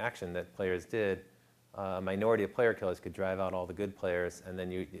an action that players did. A minority of player killers could drive out all the good players, and then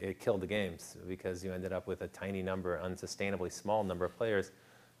it killed the games because you ended up with a tiny number, unsustainably small number of players,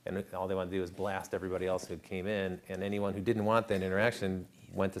 and all they wanted to do was blast everybody else who came in, and anyone who didn't want that interaction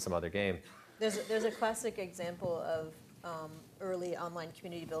went to some other game. There's a classic example of early online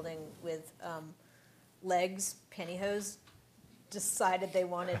community building with Legs, Pantyhose, decided they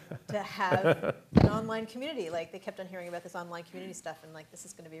wanted to have an online community. Like, they kept on hearing about this online community stuff, and like, this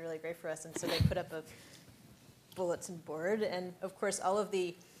is going to be really great for us. And so they put up a bulletin board, and of course, all of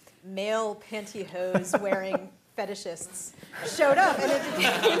the male pantyhose wearing fetishists showed up, and it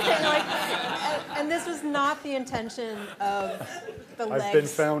became like, and this was not the intention of the Legs I've been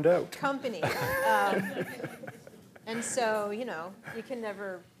found out. company. And so, you can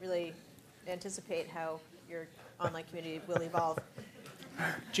never really anticipate how your online community will evolve.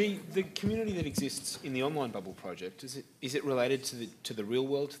 Gee, the community that exists in the online bubble project, is it related to the real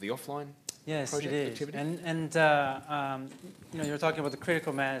world, to the offline Yes, project it is. activity? You're talking about the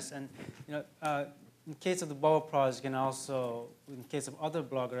critical mass, and in case of the Bubble project, and also in case of other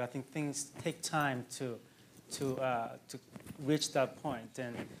bloggers, I think things take time to reach that point.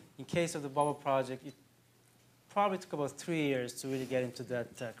 And in case of the Bubble project, it probably took about 3 years to really get into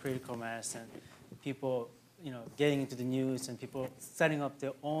that critical mass, and people, getting into the news, and people setting up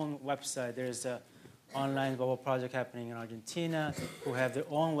their own website. There's a online Bubble project happening in Argentina who have their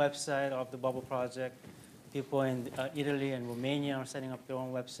own website of the Bubble project. People in Italy and Romania are setting up their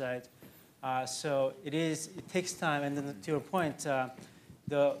own website. So it takes time. And then to your point,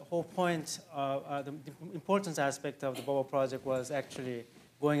 the whole point, the importance aspect of the Bubble project was actually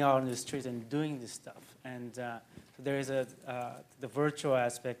going out on the street and doing this stuff. And so there is the virtual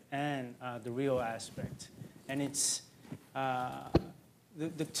aspect and the real aspect. And it's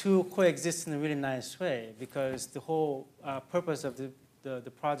the two coexist in a really nice way, because the whole purpose of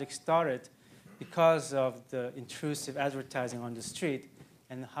the project started because of the intrusive advertising on the street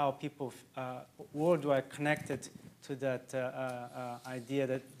and how people worldwide connected to that idea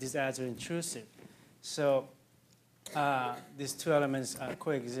that these ads are intrusive. So these two elements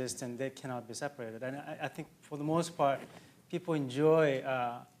coexist and they cannot be separated. And I think for the most part, people enjoy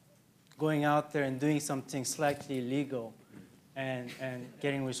going out there and doing something slightly illegal and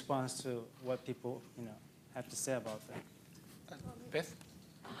getting response to what people have to say about that. Beth?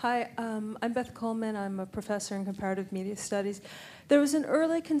 Hi, I'm Beth Coleman. I'm a professor in comparative media studies. There was an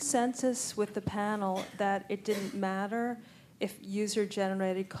early consensus with the panel that it didn't matter if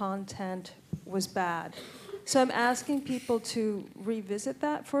user-generated content was bad. So I'm asking people to revisit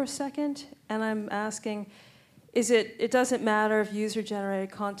that for a second, and I'm asking, it doesn't matter if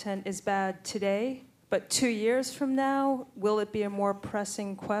user-generated content is bad today, but 2 years from now, will it be a more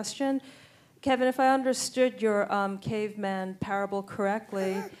pressing question? Kevin, if I understood your caveman parable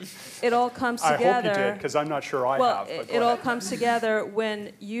correctly, it all comes together. I hope you did, because I'm not sure I have. It all comes together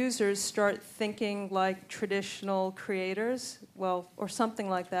when users start thinking like traditional creators, or something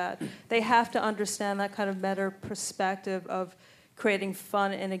like that. They have to understand that kind of meta perspective of creating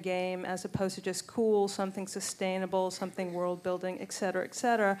fun in a game as opposed to just cool, something sustainable, something world building, et cetera, et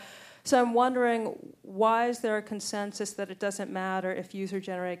cetera. So I'm wondering, why is there a consensus that it doesn't matter if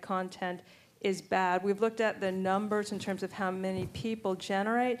user-generated content is bad? We've looked at the numbers in terms of how many people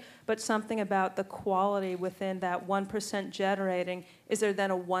generate, but something about the quality within that 1% generating. Is there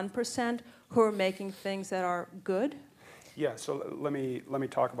then a 1% who are making things that are good? Yeah, so let me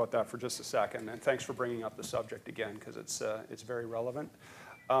talk about that for just a second, and thanks for bringing up the subject again, because it's very relevant.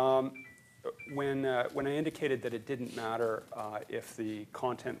 When I indicated that it didn't matter if the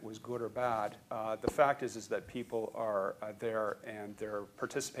content was good or bad, the fact is that people are there and they're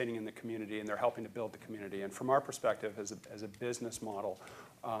participating in the community and they're helping to build the community. And from our perspective as a business model,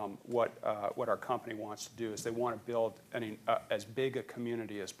 what our company wants to do is they want to build as big a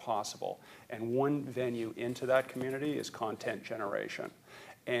community as possible. And one venue into that community is content generation.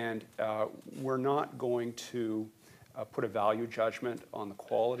 And we're not going to put a value judgment on the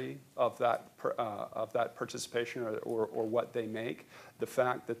quality of that participation or what they make. The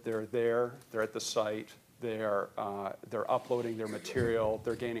fact that they're there, they're at the site, they're uploading their material,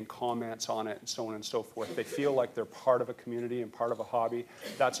 they're gaining comments on it, and so on and so forth. They feel like they're part of a community and part of a hobby.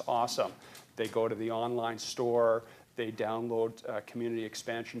 That's awesome. They go to the online store, they download a community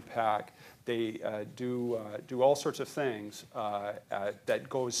expansion pack, they do all sorts of things that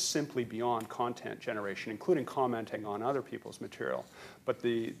goes simply beyond content generation, including commenting on other people's material. But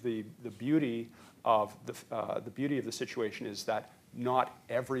the beauty of the situation is that not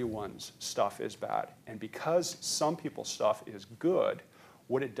everyone's stuff is bad, and because some people's stuff is good,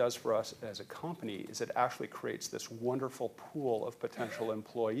 what it does for us as a company is it actually creates this wonderful pool of potential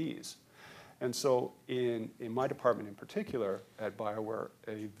employees. And so in my department in particular, at BioWare,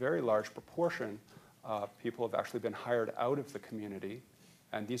 a very large proportion of people have actually been hired out of the community.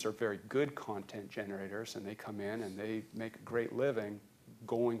 And these are very good content generators, and they come in and they make a great living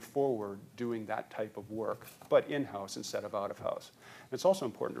going forward doing that type of work, but in-house instead of out-of-house. And it's also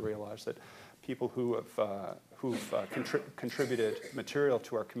important to realize that people who've contributed material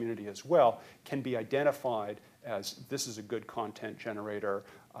to our community as well can be identified as this is a good content generator,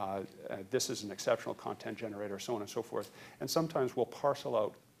 this is an exceptional content generator, so on and so forth. And sometimes we'll parcel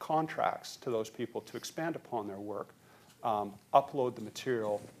out contracts to those people to expand upon their work, upload the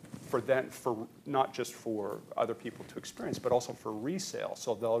material for not just for other people to experience, but also for resale.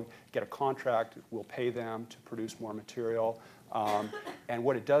 So they'll get a contract, we'll pay them to produce more material. And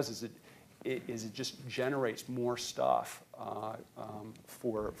what it does is it just generates more stuff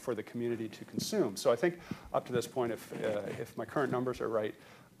for the community to consume. So I think up to this point, if my current numbers are right,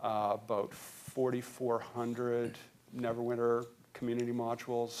 about 4,400 Neverwinter community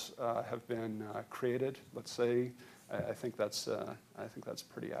modules have been created. Let's say, I think that's a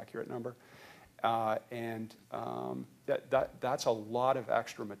pretty accurate number, and that's a lot of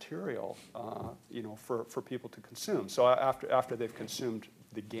extra material, for people to consume. So after they've consumed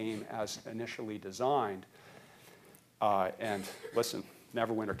the game as initially designed, and listen,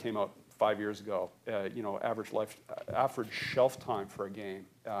 Neverwinter came out 5 years ago. Average shelf time for a game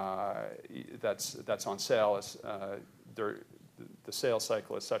that's on sale is the sales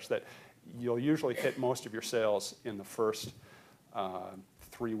cycle is such that you'll usually hit most of your sales in the first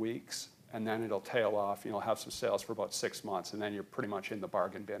 3 weeks, and then it'll tail off. You'll have some sales for about 6 months, and then you're pretty much in the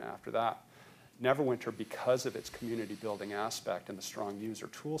bargain bin after that. Neverwinter, because of its community building aspect and the strong user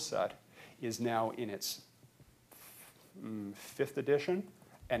tool set, is now in its 5th edition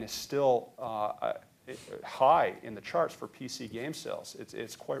and is still high in the charts for PC game sales.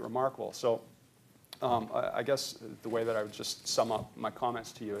 It's quite remarkable. So I guess the way that I would just sum up my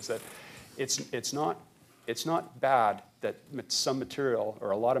comments to you is that it's not bad that some material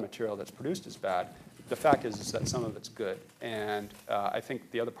or a lot of material that's produced is bad. The fact is that some of it's good. And I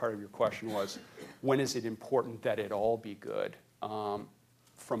think the other part of your question was, when is it important that it all be good?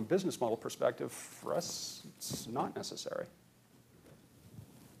 From a business model perspective, for us, it's not necessary.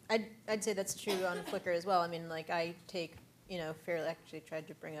 I'd say that's true on Flickr as well. I mean, like I take, fairly, actually tried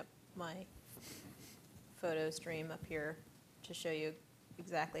to bring up my photo stream up here to show you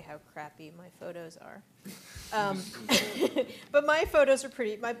exactly how crappy my photos are. But my photos are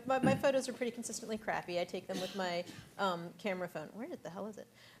pretty, my photos are pretty consistently crappy. I take them with my camera phone. Where the hell is it?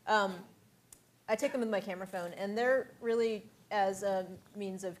 I take them with my camera phone, and they're really as a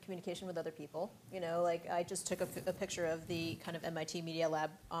means of communication with other people. Like I just took a picture of the kind of MIT Media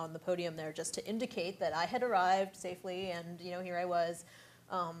Lab on the podium there just to indicate that I had arrived safely, and here I was,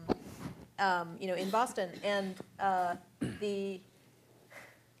 in Boston. And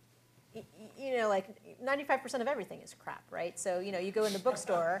like 95% of everything is crap, right? So, you go in the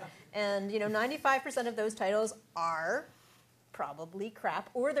bookstore and, 95% of those titles are probably crap,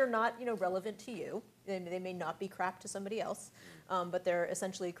 or they're not, relevant to you. They may not be crap to somebody else, but they're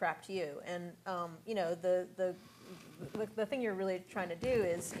essentially crap to you. And, the thing you're really trying to do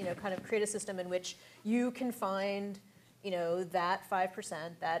is, kind of create a system in which you can find, that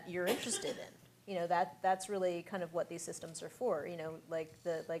 5% that you're interested in. That's really kind of what these systems are for. Like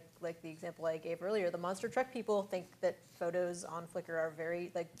the example I gave earlier, the monster truck people think that photos on Flickr are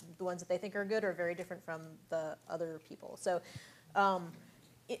very, like the ones that they think are good are very different from the other people. So, I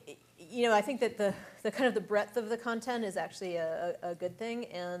think that the kind of the breadth of the content is actually a good thing,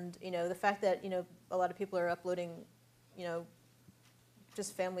 and the fact that a lot of people are uploading,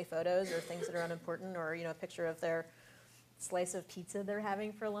 just family photos or things that are unimportant, or a picture of their slice of pizza they're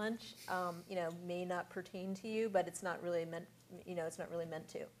having for lunch, may not pertain to you, but it's not really meant, it's not really meant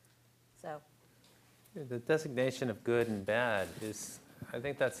to. So, the designation of good and bad is, I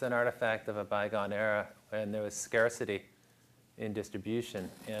think that's an artifact of a bygone era when there was scarcity in distribution,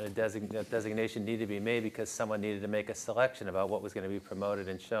 and a designation needed to be made because someone needed to make a selection about what was going to be promoted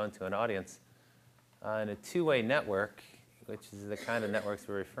and shown to an audience. In a two-way network, which is the kind of networks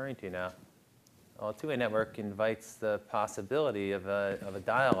we're referring to now, a two-way network invites the possibility of a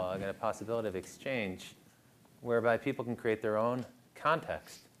dialogue and a possibility of exchange whereby people can create their own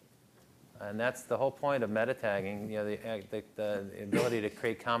context. And that's the whole point of meta tagging, the ability to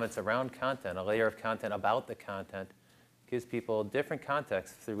create comments around content, a layer of content about the content, gives people different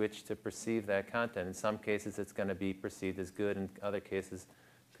contexts through which to perceive that content. In some cases, it's going to be perceived as good. In other cases,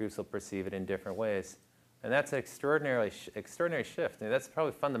 groups will perceive it in different ways. And that's an extraordinary shift. That's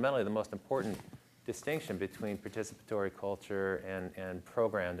probably fundamentally the most important distinction between participatory culture and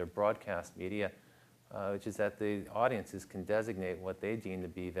programmed or broadcast media, which is that the audiences can designate what they deem to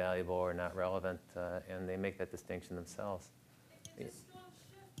be valuable or not relevant, and they make that distinction themselves. It's a strong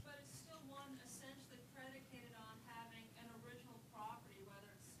shift, but it's still one essentially predicated on having an original property, whether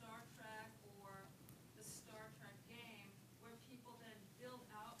it's Star Trek or the Star Trek game, where people then build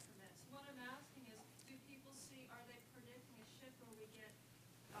out from it. So what I'm asking is, do people see, are they predicting a shift where we get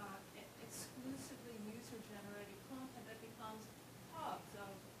exclusively user-generated content that becomes hubs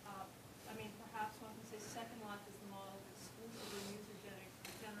of, perhaps one can say Second Life is the model of exclusively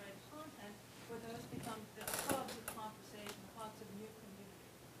user-generated content, where those become the hubs of conversation, hubs of new community.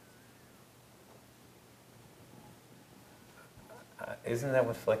 Isn't that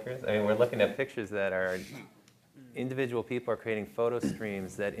what Flickr is? I mean, we're looking at pictures that are individual people are creating photo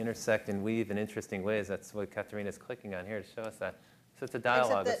streams that intersect and weave in interesting ways. That's what Katerina's clicking on here to show us that. So it's a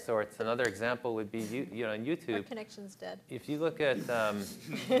dialogue of sorts. Another example would be on YouTube. Our connection's dead. If you look at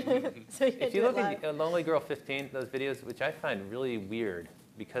Lonely Girl 15, those videos, which I find really weird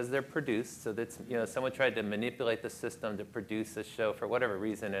because they're produced. So that's someone tried to manipulate the system to produce a show for whatever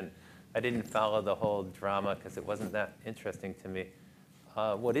reason, and I didn't follow the whole drama because it wasn't that interesting to me.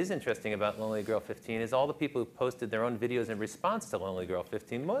 What is interesting about Lonely Girl 15 is all the people who posted their own videos in response to Lonely Girl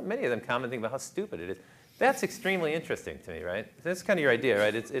 15, many of them commenting about how stupid it is. That's extremely interesting to me, right? That's kind of your idea,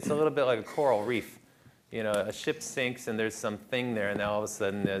 right? It's a little bit like a coral reef. A ship sinks and there's some thing there, and now all of a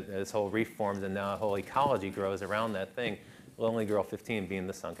sudden this whole reef forms, and now a whole ecology grows around that thing. Lonely Girl 15 being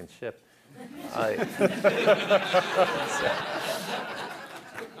the sunken ship. Hi,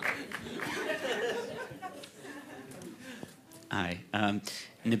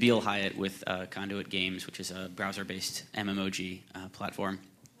 Nabil Hyatt with Conduit Games, which is a browser-based MMOG platform.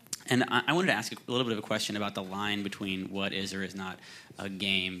 And I wanted to ask a little bit of a question about the line between what is or is not a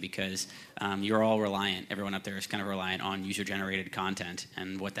game, because you're all reliant, everyone up there is kind of reliant on user-generated content.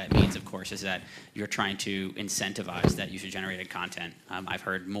 And what that means, of course, is that you're trying to incentivize that user-generated content. I've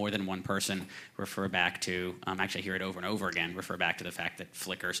heard more than one person refer back to, actually I hear it over and over again, refer back to the fact that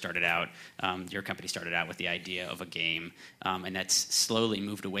Flickr started out, your company started out with the idea of a game, and that's slowly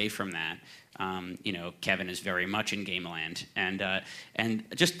moved away from that. Kevin is very much in game land. And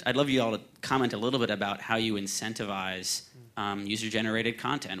just, I'd love you all to comment a little bit about how you incentivize user-generated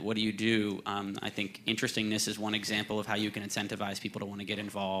content. What do you do? I think interestingness is one example of how you can incentivize people to want to get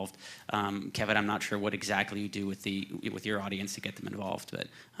involved. Kevin, I'm not sure what exactly you do with your audience to get them involved, but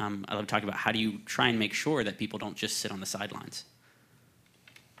I'd love to talk about how do you try and make sure that people don't just sit on the sidelines.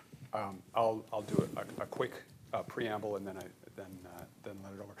 I'll do a quick preamble and then let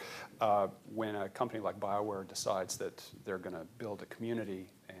it over. When a company like BioWare decides that they're going to build a community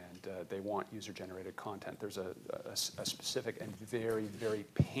and they want user-generated content, there's a specific and very, very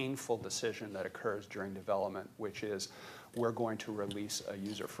painful decision that occurs during development, which is we're going to release a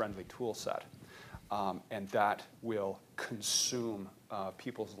user-friendly tool set. And that will consume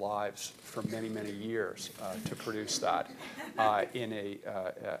people's lives for many, many years to produce that in a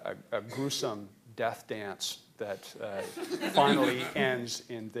gruesome death dance that finally ends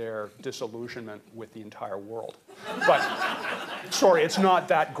in their disillusionment with the entire world. But, sorry, it's not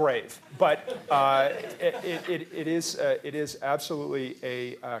that grave. But it is absolutely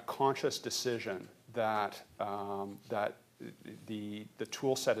a conscious decision that the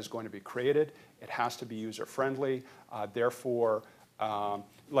tool set is going to be created. It has to be user-friendly. Therefore,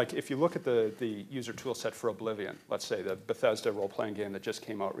 like if you look at the user tool set for Oblivion, let's say the Bethesda role-playing game that just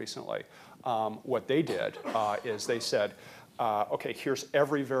came out recently, what they did is they said, okay, here's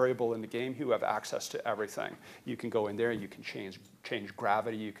every variable in the game. You have access to everything. You can go in there. You can change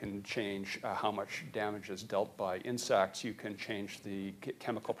gravity. You can change how much damage is dealt by insects. You can change the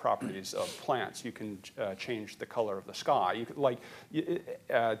chemical properties of plants. You can change the color of the sky. You can,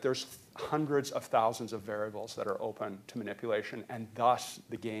 there's hundreds of thousands of variables that are open to manipulation, and thus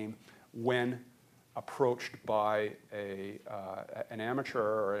the game, when approached by an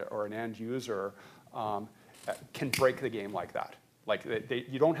amateur or an end user, can break the game like that. Like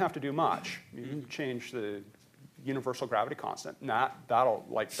you don't have to do much. You can change the universal gravity constant. That'll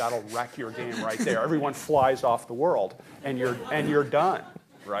wreck your game right there. Everyone flies off the world, and you're done,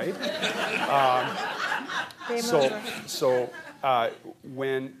 right?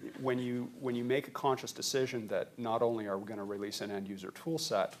 When you make a conscious decision that not only are we going to release an end user tool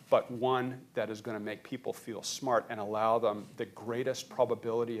set, but one that is going to make people feel smart and allow them the greatest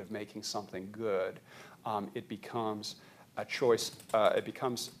probability of making something good, it becomes a choice. It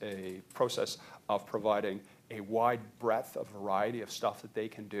becomes a process of providing a wide breadth of variety of stuff that they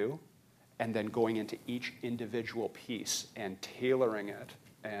can do, and then going into each individual piece and tailoring it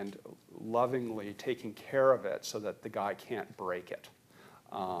and lovingly taking care of it so that the guy can't break it.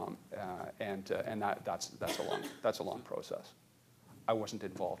 That's a long process. I wasn't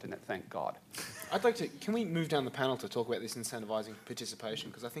involved in it, thank God. I'd like to. Can we move down the panel to talk about this incentivizing participation?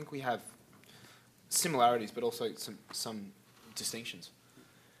 Because I think we have similarities, but also some distinctions.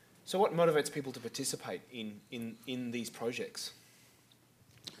 So, what motivates people to participate in these projects?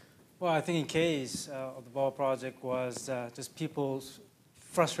 Well, I think in case of the Ball project was just people's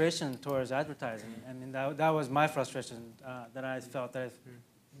frustration towards advertising. I mean, that was my frustration, that I felt that I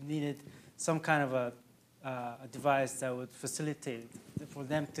needed some kind of a device that would facilitate for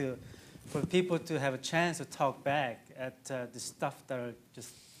people to have a chance to talk back at the stuff that are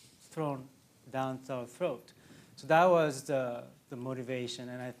just thrown down our throat. So that was the the motivation,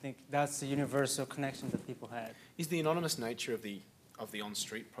 and I think that's the universal connection that people had. Is the anonymous nature of the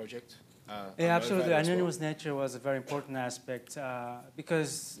on-street project? Yeah, absolutely. Well? Anonymous nature was a very important aspect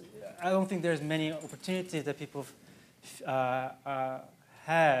because I don't think there's many opportunities that people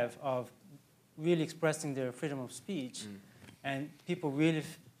have of really expressing their freedom of speech, and people really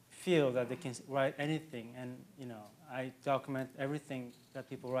feel that they can write anything. And I document everything that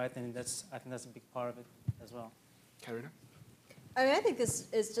people write, and I think that's a big part of it as well. Karina? I mean, I think this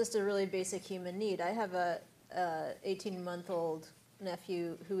is just a really basic human need. I have a 18-month-old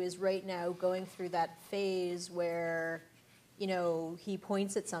nephew who is right now going through that phase where, he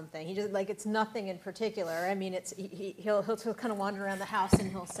points at something. He just it's nothing in particular. I mean, he'll kind of wander around the house and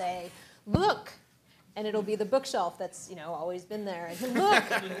he'll say, "Look," and it'll be the bookshelf that's always been there. And he'll look,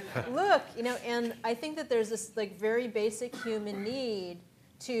 look, And I think that there's this very basic human need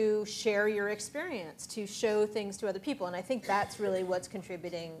to share your experience, to show things to other people. And I think that's really what's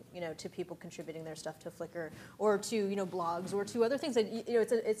contributing, to people contributing their stuff to Flickr or to, blogs or to other things. And,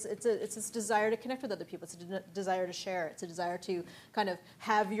 it's this desire to connect with other people. It's a desire to share. It's a desire to kind of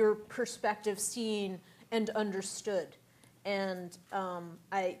have your perspective seen and understood. And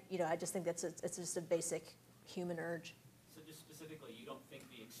I just think it's just a basic human urge. So just specifically, you don't think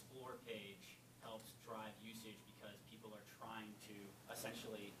the Explore page helps drive usage because people are trying to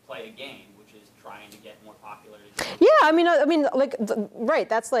essentially play a game, which is trying to get more popular? Yeah, right.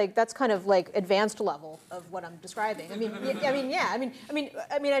 That's kind of advanced level of what I'm describing. I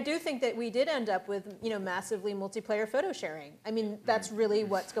do think that we did end up with massively multiplayer photo sharing. I mean, that's really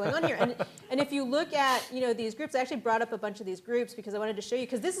what's going on here. And if you look at these groups, I actually brought up a bunch of these groups because I wanted to show you,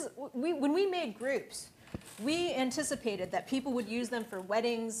 because when we made groups, we anticipated that people would use them for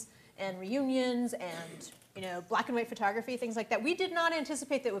weddings and reunions and black and white photography, things like that. We did not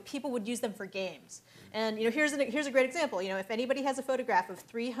anticipate that people would use them for games. And here's a great example. If anybody has a photograph of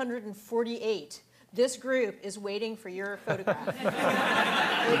 348, this group is waiting for your photograph.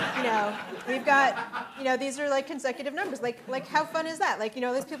 We've got, these are consecutive numbers. How fun is that?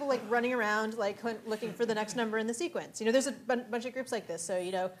 There's people running around looking for the next number in the sequence. There's a bunch of groups like this.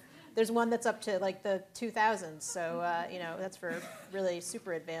 So there's one that's up to the 2000s. So that's for really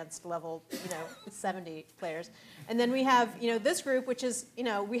super advanced level 70 players. And then we have this group, which is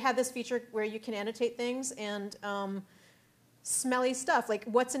we have this feature where you can annotate things and smelly stuff, like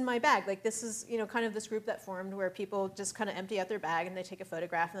what's in my bag. This is kind of this group that formed where people just kind of empty out their bag and they take a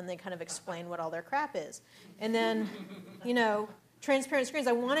photograph and then they kind of explain what all their crap is. And then transparent screens.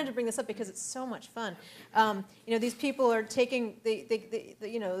 I wanted to bring this up because it's so much fun. These people are taking you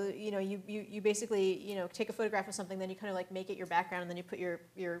basically take a photograph of something, then you kind of make it your background, and then you put your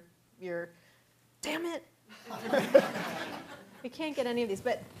damn it. We can't get any of these,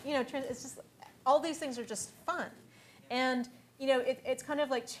 but it's just all these things are just fun, and it's kind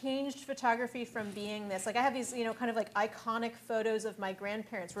of changed photography from being this. I have these kind of iconic photos of my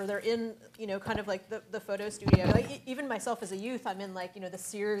grandparents where they're in kind of the photo studio. Even myself as a youth, I'm in the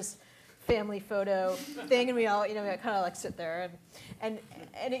Sears family photo thing, and we all kind of sit there, and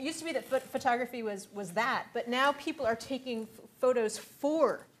it used to be that photography was that, but now people are taking photos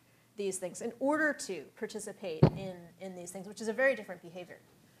for these things in order to participate in these things, which is a very different behavior.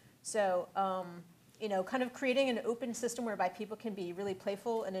 So. Kind of creating an open system whereby people can be really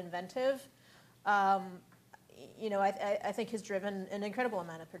playful and inventive, I think has driven an incredible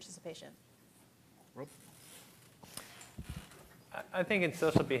amount of participation. Rob? I think in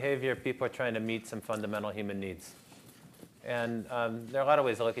social behavior, people are trying to meet some fundamental human needs. And there are a lot of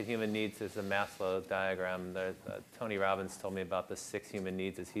ways to look at human needs as a Maslow diagram. Tony Robbins told me about the 6 human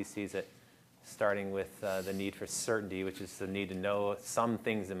needs as he sees it, starting with the need for certainty, which is the need to know some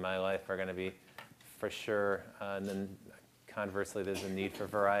things in my life are going to be for sure, and then conversely, there's a need for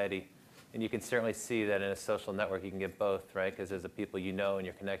variety. And you can certainly see that in a social network, you can get both, right? Because there's the people and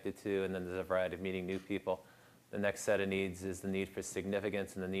you're connected to, and then there's a variety of meeting new people. The next set of needs is the need for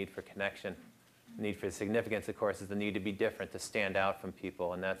significance and the need for connection. The need for significance, of course, is the need to be different, to stand out from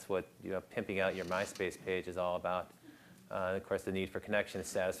people, and that's what pimping out your MySpace page is all about. Of course, the need for connection is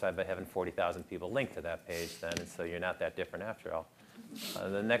satisfied by having 40,000 people linked to that page then, and so you're not that different after all.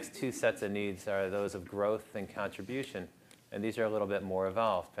 The next 2 sets of needs are those of growth and contribution, and these are a little bit more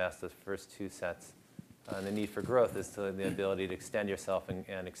evolved past the first 2 sets. The need for growth is the ability to extend yourself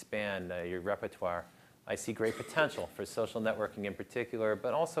and expand your repertoire. I see great potential for social networking in particular,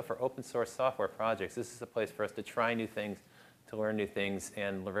 but also for open source software projects. This is a place for us to try new things, to learn new things,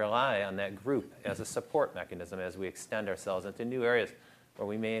 and rely on that group as a support mechanism as we extend ourselves into new areas where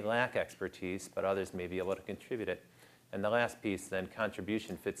we may lack expertise, but others may be able to contribute it. And the last piece, then,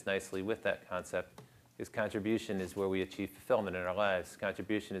 contribution, fits nicely with that concept, Because contribution is where we achieve fulfillment in our lives.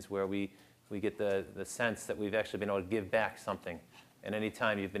 Contribution is where we get the sense that we've actually been able to give back something. And any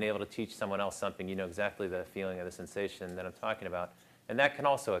time you've been able to teach someone else something, you know exactly the feeling or the sensation that I'm talking about. And that can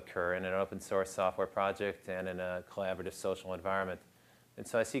also occur in an open source software project and in a collaborative social environment. And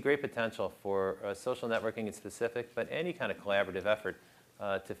so I see great potential for social networking in specific, but any kind of collaborative effort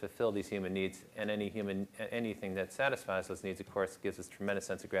to fulfill these human needs. And anything that satisfies those needs, of course, gives us a tremendous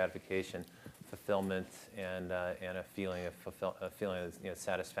sense of gratification, fulfillment, and a feeling of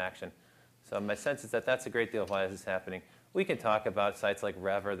satisfaction. So my sense is that that's a great deal of why this is happening. We can talk about sites like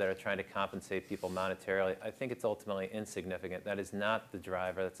Rever that are trying to compensate people monetarily. I think it's ultimately insignificant. That is not the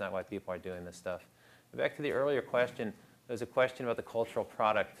driver. That's not why people are doing this stuff. Back to the earlier question, there's a question about the cultural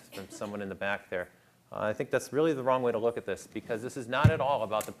product from someone in the back there. I think that's really the wrong way to look at this, because this is not at all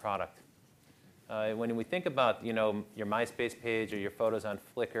about the product. When we think about your MySpace page or your photos on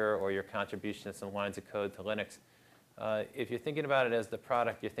Flickr or your contribution of some lines of code to Linux, if you're thinking about it as the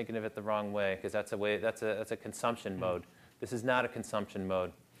product, you're thinking of it the wrong way, because that's a consumption mode. This is not a consumption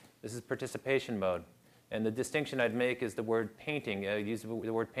mode. This is participation mode. And the distinction I'd make is the word painting. I use the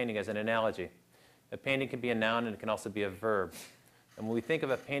word painting as an analogy. A painting can be a noun and it can also be a verb. And when we think of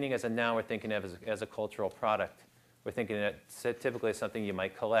a painting as a noun, we're thinking of it as a cultural product. We're thinking of it typically as something you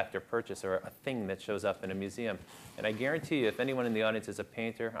might collect or purchase, or a thing that shows up in a museum. And I guarantee you, if anyone in the audience is a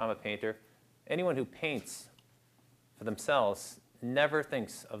painter, I'm a painter, anyone who paints for themselves never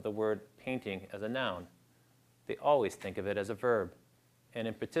thinks of the word painting as a noun. They always think of it as a verb. And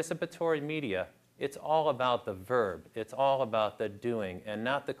in participatory media, it's all about the verb. It's all about the doing and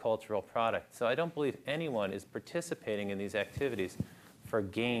not the cultural product. So I don't believe anyone is participating in these activities for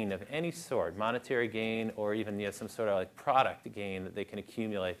gain of any sort, monetary gain or even some sort of like product gain that they can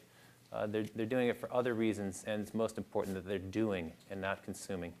accumulate. They're doing it for other reasons, and it's most important that they're doing and not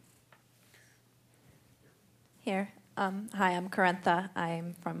consuming. Here. Hi, I'm Carentha.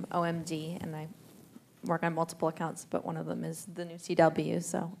 I'm from OMD, and I work on multiple accounts, but one of them is the new CW,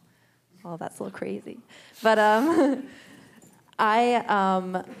 so all that's a little crazy. But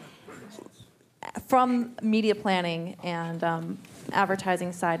I, from media planning and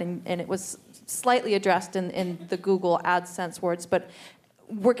advertising side, and it was slightly addressed in the Google AdSense words, but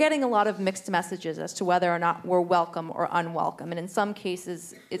we're getting a lot of mixed messages as to whether or not we're welcome or unwelcome. And in some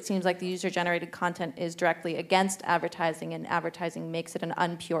cases, it seems like the user-generated content is directly against advertising, and advertising makes it an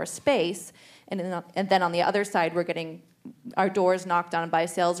unpure space. And then on the other side, we're getting our doors knocked on by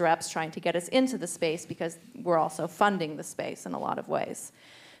sales reps trying to get us into the space because we're also funding the space in a lot of ways.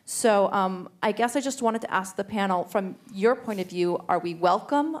 So I guess I just wanted to ask the panel, from your point of view, are we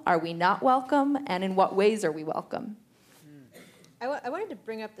welcome? Are we not welcome? And in what ways are we welcome? I wanted to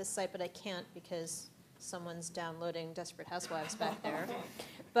bring up this site, but I can't because someone's downloading Desperate Housewives back there.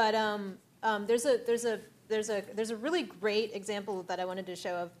 But there's a really great example that I wanted to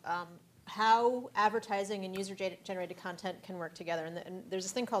show of how advertising and user-generated content can work together. And there's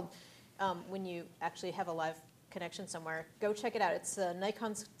this thing called, when you actually have a live connection somewhere, go check it out. It's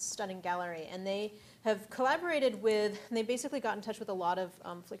Nikon's Stunning Gallery, and they have collaborated with, and they basically got in touch with a lot of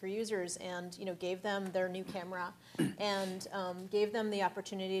Flickr users and gave them their new camera and gave them the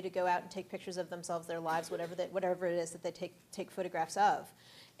opportunity to go out and take pictures of themselves, their lives, whatever it is that they take photographs of.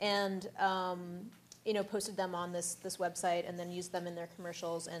 And posted them on this website and then used them in their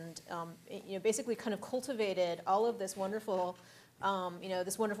commercials, and basically kind of cultivated all of this wonderful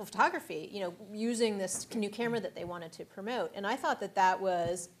this wonderful photography, using this new camera that they wanted to promote. And I thought that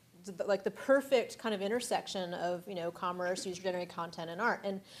was like the perfect kind of intersection of commerce, user-generated content, and art.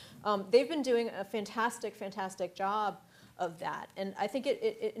 And they've been doing a fantastic, fantastic job of that. And I think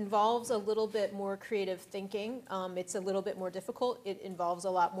it involves a little bit more creative thinking. It's a little bit more difficult. It involves a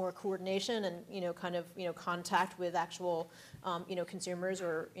lot more coordination and contact with actual consumers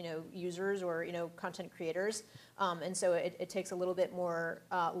or users or content creators. And so it takes a little bit more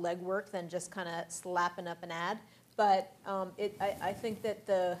legwork than just kind of slapping up an ad. But I think that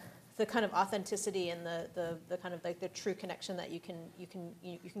the kind of authenticity and the kind of like the true connection that you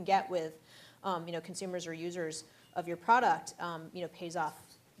can get with consumers or users of your product pays off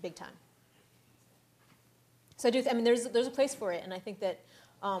big time. So there's a place for it, and I think that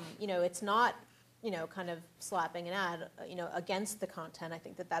it's not kind of slapping an ad against the content. I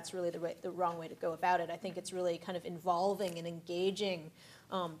think that that's really the wrong way to go about it. I think it's really kind of involving and engaging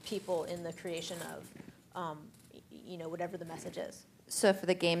people in the creation of whatever the message is. So for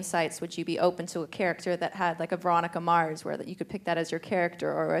the game sites, would you be open to a character that had like a Veronica Mars, where that you could pick that as your character,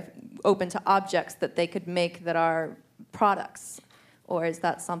 or open to objects that they could make that are products? Or is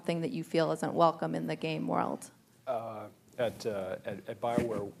that something that you feel isn't welcome in the game world? At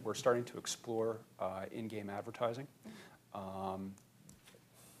BioWare, we're starting to explore in-game advertising.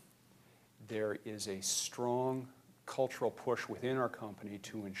 There is a strong cultural push within our company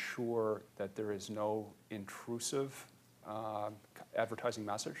to ensure that there is no intrusive advertising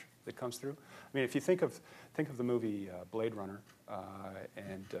message that comes through. I mean, if you think of the movie Blade Runner,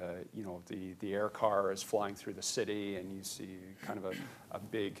 and you know, the air car is flying through the city, and you see kind of a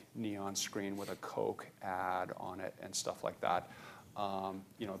big neon screen with a Coke ad on it and stuff like that.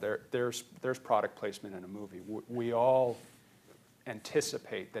 You know, there's product placement in a movie. We all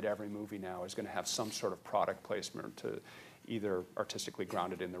anticipate that every movie now is going to have some sort of product placement to either artistically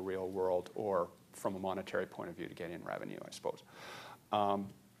grounded in the real world or from a monetary point of view to get in revenue, I suppose.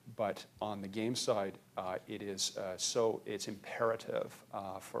 But on the game side, it's imperative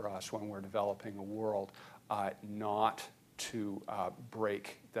for us when we're developing a world not to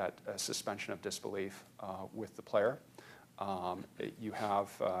break that suspension of disbelief with the player. You have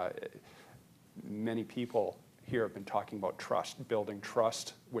many people here have been talking about trust, building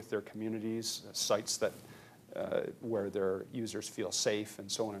trust with their communities, sites that where their users feel safe, and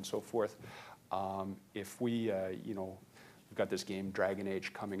so on and so forth. If we, you know, we've got this game Dragon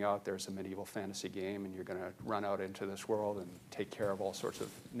Age coming out. There's a medieval fantasy game, and you're going to run out into this world and take care of all sorts of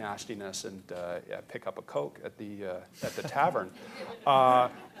nastiness and pick up a Coke at the tavern.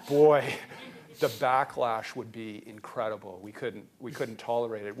 Boy, the backlash would be incredible. We couldn't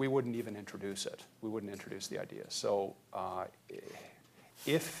tolerate it. We wouldn't even introduce it. We wouldn't introduce the idea. So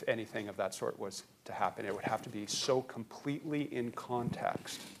if anything of that sort was to happen, it would have to be so completely in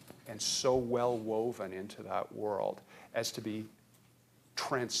context and so well woven into that world as to be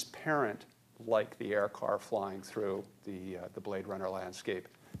transparent, like the air car flying through the Blade Runner landscape.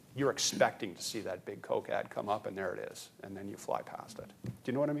 You're expecting to see that big Coke ad come up, and there it is, and then you fly past it. Do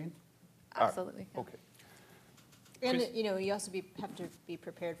you know what I mean? Absolutely. Okay. And you know, you also have to be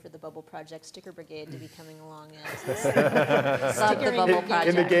prepared for the Bubble Project Sticker Brigade to be coming along. Love the Bubble Project.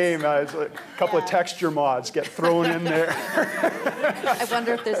 In the game, it's like a couple of texture mods get thrown in there. I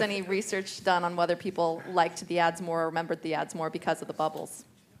wonder if there's any research done on whether people liked the ads more or remembered the ads more because of the bubbles.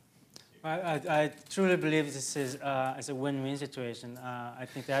 I truly believe this is it's a win-win situation. I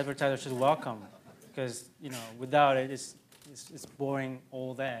think the advertiser should welcome, because you know, without it, it's boring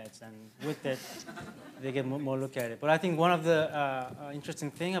old ads, and with it, they get more look at it. But I think one of the interesting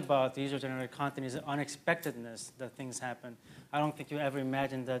thing about the user-generated content is the unexpectedness that things happen. I don't think you ever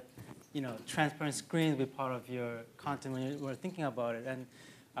imagined that, you know, transparent screens will be part of your content when you were thinking about it. And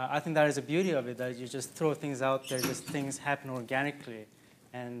I think that is the beauty of it, that you just throw things out there, just things happen organically.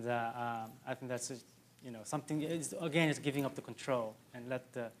 And I think that's, you know, something. Again, it's giving up the control and let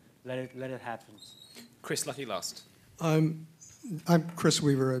it happen. Chris, lucky last. I'm Chris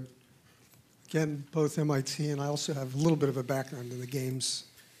Weaver, again, both MIT, and I also have a little bit of a background in the games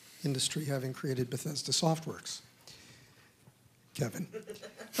industry, having created Bethesda Softworks. Kevin.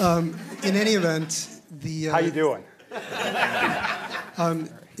 In any event, How you doing?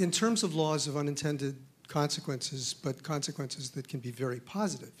 In terms of laws of unintended consequences, but consequences that can be very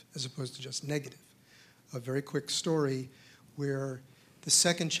positive as opposed to just negative. A very quick story where the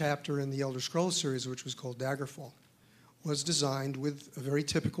second chapter in the Elder Scrolls series, which was called Daggerfall, was designed with a very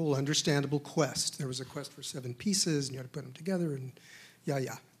typical, understandable quest. There was a quest for 7 pieces, and you had to put them together, and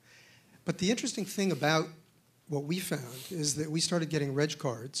yeah. But the interesting thing about what we found is that we started getting reg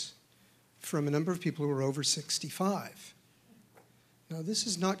cards from a number of people who were over 65. Now, this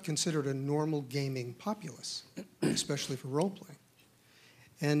is not considered a normal gaming populace, especially for role-playing.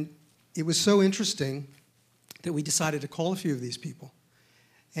 And it was so interesting that we decided to call a few of these people.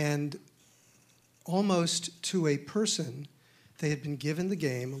 And almost to a person, they had been given the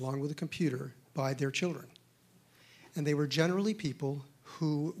game along with a computer by their children. And they were generally people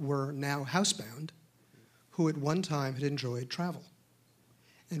who were now housebound, who at one time had enjoyed travel.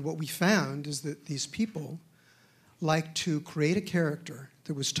 And what we found is that these people liked to create a character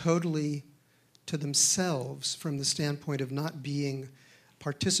that was totally to themselves from the standpoint of not being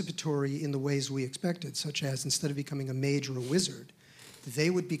participatory in the ways we expected, such as instead of becoming a mage or a wizard,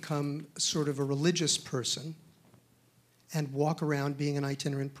 they would become sort of a religious person and walk around being an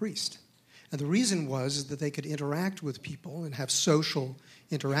itinerant priest. And the reason was that they could interact with people and have social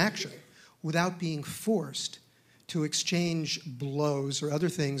interaction without being forced to exchange blows or other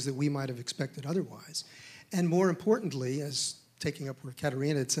things that we might have expected otherwise. And more importantly, as taking up where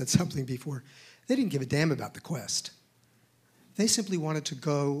Katerina had said something before, they didn't give a damn about the quest. They simply wanted to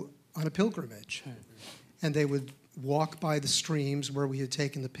go on a pilgrimage. And they would walk by the streams where we had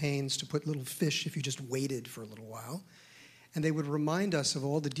taken the pains to put little fish if you just waited for a little while. And they would remind us of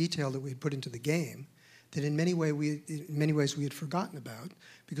all the detail that we had put into the game. that in many ways we had forgotten about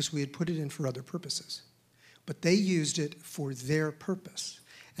because we had put it in for other purposes. But they used it for their purpose.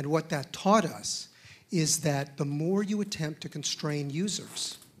 And what that taught us is that the more you attempt to constrain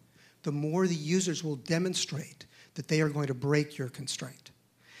users, the more the users will demonstrate that they are going to break your constraint.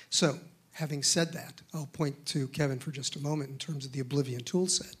 So, having said that, I'll point to Kevin for just a moment in terms of the Oblivion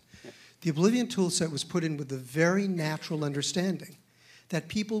toolset. The Oblivion toolset was put in with the very natural understanding that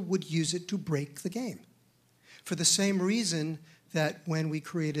people would use it to break the game. For the same reason that when we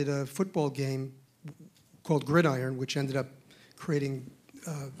created a football game called Gridiron, which ended up creating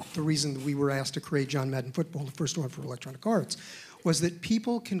the reason that we were asked to create John Madden Football, the first one for Electronic Arts, was that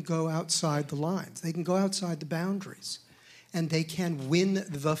people can go outside the lines. They can go outside the boundaries. And they can win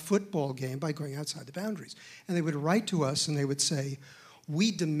the football game by going outside the boundaries. And they would write to us and they would say,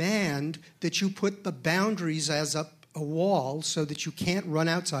 we demand that you put the boundaries as up a wall so that you can't run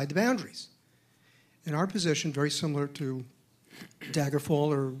outside the boundaries. In our position, very similar to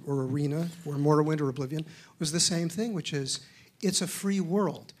Daggerfall or Arena or Morrowind or Oblivion, was the same thing, which is it's a free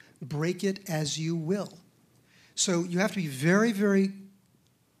world. Break it as you will. So you have to be very, very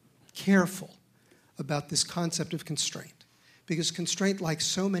careful about this concept of constraint. Because constraint, like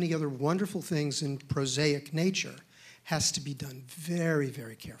so many other wonderful things in prosaic nature, has to be done very,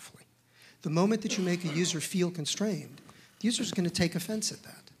 very carefully. The moment that you make a user feel constrained, the user is going to take offense at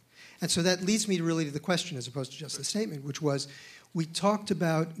that. And so that leads me really to the question as opposed to just the statement, which was, we talked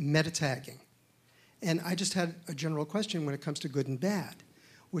about meta tagging. And I just had a general question when it comes to good and bad,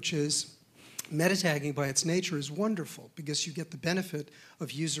 which is, meta tagging by its nature is wonderful because you get the benefit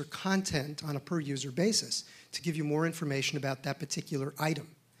of user content on a per-user basis to give you more information about that particular item.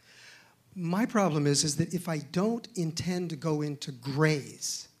 My problem is that if I don't intend to go into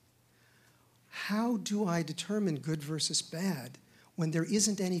grays, how do I determine good versus bad when there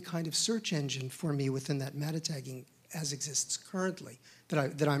isn't any kind of search engine for me within that meta tagging as exists currently,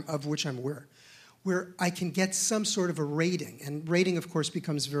 of which I'm aware, where I can get some sort of a rating. And rating, of course,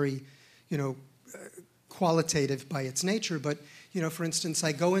 becomes very, qualitative by its nature. But, for instance,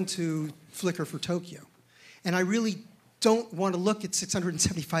 I go into Flickr for Tokyo, and I really don't want to look at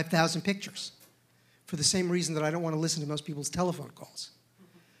 675,000 pictures for the same reason that I don't want to listen to most people's telephone calls.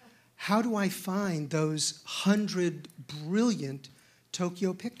 How do I find those 100 brilliant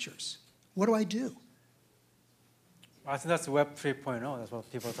Tokyo pictures? What do I do? I think that's Web 3.0. That's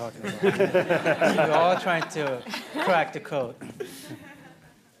what people are talking about. We're all trying to crack the code.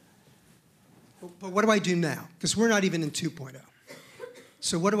 But what do I do now? Because we're not even in 2.0.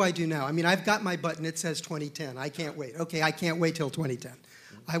 So what do I do now? I mean, I've got my button. It says 2010. I can't wait. Okay, I can't wait till 2010.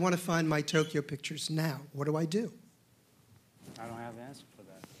 I want to find my Tokyo pictures now. What do I do? I don't have the answer for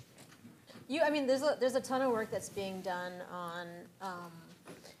that. There's a ton of work that's being done on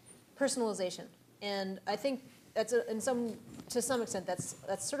personalization. And I think that's to some extent,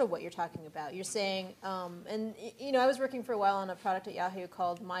 that's sort of what you're talking about. You're saying, I was working for a while on a product at Yahoo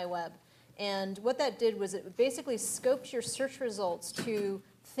called MyWeb. And what that did was it basically scoped your search results to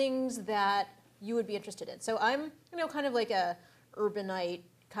things that you would be interested in. So I'm, kind of like a urbanite,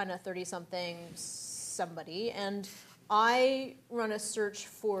 kind of 30-something somebody, and I run a search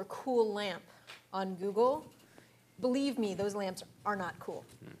for cool lamp on Google. Believe me, those lamps are not cool.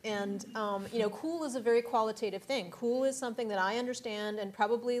 And cool is a very qualitative thing. Cool is something that I understand, and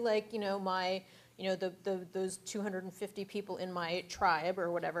probably those 250 people in my tribe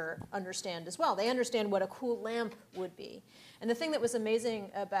or whatever understand as well. They understand what a cool lamp would be. And the thing that was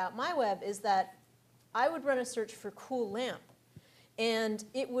amazing about MyWeb is that I would run a search for cool lamp, and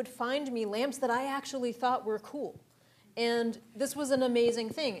it would find me lamps that I actually thought were cool. And this was an amazing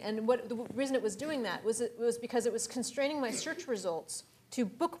thing. And the reason it was doing that was because it was constraining my search results to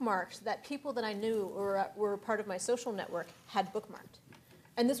bookmarks that people that I knew or were part of my social network had bookmarked.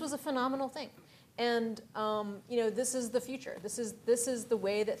 And this was a phenomenal thing. And this is the future. This is the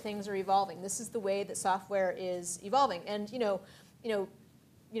way that things are evolving. This is the way that software is evolving. And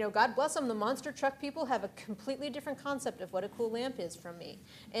God bless them, the monster truck people have a completely different concept of what a cool lamp is from me.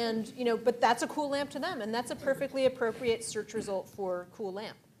 And but that's a cool lamp to them, and that's a perfectly appropriate search result for cool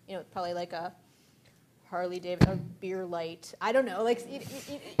lamp. Probably like a Harley Davidson, a beer light. I don't know,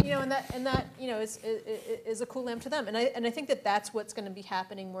 and that is a cool lamp to them. And I think that that's what's going to be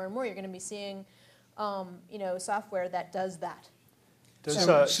happening more and more. You're going to be seeing, software that does that.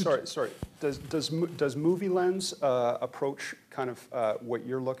 Does Movie Lens approach kind of what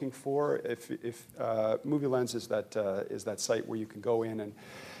you're looking for? If Movie Lens is that site where you can go in and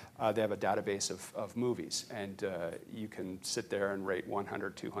they have a database of movies, and you can sit there and rate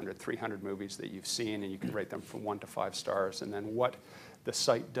 100, 200, 300 movies that you've seen, and you can rate them from 1 to 5 stars. And then what the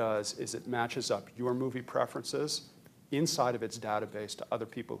site does is it matches up your movie preferences inside of its database to other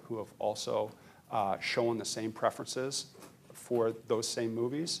people who have also shown the same preferences for those same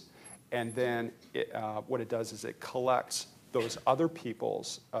movies. And then what it does is it collects those other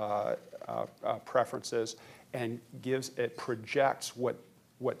people's preferences and projects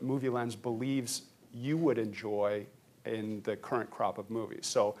what Movie Lens believes you would enjoy in the current crop of movies.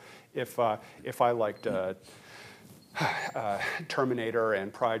 So if I liked Terminator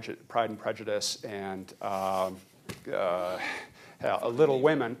and Pride and Prejudice and Little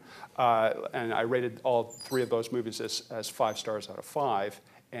Women, and I rated all 3 of those movies as 5 stars out of 5,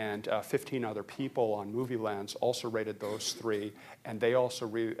 and 15 other people on Movie Lens also rated those 3, and they also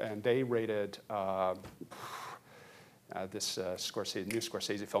rated this new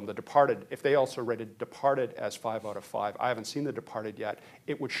Scorsese film, The Departed. If they also rated Departed as 5 out of 5, I haven't seen The Departed yet,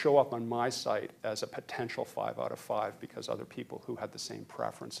 it would show up on my site as a potential 5 out of 5 because other people who had the same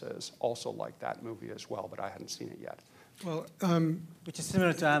preferences also liked that movie as well, but I hadn't seen it yet. Well, which is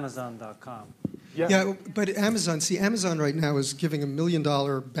similar to Amazon.com. Yeah, but Amazon right now is giving $1 million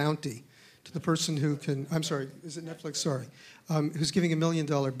bounty to the person who can, I'm sorry, is it Netflix? Sorry. Who's giving $1 million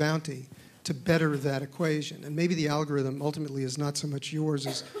bounty to better that equation. And maybe the algorithm ultimately is not so much yours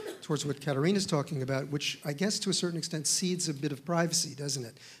as towards what Katarina's talking about, which I guess to a certain extent cedes a bit of privacy, doesn't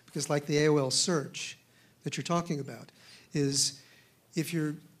it? Because like the AOL search that you're talking about is if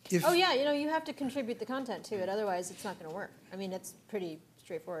you're... Oh yeah, you have to contribute the content to it, otherwise it's not going to work. I mean, it's pretty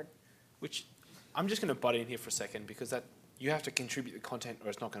straightforward. Which, I'm just going to butt in here for a second because that you have to contribute the content or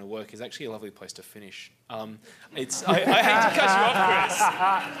it's not going to work is actually a lovely place to finish. I hate to cut you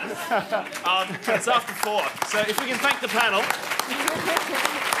off, Chris. It's after 4, so if we can thank the panel.